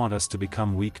don't want us to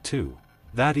become weak too.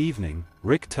 That evening,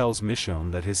 Rick tells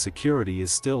Michonne that his security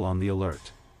is still on the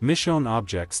alert. Michonne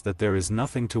objects that there is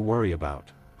nothing to worry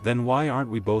about. Then why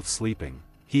aren't we both sleeping?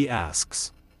 He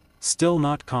asks. Still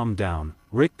not calmed down,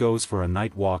 Rick goes for a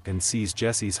night walk and sees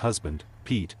Jesse's husband,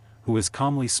 Pete, who is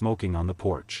calmly smoking on the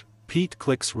porch. Pete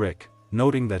clicks Rick,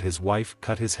 noting that his wife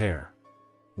cut his hair.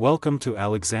 "Welcome to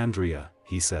Alexandria,"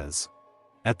 he says.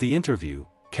 At the interview,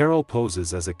 Carol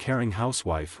poses as a caring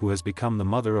housewife who has become the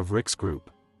mother of Rick's group.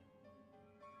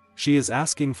 She is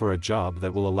asking for a job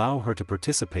that will allow her to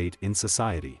participate in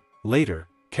society. Later,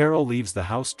 Carol leaves the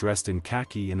house dressed in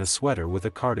khaki and a sweater with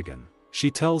a cardigan. She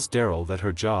tells Daryl that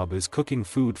her job is cooking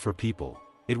food for people.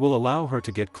 It will allow her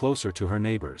to get closer to her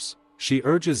neighbors. She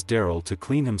urges Daryl to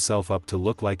clean himself up to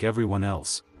look like everyone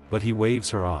else, but he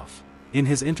waves her off. In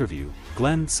his interview,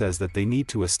 Glenn says that they need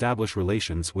to establish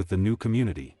relations with the new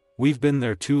community. "We've been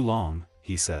there too long,"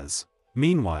 he says.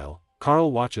 Meanwhile,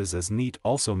 Carl watches as Neat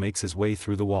also makes his way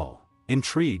through the wall.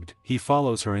 Intrigued, he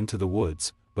follows her into the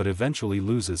woods, but eventually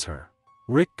loses her.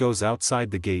 Rick goes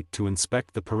outside the gate to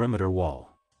inspect the perimeter wall.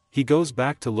 He goes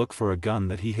back to look for a gun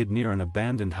that he hid near an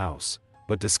abandoned house,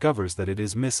 but discovers that it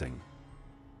is missing.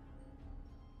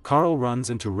 Carl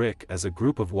runs into Rick as a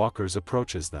group of walkers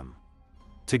approaches them.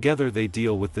 Together they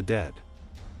deal with the dead.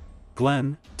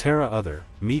 Glenn, Tara Other,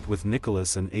 meet with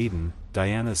Nicholas and Aiden,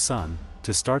 Diana's son,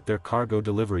 to start their cargo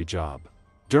delivery job.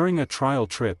 During a trial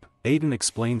trip, Aiden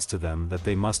explains to them that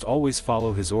they must always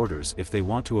follow his orders if they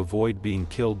want to avoid being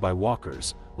killed by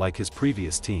walkers, like his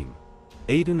previous team.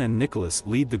 Aiden and Nicholas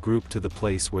lead the group to the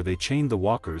place where they chained the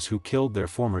walkers who killed their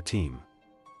former team.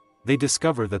 They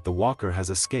discover that the walker has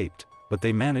escaped, but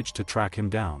they manage to track him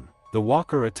down. The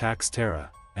walker attacks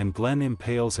Tara, and Glenn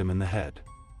impales him in the head.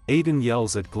 Aiden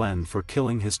yells at Glenn for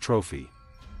killing his trophy.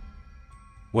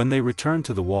 When they return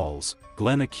to the walls,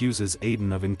 Glenn accuses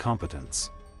Aiden of incompetence.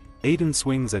 Aiden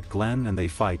swings at Glenn and they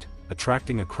fight,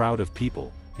 attracting a crowd of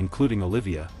people, including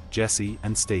Olivia, Jesse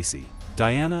and Stacy.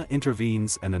 Diana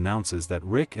intervenes and announces that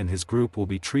Rick and his group will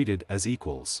be treated as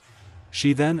equals.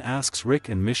 She then asks Rick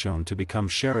and Michonne to become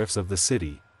sheriffs of the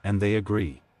city, and they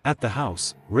agree. At the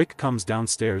house, Rick comes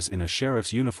downstairs in a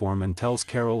sheriff's uniform and tells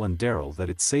Carol and Daryl that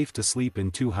it's safe to sleep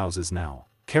in 2 houses now.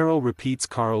 Carol repeats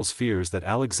Carl's fears that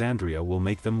Alexandria will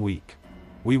make them weak.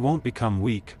 "We won't become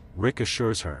weak," Rick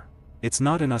assures her. "It's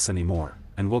not in us anymore,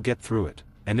 and we'll get through it.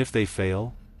 And if they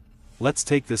fail? Let's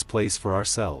take this place for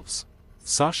ourselves."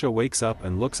 Sasha wakes up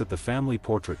and looks at the family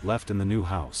portrait left in the new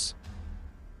house.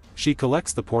 She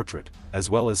collects the portrait, as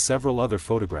well as several other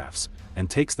photographs, and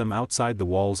takes them outside the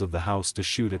walls of the house to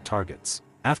shoot at targets.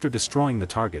 After destroying the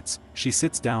targets, she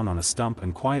sits down on a stump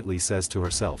and quietly says to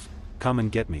herself, "Come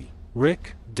and get me."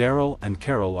 Rick, Daryl and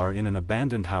Carol are in an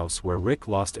abandoned house where Rick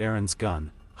lost Aaron's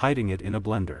gun, hiding it in a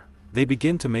blender. They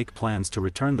begin to make plans to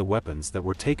return the weapons that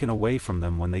were taken away from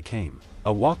them when they came.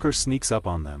 A walker sneaks up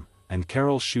on them, and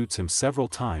Carol shoots him several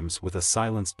times with a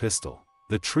silenced pistol.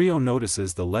 The trio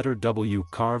notices the letter W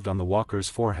carved on the walker's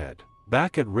forehead.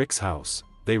 Back at Rick's house,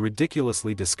 they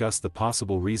ridiculously discuss the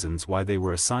possible reasons why they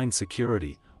were assigned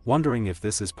security, wondering if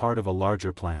this is part of a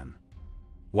larger plan.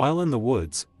 While in the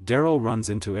woods, Daryl runs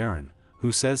into Aaron,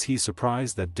 who says he's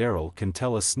surprised that Daryl can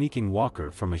tell a sneaking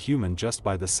walker from a human just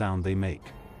by the sound they make.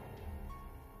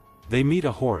 They meet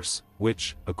a horse,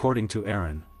 which, according to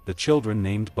Aaron, the children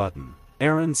named Button.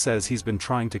 Aaron says he's been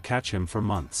trying to catch him for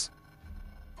months.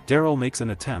 Daryl makes an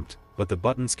attempt, but the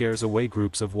Button scares away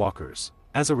groups of walkers.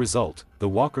 As a result, the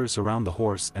walkers surround the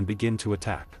horse and begin to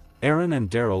attack. Aaron and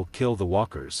Daryl kill the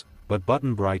walkers, but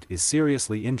Button Bright is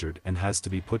seriously injured and has to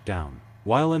be put down.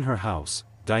 While in her house,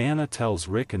 Diana tells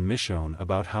Rick and Michonne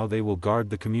about how they will guard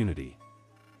the community.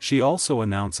 She also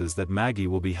announces that Maggie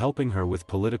will be helping her with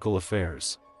political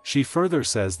affairs. She further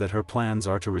says that her plans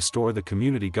are to restore the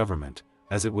community government,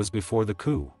 as it was before the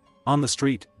coup. On the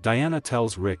street, Diana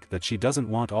tells Rick that she doesn't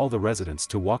want all the residents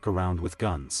to walk around with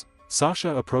guns.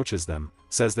 Sasha approaches them,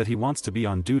 says that he wants to be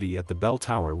on duty at the bell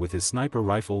tower with his sniper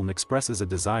rifle and expresses a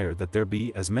desire that there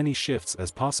be as many shifts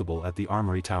as possible at the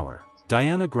armory tower.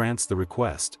 Diana grants the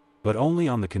request, but only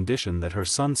on the condition that her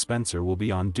son Spencer will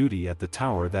be on duty at the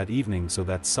tower that evening so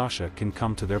that Sasha can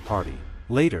come to their party.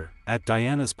 Later, at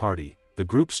Diana's party, the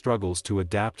group struggles to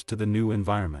adapt to the new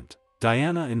environment.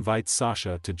 Diana invites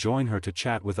Sasha to join her to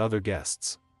chat with other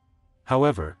guests.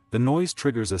 However, the noise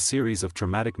triggers a series of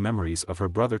traumatic memories of her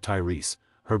brother Tyrese,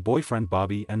 her boyfriend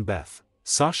Bobby and Beth.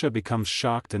 Sasha becomes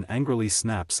shocked and angrily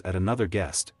snaps at another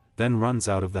guest, then runs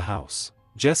out of the house.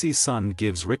 Jesse's son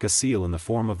gives Rick a seal in the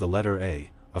form of the letter A,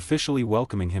 officially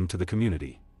welcoming him to the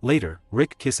community. Later,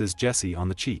 Rick kisses Jesse on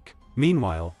the cheek.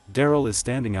 Meanwhile, Daryl is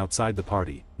standing outside the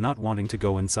party, not wanting to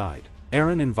go inside.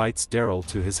 Aaron invites Daryl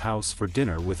to his house for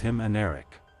dinner with him and Eric.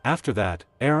 After that,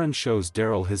 Aaron shows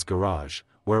Daryl his garage,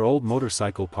 where old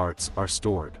motorcycle parts are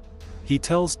stored. He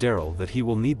tells Daryl that he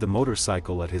will need the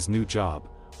motorcycle at his new job,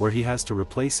 where he has to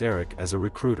replace Eric as a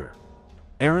recruiter.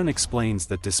 Aaron explains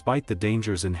that despite the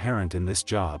dangers inherent in this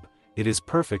job, it is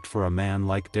perfect for a man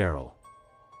like Daryl.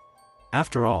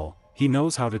 After all, he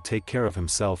knows how to take care of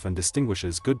himself and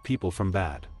distinguishes good people from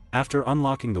bad. After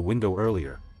unlocking the window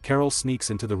earlier, Carol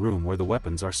sneaks into the room where the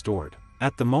weapons are stored.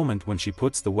 At the moment when she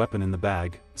puts the weapon in the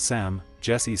bag, Sam,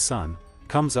 Jesse's son,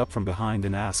 comes up from behind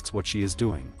and asks what she is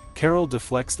doing. Carol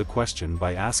deflects the question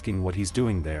by asking what he's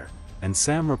doing there, and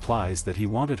Sam replies that he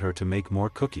wanted her to make more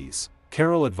cookies.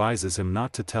 Carol advises him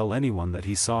not to tell anyone that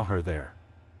he saw her there.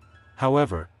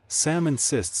 However, Sam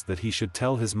insists that he should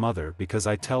tell his mother because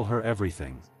I tell her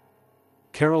everything.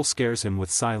 Carol scares him with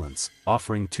silence,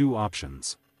 offering two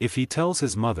options. If he tells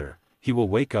his mother, he will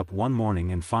wake up one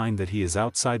morning and find that he is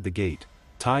outside the gate,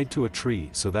 tied to a tree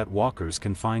so that walkers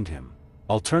can find him.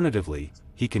 Alternatively,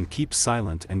 he can keep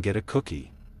silent and get a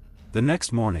cookie. The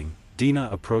next morning, Dina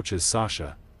approaches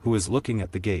Sasha, who is looking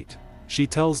at the gate. She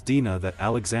tells Dina that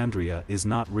Alexandria is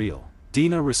not real.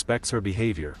 Dina respects her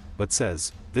behavior, but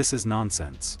says, "This is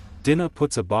nonsense." Dina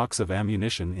puts a box of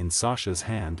ammunition in Sasha's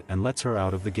hand and lets her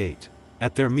out of the gate.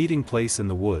 At their meeting place in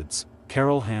the woods,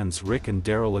 Carol hands Rick and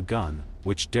Daryl a gun,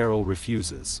 which Daryl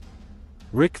refuses.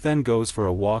 Rick then goes for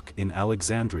a walk in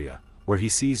Alexandria, where he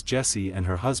sees Jessie and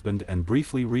her husband and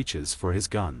briefly reaches for his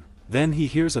gun. Then he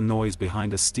hears a noise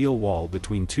behind a steel wall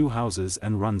between two houses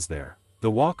and runs there.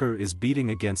 The walker is beating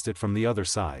against it from the other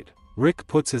side. Rick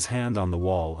puts his hand on the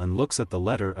wall and looks at the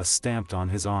letter A stamped on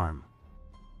his arm.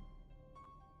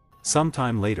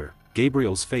 Sometime later,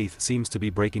 Gabriel's faith seems to be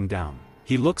breaking down.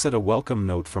 He looks at a welcome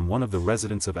note from one of the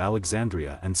residents of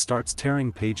Alexandria and starts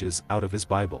tearing pages out of his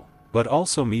Bible, but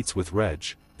also meets with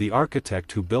Reg, the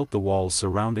architect who built the walls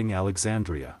surrounding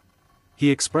Alexandria. He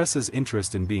expresses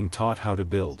interest in being taught how to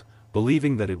build,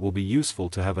 believing that it will be useful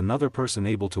to have another person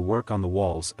able to work on the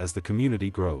walls as the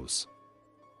community grows.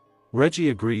 Reggie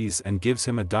agrees and gives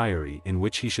him a diary in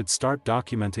which he should start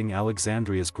documenting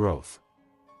Alexandria's growth.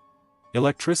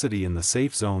 Electricity in the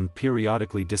safe zone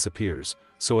periodically disappears,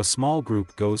 so a small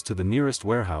group goes to the nearest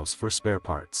warehouse for spare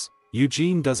parts.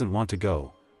 Eugene doesn't want to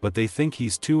go, but they think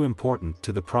he's too important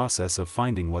to the process of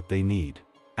finding what they need.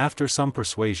 After some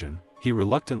persuasion, he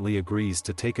reluctantly agrees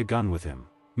to take a gun with him.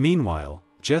 Meanwhile,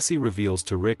 Jesse reveals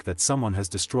to Rick that someone has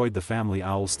destroyed the family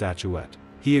owl statuette.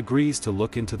 He agrees to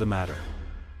look into the matter.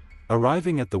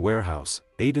 Arriving at the warehouse,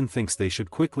 Aiden thinks they should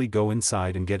quickly go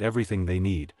inside and get everything they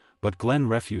need, but Glenn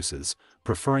refuses,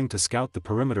 preferring to scout the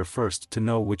perimeter first to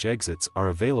know which exits are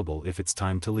available if it's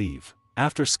time to leave.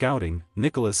 After scouting,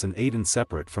 Nicholas and Aiden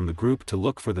separate from the group to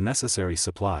look for the necessary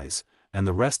supplies, and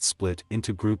the rest split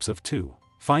into groups of two.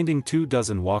 Finding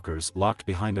 24 walkers locked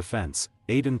behind a fence,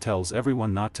 Aiden tells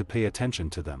everyone not to pay attention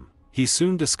to them. He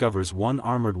soon discovers one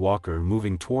armored walker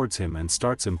moving towards him and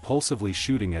starts impulsively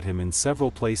shooting at him in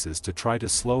several places to try to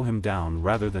slow him down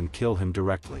rather than kill him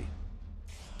directly.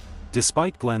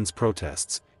 Despite Glenn's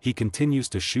protests, he continues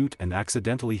to shoot and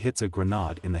accidentally hits a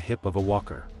grenade in the hip of a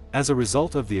walker. As a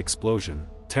result of the explosion,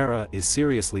 Tara is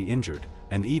seriously injured,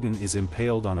 and Eden is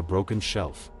impaled on a broken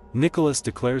shelf. Nicholas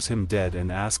declares him dead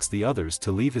and asks the others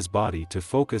to leave his body to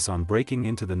focus on breaking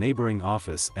into the neighboring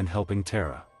office and helping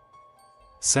Tara.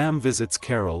 Sam visits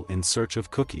Carol in search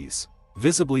of cookies.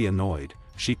 Visibly annoyed,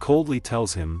 she coldly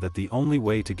tells him that the only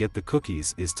way to get the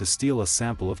cookies is to steal a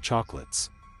sample of chocolates.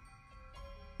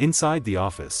 Inside the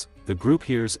office, the group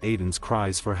hears Aiden's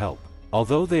cries for help.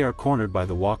 Although they are cornered by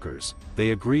the walkers,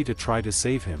 they agree to try to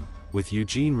save him, with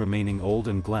Eugene remaining old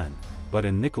and Glenn, but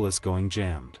and Nicholas going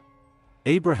jammed.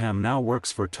 Abraham now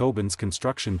works for Tobin's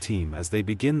construction team as they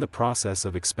begin the process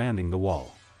of expanding the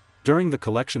wall. During the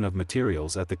collection of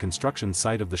materials at the construction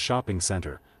site of the shopping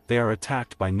center, they are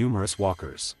attacked by numerous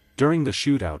walkers. During the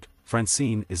shootout,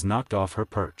 Francine is knocked off her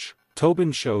perch.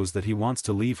 Tobin shows that he wants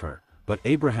to leave her, but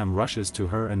Abraham rushes to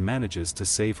her and manages to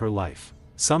save her life.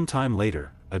 Some time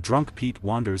later, a drunk Pete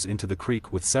wanders into the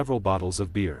creek with several bottles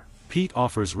of beer. Pete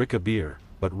offers Rick a beer,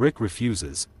 but Rick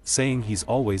refuses, saying he's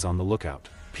always on the lookout.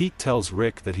 Pete tells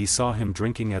Rick that he saw him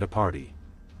drinking at a party.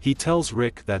 He tells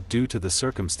Rick that due to the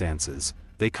circumstances,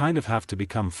 they kind of have to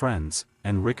become friends,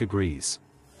 and Rick agrees.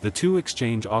 The two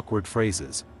exchange awkward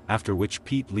phrases, after which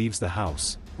Pete leaves the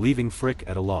house, leaving Frick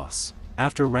at a loss.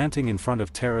 After ranting in front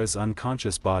of Tara's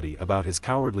unconscious body about his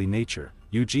cowardly nature,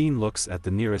 Eugene looks at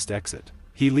the nearest exit.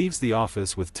 He leaves the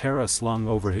office with Tara slung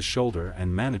over his shoulder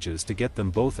and manages to get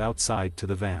them both outside to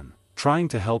the van. Trying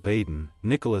to help Aiden,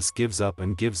 Nicholas gives up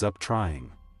and gives up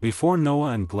trying. Before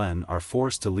Noah and Glenn are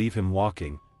forced to leave him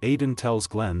walking, Aiden tells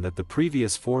Glenn that the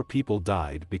previous 4 people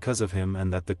died because of him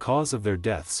and that the cause of their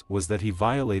deaths was that he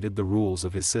violated the rules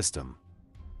of his system.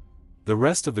 The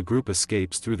rest of the group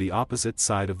escapes through the opposite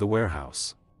side of the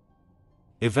warehouse.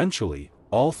 Eventually,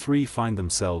 all 3 find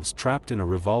themselves trapped in a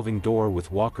revolving door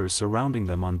with walkers surrounding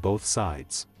them on both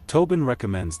sides. Tobin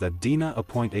recommends that Dina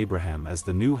appoint Abraham as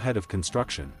the new head of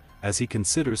construction, as he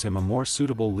considers him a more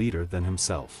suitable leader than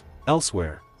himself.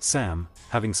 Elsewhere, Sam,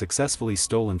 having successfully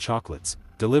stolen chocolates,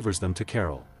 delivers them to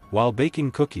Carol. While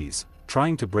baking cookies,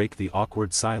 trying to break the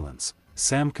awkward silence,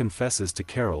 Sam confesses to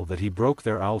Carol that he broke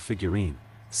their owl figurine,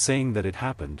 saying that it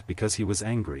happened because he was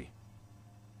angry.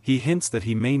 He hints that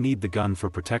he may need the gun for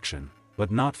protection,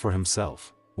 but not for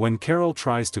himself. When Carol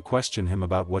tries to question him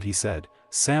about what he said,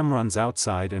 Sam runs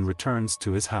outside and returns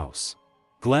to his house.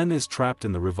 Glenn is trapped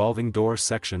in the revolving door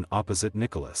section opposite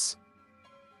Nicholas.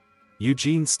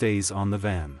 Eugene stays on the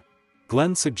van.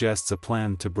 Glenn suggests a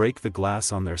plan to break the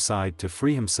glass on their side to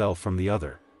free himself from the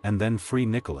other, and then free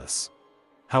Nicholas.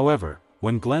 However,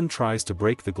 when Glenn tries to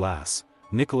break the glass,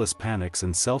 Nicholas panics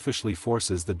and selfishly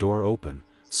forces the door open,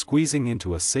 squeezing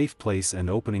into a safe place and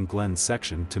opening Glenn's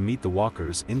section to meet the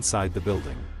walkers inside the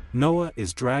building. Noah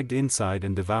is dragged inside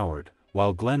and devoured,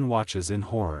 while Glenn watches in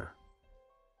horror.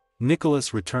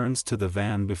 Nicholas returns to the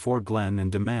van before Glenn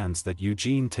and demands that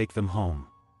Eugene take them home.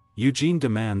 Eugene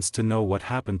demands to know what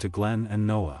happened to Glenn and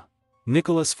Noah.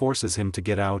 Nicholas forces him to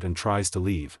get out and tries to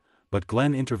leave, but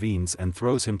Glenn intervenes and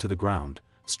throws him to the ground,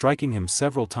 striking him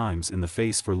several times in the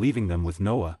face for leaving them with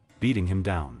Noah, beating him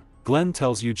down. Glenn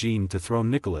tells Eugene to throw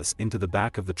Nicholas into the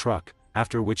back of the truck,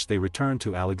 after which they return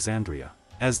to Alexandria.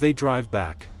 As they drive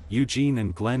back, Eugene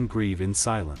and Glenn grieve in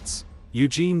silence.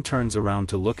 Eugene turns around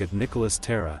to look at Nicholas'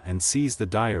 Tara and sees the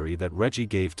diary that Reggie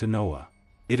gave to Noah.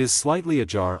 It is slightly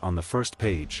ajar on the first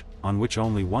page, on which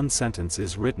only one sentence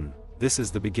is written: "This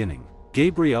is the beginning."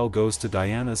 Gabrielle goes to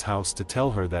Diana's house to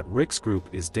tell her that Rick's group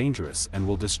is dangerous and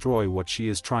will destroy what she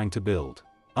is trying to build.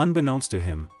 Unbeknownst to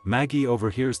him, Maggie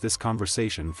overhears this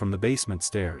conversation from the basement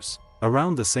stairs.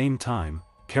 Around the same time,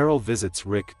 Carol visits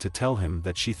Rick to tell him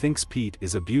that she thinks Pete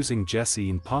is abusing Jesse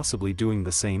and possibly doing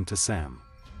the same to Sam.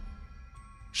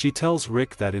 She tells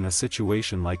Rick that in a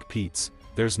situation like Pete's,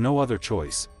 there's no other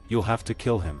choice, you'll have to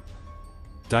kill him.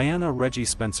 Diana Reggie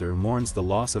Spencer mourns the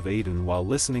loss of Aiden while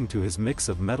listening to his mix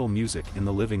of metal music in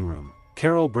the living room.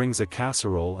 Carol brings a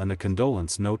casserole and a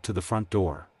condolence note to the front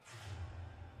door.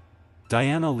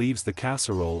 Diana leaves the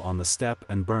casserole on the step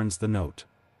and burns the note.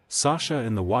 Sasha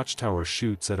in the watchtower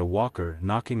shoots at a walker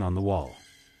knocking on the wall.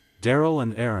 Daryl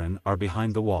and Aaron are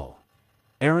behind the wall.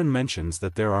 Aaron mentions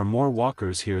that there are more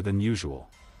walkers here than usual.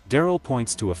 Daryl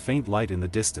points to a faint light in the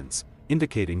distance,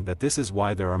 indicating that this is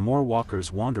why there are more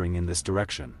walkers wandering in this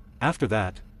direction. After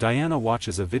that, Diana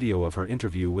watches a video of her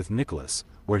interview with Nicholas,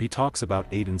 where he talks about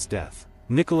Aiden's death.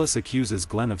 Nicholas accuses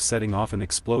Glenn of setting off an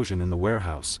explosion in the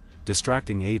warehouse,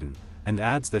 distracting Aiden, and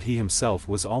adds that he himself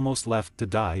was almost left to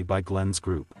die by Glenn's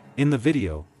group. In the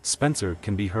video, Spencer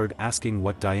can be heard asking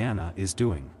what Diana is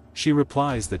doing. She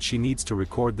replies that she needs to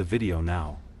record the video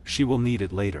now, she will need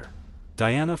it later.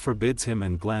 Diana forbids him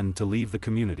and Glenn to leave the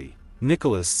community.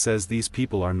 Nicholas says these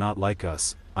people are not like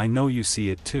us, I know you see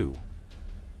it too.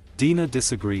 Dina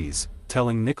disagrees,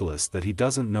 telling Nicholas that he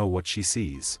doesn't know what she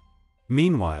sees.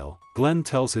 Meanwhile, Glenn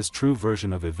tells his true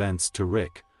version of events to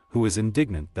Rick, who is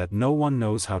indignant that no one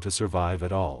knows how to survive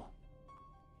at all.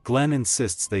 Glenn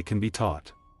insists they can be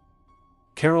taught.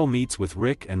 Carol meets with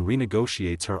Rick and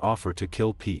renegotiates her offer to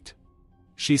kill Pete.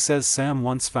 She says Sam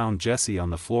once found Jessie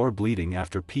on the floor bleeding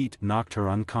after Pete knocked her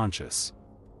unconscious.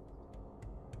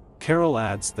 Carol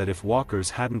adds that if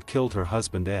walkers hadn't killed her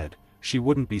husband Ed, she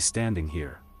wouldn't be standing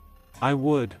here. I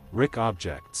would, Rick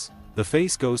objects. The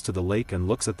face goes to the lake and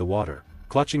looks at the water,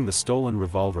 clutching the stolen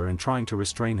revolver and trying to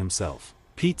restrain himself.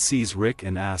 Pete sees Rick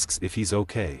and asks if he's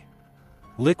okay.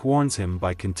 Rick warns him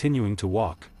by continuing to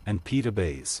walk, and Pete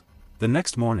obeys. The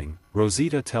next morning,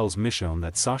 Rosita tells Michonne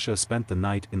that Sasha spent the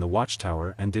night in the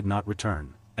watchtower and did not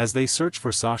return. As they search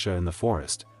for Sasha in the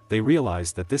forest, they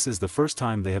realize that this is the first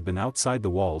time they have been outside the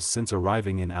walls since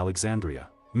arriving in Alexandria.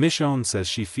 Michonne says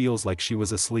she feels like she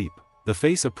was asleep. The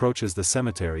face approaches the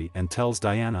cemetery and tells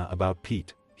Diana about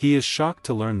Pete. He is shocked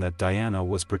to learn that Diana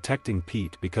was protecting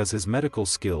Pete because his medical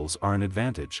skills are an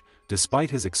advantage,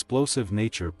 despite his explosive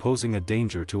nature posing a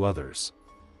danger to others.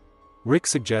 Rick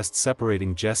suggests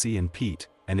separating Jessie and Pete,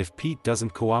 and if Pete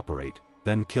doesn't cooperate,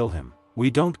 then kill him. We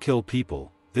don't kill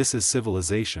people, this is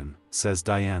civilization, says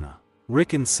Diana.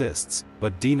 Rick insists,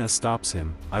 but Dina stops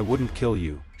him. I wouldn't kill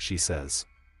you, she says.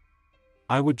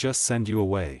 I would just send you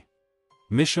away.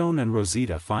 Michonne and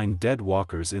Rosita find dead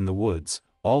walkers in the woods,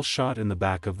 all shot in the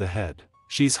back of the head.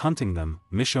 She's hunting them,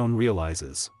 Michonne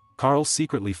realizes. Carl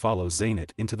secretly follows Zaynat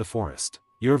into the forest.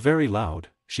 You're very loud,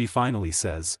 she finally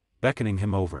says, beckoning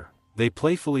him over. They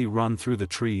playfully run through the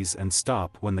trees and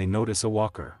stop when they notice a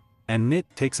walker. And Nit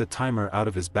takes a timer out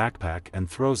of his backpack and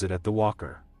throws it at the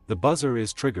walker. The buzzer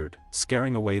is triggered,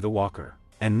 scaring away the walker.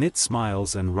 And Nit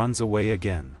smiles and runs away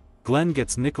again. Glenn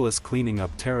gets Nicholas cleaning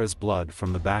up Tara's blood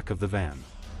from the back of the van.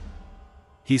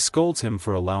 He scolds him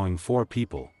for allowing 4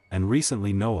 people, and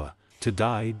recently Noah, to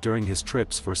die during his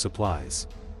trips for supplies.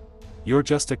 You're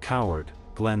just a coward,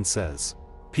 Glenn says.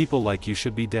 People like you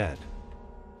should be dead.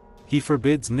 He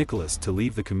forbids Nicholas to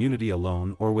leave the community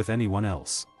alone or with anyone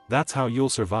else. That's how you'll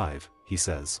survive, he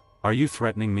says. Are you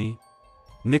threatening me?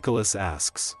 Nicholas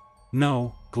asks.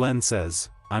 No, Glenn says,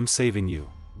 I'm saving you.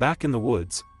 Back in the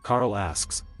woods, Carl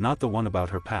asks, not the one about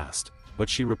her past, but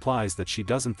she replies that she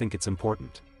doesn't think it's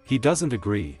important. He doesn't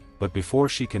agree, but before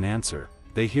she can answer,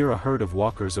 they hear a herd of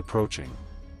walkers approaching.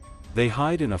 They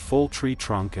hide in a full tree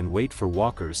trunk and wait for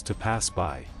walkers to pass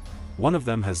by. One of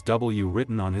them has W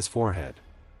written on his forehead.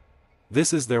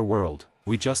 This is their world,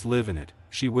 we just live in it,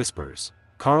 she whispers.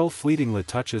 Carl fleetingly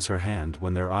touches her hand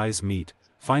when their eyes meet,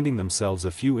 finding themselves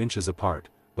a few inches apart,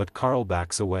 but Carl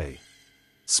backs away.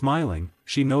 Smiling,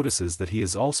 she notices that he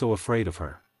is also afraid of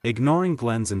her. Ignoring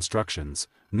Glenn's instructions,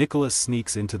 Nicholas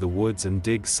sneaks into the woods and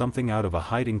digs something out of a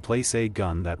hiding place, a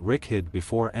gun that Rick hid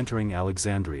before entering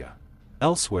Alexandria.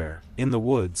 Elsewhere, in the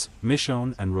woods,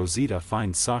 Michonne and Rosita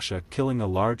find Sasha killing a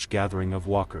large gathering of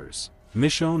walkers.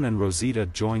 Michonne and Rosita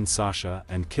join Sasha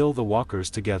and kill the walkers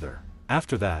together.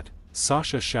 After that,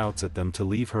 Sasha shouts at them to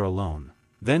leave her alone.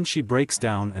 Then she breaks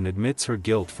down and admits her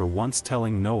guilt for once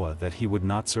telling Noah that he would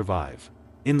not survive.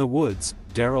 In the woods,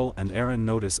 Daryl and Aaron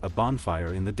notice a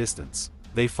bonfire in the distance.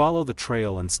 They follow the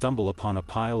trail and stumble upon a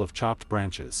pile of chopped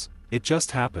branches. It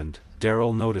just happened,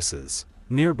 Daryl notices.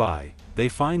 Nearby, they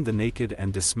find the naked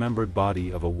and dismembered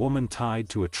body of a woman tied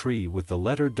to a tree with the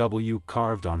letter W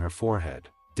carved on her forehead.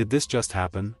 Did this just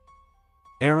happen?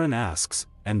 Aaron asks,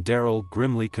 and Daryl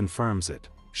grimly confirms it.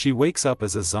 She wakes up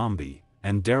as a zombie,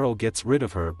 and Daryl gets rid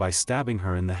of her by stabbing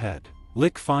her in the head.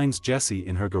 Lick finds Jessie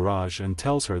in her garage and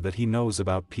tells her that he knows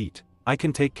about Pete. I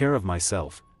can take care of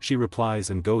myself, she replies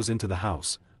and goes into the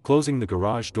house, closing the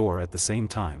garage door at the same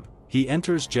time. He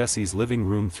enters Jessie's living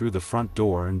room through the front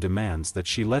door and demands that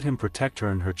she let him protect her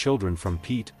and her children from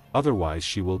Pete, otherwise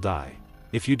she will die.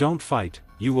 If you don't fight,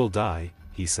 you will die,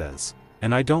 he says.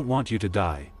 And I don't want you to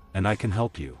die, and I can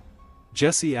help you.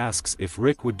 Jessie asks if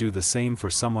Rick would do the same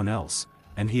for someone else,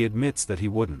 and he admits that he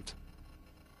wouldn't.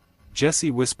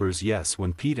 Jessie whispers yes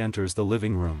when Pete enters the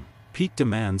living room. Pete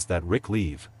demands that Rick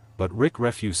leave, but Rick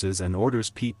refuses and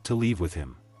orders Pete to leave with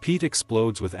him. Pete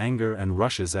explodes with anger and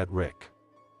rushes at Rick.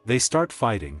 They start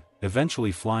fighting,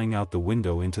 eventually flying out the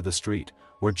window into the street,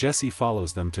 where Jessie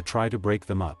follows them to try to break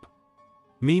them up.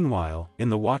 Meanwhile, in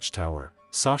the watchtower,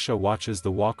 Sasha watches the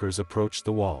walkers approach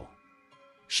the wall.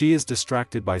 She is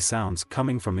distracted by sounds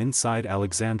coming from inside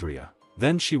Alexandria.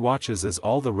 Then she watches as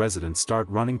all the residents start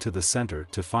running to the center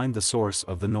to find the source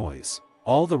of the noise.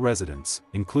 All the residents,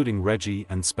 including Reggie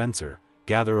and Spencer,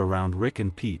 gather around Rick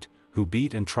and Pete, who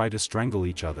beat and try to strangle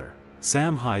each other.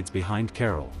 Sam hides behind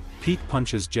Carol. Pete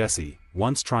punches Jessie,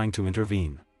 once trying to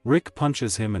intervene. Rick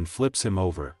punches him and flips him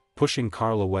over, pushing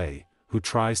Carl away, who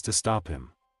tries to stop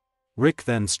him. Rick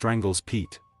then strangles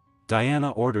Pete.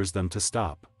 Diana orders them to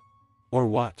stop. Or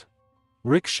what?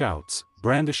 Rick shouts,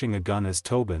 brandishing a gun as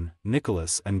Tobin,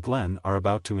 Nicholas and Glenn are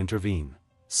about to intervene.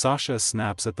 Sasha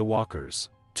snaps at the walkers.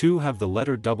 2 have the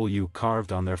letter W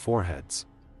carved on their foreheads.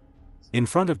 In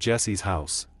front of Jesse's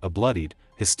house, a bloodied,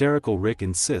 hysterical Rick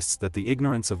insists that the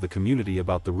ignorance of the community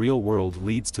about the real world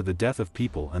leads to the death of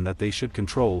people and that they should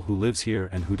control who lives here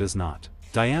and who does not.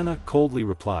 Diana coldly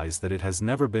replies that it has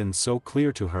never been so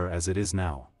clear to her as it is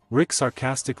now. Rick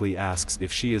sarcastically asks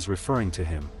if she is referring to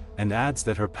him, and adds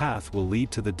that her path will lead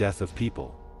to the death of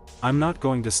people. "I'm not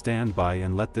going to stand by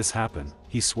and let this happen,"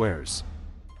 he swears.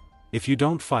 "If you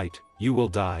don't fight, you will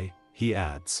die," he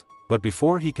adds. But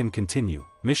before he can continue,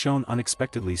 Michonne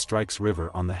unexpectedly strikes River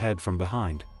on the head from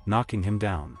behind, knocking him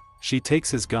down. She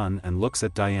takes his gun and looks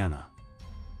at Diana.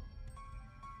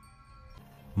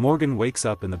 Morgan wakes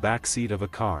up in the back seat of a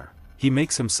car. He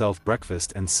makes himself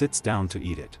breakfast and sits down to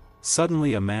eat it.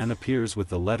 Suddenly a man appears with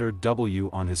the letter W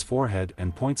on his forehead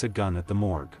and points a gun at the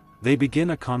morgue. They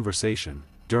begin a conversation,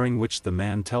 during which the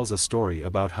man tells a story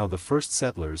about how the first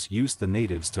settlers used the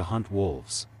natives to hunt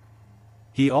wolves.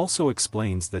 He also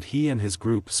explains that he and his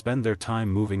group spend their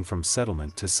time moving from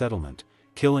settlement to settlement,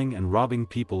 killing and robbing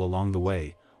people along the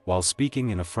way, while speaking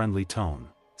in a friendly tone.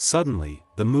 Suddenly,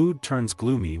 the mood turns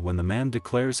gloomy when the man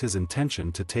declares his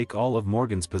intention to take all of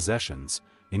Morgan's possessions,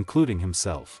 including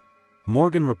himself.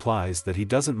 Morgan replies that he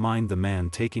doesn't mind the man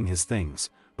taking his things,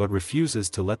 but refuses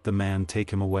to let the man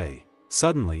take him away.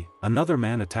 Suddenly, another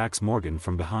man attacks Morgan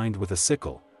from behind with a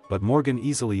sickle, but Morgan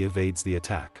easily evades the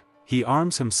attack. He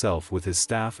arms himself with his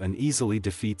staff and easily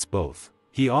defeats both.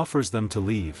 He offers them to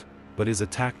leave, but is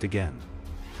attacked again.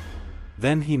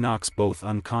 Then he knocks both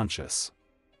unconscious.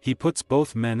 He puts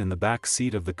both men in the back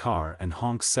seat of the car and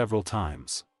honks several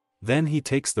times. Then he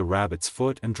takes the rabbit's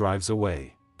foot and drives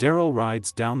away. Daryl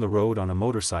rides down the road on a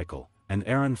motorcycle, and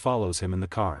Aaron follows him in the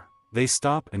car. They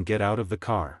stop and get out of the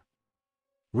car.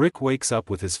 Rick wakes up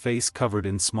with his face covered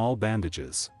in small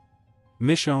bandages.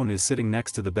 Michonne is sitting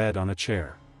next to the bed on a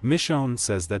chair. Michonne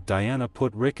says that Diana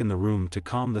put Rick in the room to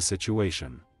calm the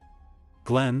situation.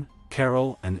 Glenn,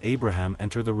 Carol and Abraham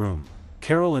enter the room.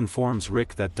 Carol informs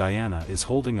Rick that Diana is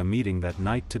holding a meeting that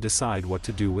night to decide what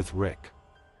to do with Rick.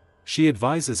 She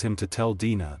advises him to tell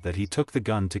Dina that he took the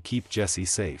gun to keep Jesse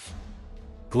safe.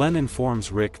 Glenn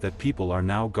informs Rick that people are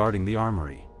now guarding the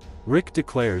armory. Rick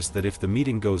declares that if the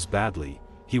meeting goes badly,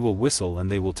 he will whistle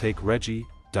and they will take Reggie,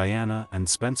 Diana and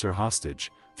Spencer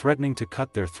hostage, threatening to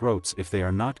cut their throats if they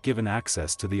are not given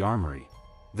access to the armory.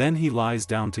 Then he lies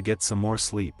down to get some more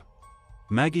sleep.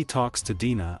 Maggie talks to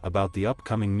Dina about the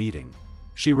upcoming meeting.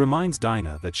 She reminds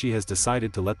Dinah that she has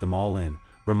decided to let them all in,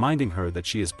 reminding her that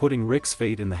she is putting Rick's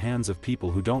fate in the hands of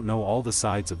people who don't know all the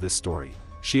sides of this story.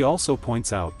 She also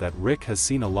points out that Rick has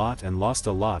seen a lot and lost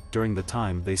a lot during the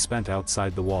time they spent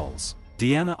outside the walls.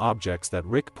 Deanna objects that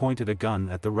Rick pointed a gun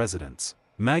at the residents.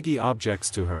 Maggie objects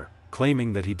to her,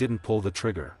 claiming that he didn't pull the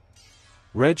trigger.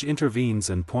 Reg intervenes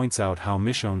and points out how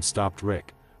Michonne stopped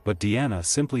Rick, but Deanna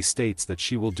simply states that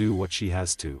she will do what she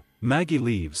has to. Maggie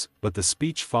leaves, but the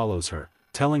speech follows her,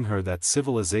 telling her that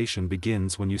civilization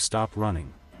begins when you stop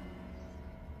running.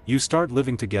 You start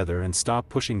living together and stop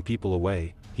pushing people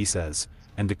away, he says,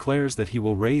 and declares that he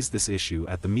will raise this issue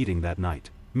at the meeting that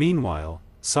night. Meanwhile,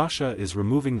 Sasha is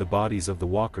removing the bodies of the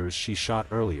walkers she shot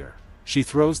earlier. She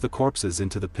throws the corpses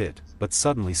into the pit, but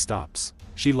suddenly stops.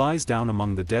 She lies down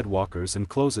among the dead walkers and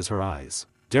closes her eyes.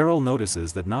 Daryl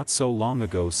notices that not so long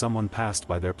ago someone passed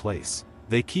by their place.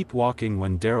 They keep walking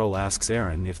when Daryl asks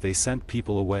Aaron if they sent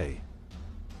people away.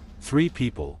 3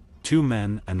 people, 2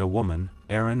 men and a woman,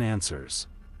 Aaron answers.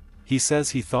 He says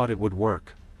he thought it would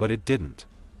work, but it didn't.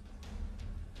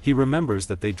 He remembers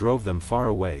that they drove them far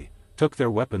away, took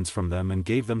their weapons from them and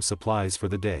gave them supplies for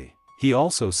the day. He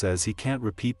also says he can't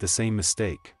repeat the same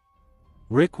mistake.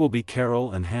 Rick will be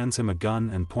Carol and hands him a gun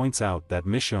and points out that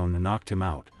Michonne knocked him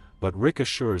out, but Rick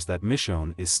assures that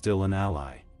Michonne is still an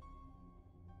ally.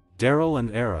 Daryl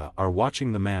and Era are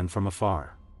watching the man from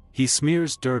afar. He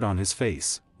smears dirt on his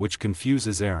face, which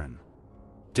confuses Aaron.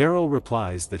 Daryl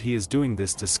replies that he is doing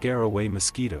this to scare away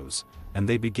mosquitoes, and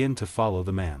they begin to follow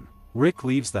the man. Rick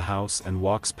leaves the house and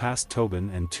walks past Tobin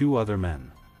and 2 other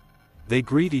men. They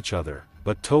greet each other,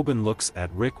 but Tobin looks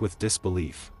at Rick with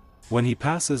disbelief. When he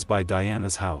passes by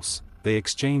Diana's house, they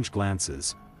exchange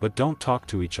glances, but don't talk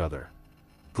to each other.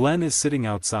 Glenn is sitting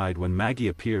outside when Maggie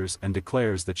appears and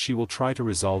declares that she will try to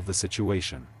resolve the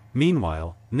situation.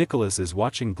 Meanwhile, Nicholas is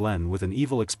watching Glenn with an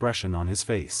evil expression on his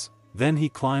face. Then he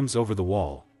climbs over the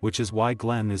wall, which is why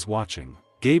Glenn is watching.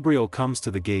 Gabriel comes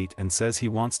to the gate and says he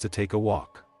wants to take a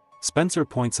walk. Spencer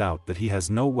points out that he has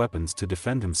no weapons to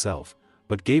defend himself,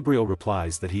 but Gabriel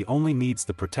replies that he only needs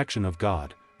the protection of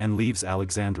God, and leaves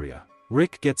Alexandria.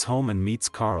 Rick gets home and meets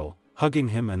Carl, hugging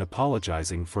him and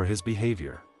apologizing for his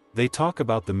behavior. They talk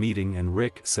about the meeting and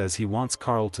Rick says he wants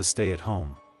Carl to stay at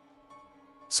home.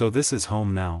 "So this is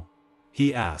home now?"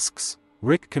 he asks.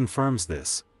 Rick confirms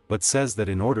this, but says that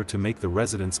in order to make the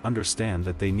residents understand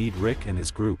that they need Rick and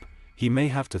his group, he may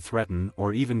have to threaten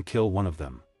or even kill one of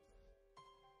them.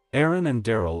 Aaron and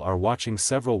Daryl are watching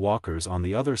several walkers on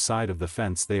the other side of the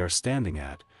fence they are standing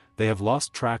at. They have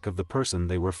lost track of the person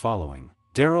they were following.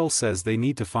 Daryl says they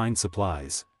need to find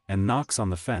supplies, and knocks on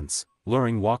the fence,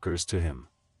 luring walkers to him.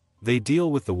 They deal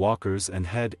with the walkers and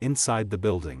head inside the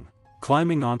building.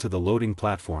 Climbing onto the loading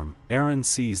platform, Aaron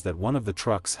sees that one of the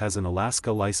trucks has an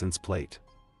Alaska license plate.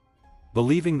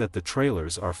 Believing that the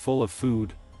trailers are full of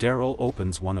food, Daryl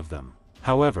opens one of them.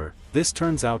 However, this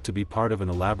turns out to be part of an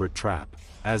elaborate trap,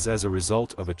 as a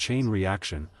result of a chain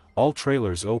reaction, all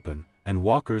trailers open, and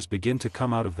walkers begin to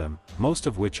come out of them, most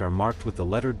of which are marked with the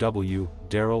letter W.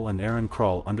 Daryl and Aaron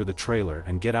crawl under the trailer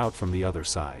and get out from the other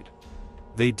side.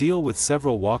 They deal with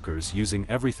several walkers using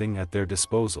everything at their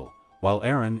disposal, while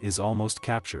Aaron is almost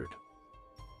captured.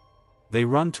 They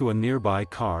run to a nearby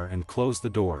car and close the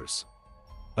doors.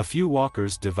 A few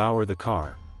walkers devour the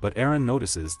car, but Aaron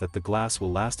notices that the glass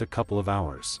will last a couple of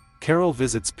hours. Carol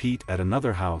visits Pete at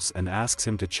another house and asks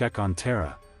him to check on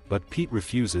Tara, but Pete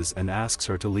refuses and asks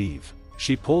her to leave.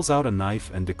 She pulls out a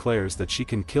knife and declares that she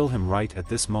can kill him right at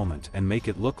this moment and make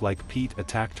it look like Pete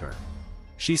attacked her.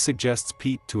 She suggests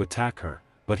Pete to attack her,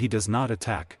 but he does not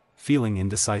attack, feeling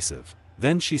indecisive.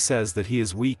 Then she says that he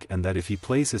is weak and that if he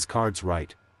plays his cards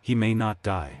right, he may not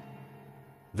die.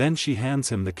 Then she hands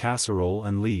him the casserole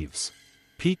and leaves.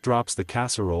 Pete drops the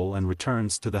casserole and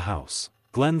returns to the house.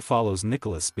 Glenn follows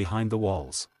Nicholas behind the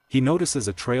walls. He notices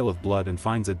a trail of blood and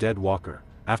finds a dead walker,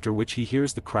 after which he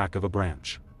hears the crack of a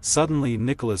branch. Suddenly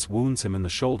Nicholas wounds him in the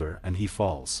shoulder and he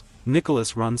falls.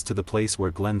 Nicholas runs to the place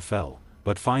where Glenn fell,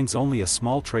 but finds only a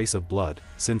small trace of blood,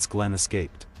 since Glenn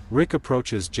escaped. Rick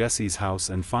approaches Jesse's house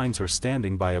and finds her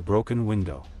standing by a broken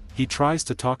window. He tries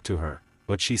to talk to her,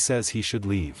 but she says he should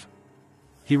leave.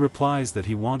 He replies that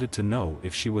he wanted to know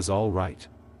if she was all right.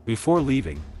 Before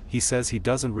leaving, he says he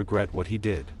doesn't regret what he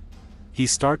did. He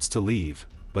starts to leave,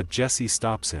 but Jesse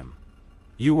stops him.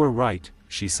 "You were right,"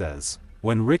 she says.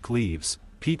 When Rick leaves,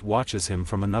 Pete watches him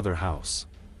from another house.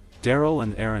 Daryl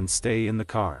and Aaron stay in the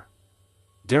car.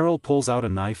 Daryl pulls out a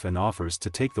knife and offers to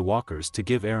take the walkers to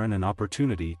give Aaron an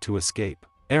opportunity to escape.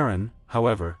 Aaron,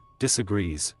 however,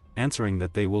 disagrees, answering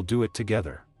that they will do it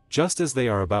together. Just as they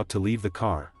are about to leave the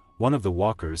car, one of the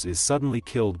walkers is suddenly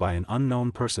killed by an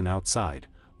unknown person outside,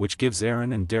 which gives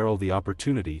Aaron and Daryl the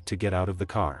opportunity to get out of the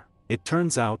car. It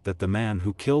turns out that the man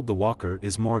who killed the walker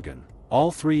is Morgan.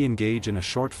 All three engage in a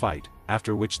short fight,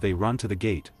 after which they run to the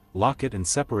gate, lock it and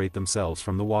separate themselves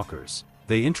from the walkers.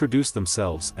 They introduce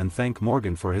themselves and thank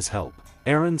Morgan for his help.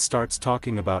 Aaron starts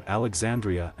talking about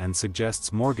Alexandria and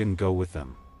suggests Morgan go with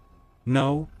them.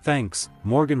 "No, thanks,"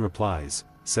 Morgan replies,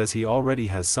 says he already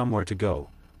has somewhere to go,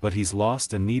 but he's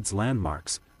lost and needs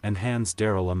landmarks, and hands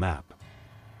Daryl a map.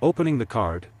 Opening the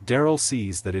card, Daryl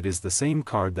sees that it is the same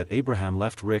card that Abraham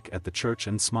left Rick at the church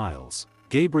and smiles.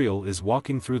 Gabriel is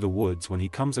walking through the woods when he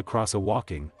comes across a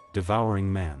walking,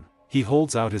 devouring man. He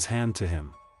holds out his hand to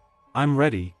him. "I'm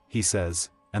ready," he says,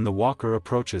 and the walker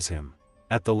approaches him.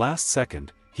 At the last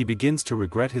second, he begins to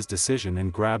regret his decision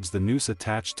and grabs the noose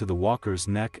attached to the walker's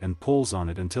neck and pulls on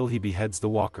it until he beheads the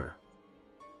walker.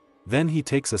 Then he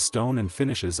takes a stone and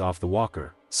finishes off the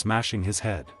walker, smashing his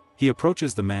head. He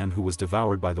approaches the man who was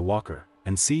devoured by the walker,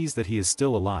 and sees that he is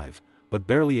still alive, but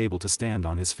barely able to stand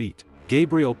on his feet.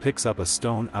 Gabriel picks up a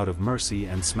stone out of mercy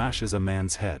and smashes a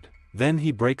man's head. Then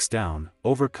he breaks down,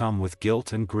 overcome with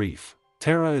guilt and grief.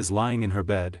 Tara is lying in her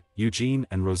bed, Eugene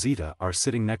and Rosita are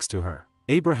sitting next to her.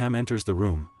 Abraham enters the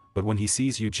room, but when he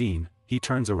sees Eugene, he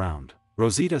turns around.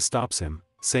 Rosita stops him,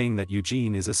 saying that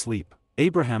Eugene is asleep.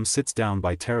 Abraham sits down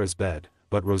by Tara's bed,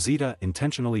 but Rosita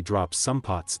intentionally drops some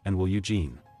pots and will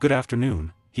Eugene. "Good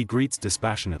afternoon," he greets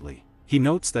dispassionately. He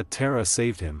notes that Tara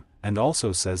saved him, and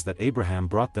also says that Abraham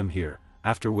brought them here,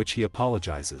 after which he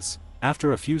apologizes.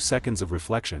 After a few seconds of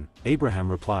reflection,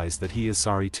 Abraham replies that he is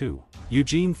sorry too.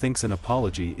 Eugene thinks an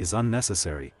apology is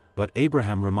unnecessary, but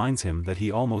Abraham reminds him that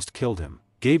he almost killed him.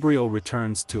 Gabriel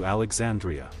returns to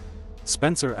Alexandria.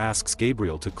 Spencer asks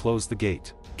Gabriel to close the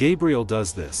gate. Gabriel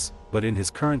does this, but in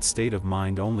his current state of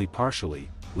mind only partially,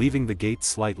 leaving the gate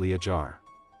slightly ajar.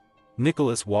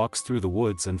 Nicholas walks through the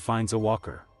woods and finds a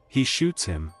walker. He shoots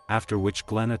him, after which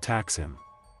Glenn attacks him.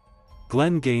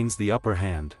 Glenn gains the upper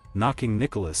hand, knocking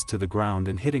Nicholas to the ground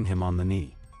and hitting him on the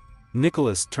knee.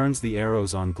 Nicholas turns the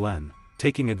arrows on Glenn,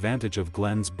 taking advantage of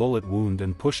Glenn's bullet wound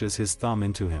and pushes his thumb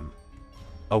into him.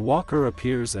 A walker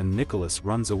appears and Nicholas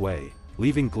runs away,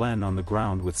 leaving Glenn on the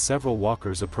ground with several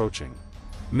walkers approaching.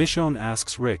 Michonne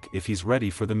asks Rick if he's ready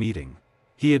for the meeting.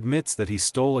 He admits that he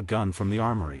stole a gun from the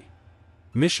armory.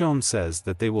 Michonne says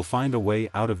that they will find a way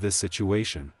out of this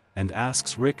situation, and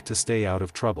asks Rick to stay out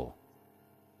of trouble.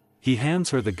 He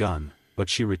hands her the gun, but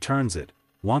she returns it,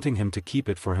 wanting him to keep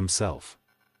it for himself.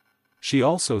 She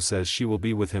also says she will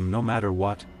be with him no matter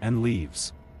what, and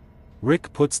leaves.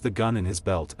 Rick puts the gun in his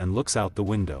belt and looks out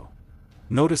the window.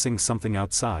 Noticing something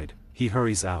outside, he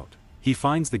hurries out. He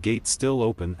finds the gate still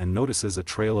open and notices a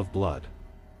trail of blood.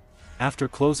 After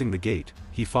closing the gate,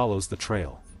 he follows the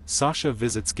trail. Sasha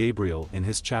visits Gabriel in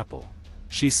his chapel.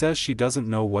 She says she doesn't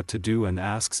know what to do and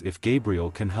asks if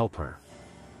Gabriel can help her.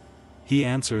 He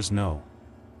answers no.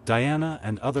 Diana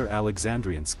and other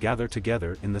Alexandrians gather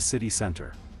together in the city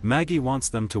center. Maggie wants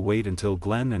them to wait until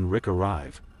Glenn and Rick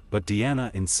arrive, but Diana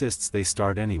insists they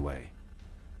start anyway.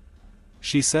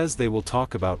 She says they will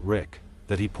talk about Rick,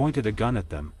 that he pointed a gun at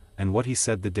them, and what he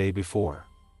said the day before.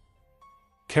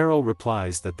 Carol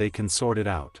replies that they can sort it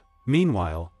out.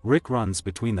 Meanwhile, Rick runs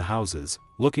between the houses,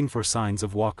 looking for signs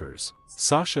of walkers.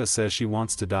 Sasha says she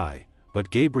wants to die, but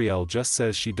Gabrielle just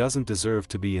says she doesn't deserve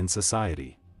to be in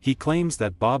society. He claims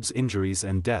that Bob's injuries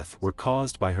and death were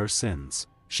caused by her sins.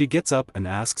 She gets up and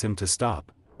asks him to stop,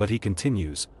 but he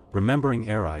continues, remembering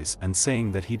Arise and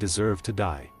saying that he deserved to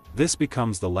die. This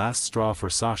becomes the last straw for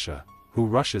Sasha, who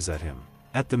rushes at him.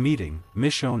 At the meeting,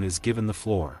 Michonne is given the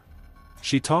floor.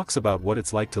 She talks about what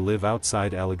it's like to live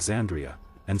outside Alexandria,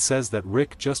 and says that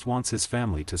Rick just wants his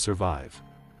family to survive.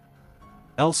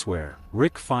 Elsewhere,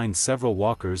 Rick finds several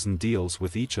walkers and deals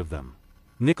with each of them.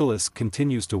 Nicholas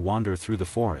continues to wander through the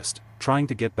forest, trying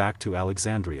to get back to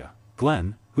Alexandria.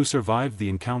 Glenn, who survived the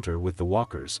encounter with the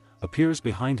walkers, appears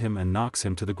behind him and knocks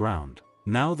him to the ground.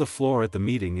 Now the floor at the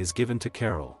meeting is given to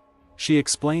Carol. She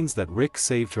explains that Rick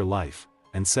saved her life,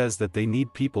 and says that they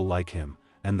need people like him,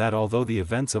 and that although the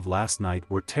events of last night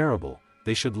were terrible,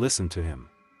 they should listen to him.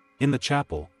 In the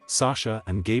chapel, Sasha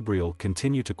and Gabriel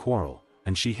continue to quarrel,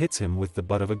 and she hits him with the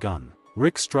butt of a gun.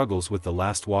 Rick struggles with the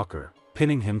last walker,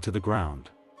 pinning him to the ground.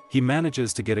 He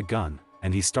manages to get a gun,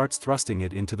 and he starts thrusting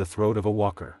it into the throat of a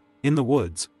walker. In the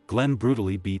woods, Glenn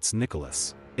brutally beats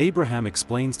Nicholas. Abraham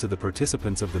explains to the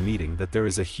participants of the meeting that there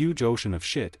is a huge ocean of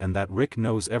shit and that Rick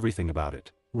knows everything about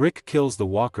it. Rick kills the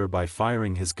walker by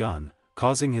firing his gun,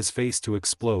 causing his face to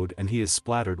explode, and he is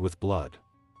splattered with blood.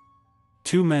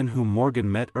 Two men whom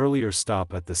Morgan met earlier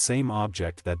stop at the same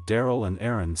object that Daryl and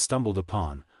Aaron stumbled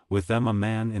upon, with them a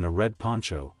man in a red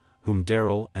poncho, whom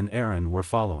Daryl and Aaron were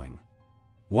following.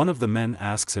 One of the men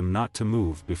asks him not to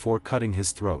move before cutting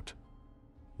his throat.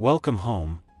 "Welcome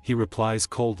home," he replies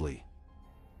coldly.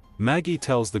 Maggie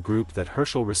tells the group that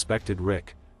Herschel respected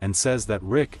Rick, and says that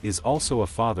Rick is also a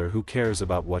father who cares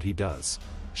about what he does.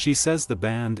 She says the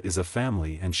band is a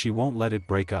family and she won't let it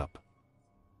break up.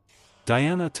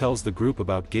 Diana tells the group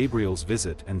about Gabriel's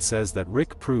visit and says that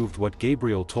Rick proved what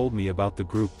Gabriel told me about the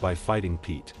group by fighting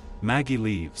Pete. Maggie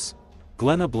leaves.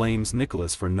 Glenna blames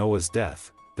Nicholas for Noah's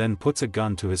death, then puts a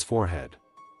gun to his forehead.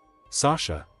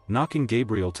 Sasha, knocking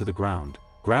Gabriel to the ground,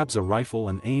 grabs a rifle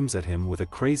and aims at him with a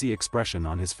crazy expression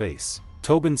on his face.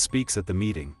 Tobin speaks at the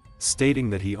meeting, stating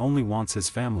that he only wants his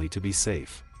family to be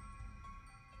safe.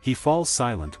 He falls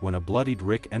silent when a bloodied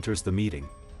Rick enters the meeting,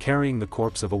 carrying the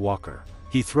corpse of a walker.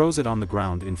 He throws it on the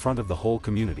ground in front of the whole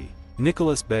community.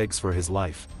 Nicholas begs for his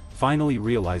life, finally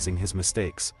realizing his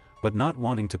mistakes, but not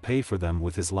wanting to pay for them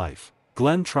with his life.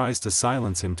 Glenn tries to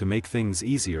silence him to make things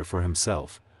easier for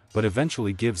himself, but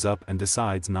eventually gives up and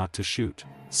decides not to shoot.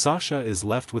 Sasha is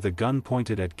left with a gun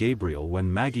pointed at Gabriel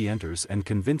when Maggie enters and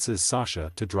convinces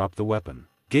Sasha to drop the weapon.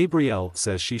 Gabrielle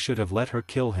says she should have let her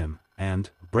kill him, and,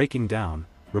 breaking down,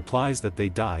 replies that they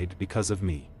died because of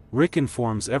me. Rick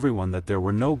informs everyone that there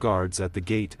were no guards at the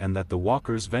gate and that the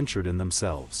walkers ventured in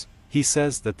themselves. He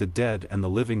says that the dead and the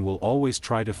living will always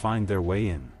try to find their way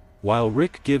in. While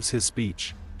Rick gives his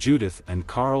speech, Judith and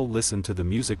Carl listen to the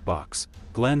music box.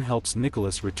 Glenn helps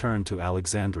Nicholas return to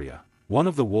Alexandria. One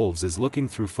of the wolves is looking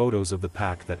through photos of the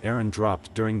pack that Aaron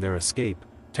dropped during their escape.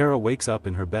 Tara wakes up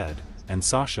in her bed, and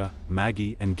Sasha,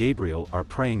 Maggie and Gabriel are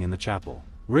praying in the chapel.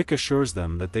 Rick assures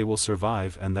them that they will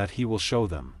survive and that he will show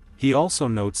them. He also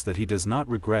notes that he does not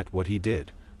regret what he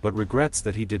did, but regrets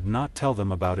that he did not tell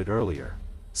them about it earlier.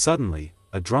 Suddenly,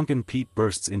 a drunken Pete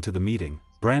bursts into the meeting,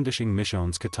 brandishing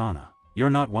Michonne's katana. "You're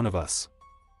not one of us,"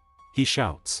 he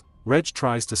shouts. Reg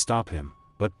tries to stop him,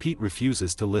 but Pete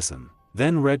refuses to listen.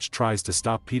 Then Reg tries to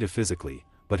stop Pete physically,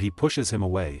 but he pushes him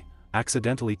away,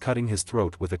 accidentally cutting his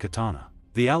throat with a katana.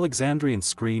 The Alexandrians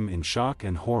scream in shock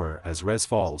and horror as Rez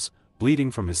falls, bleeding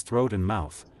from his throat and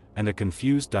mouth, and a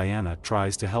confused Diana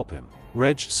tries to help him.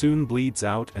 Reg soon bleeds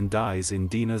out and dies in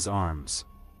Dina's arms.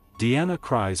 Diana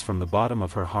cries from the bottom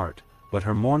of her heart, but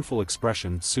her mournful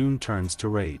expression soon turns to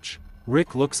rage.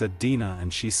 Rick looks at Dina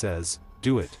and she says,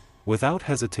 "Do it." Without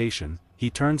hesitation, he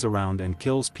turns around and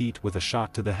kills Pete with a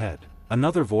shot to the head.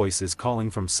 Another voice is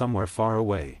calling from somewhere far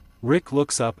away. Rick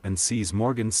looks up and sees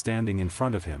Morgan standing in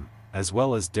front of him, as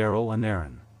well as Daryl and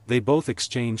Aaron. They both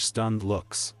exchange stunned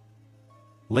looks.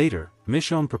 Later,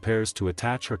 Michonne prepares to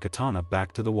attach her katana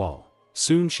back to the wall.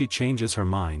 Soon she changes her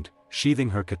mind, sheathing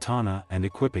her katana and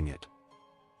equipping it.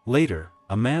 Later,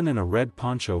 a man in a red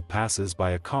poncho passes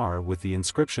by a car with the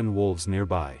inscription "Wolves"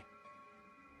 nearby.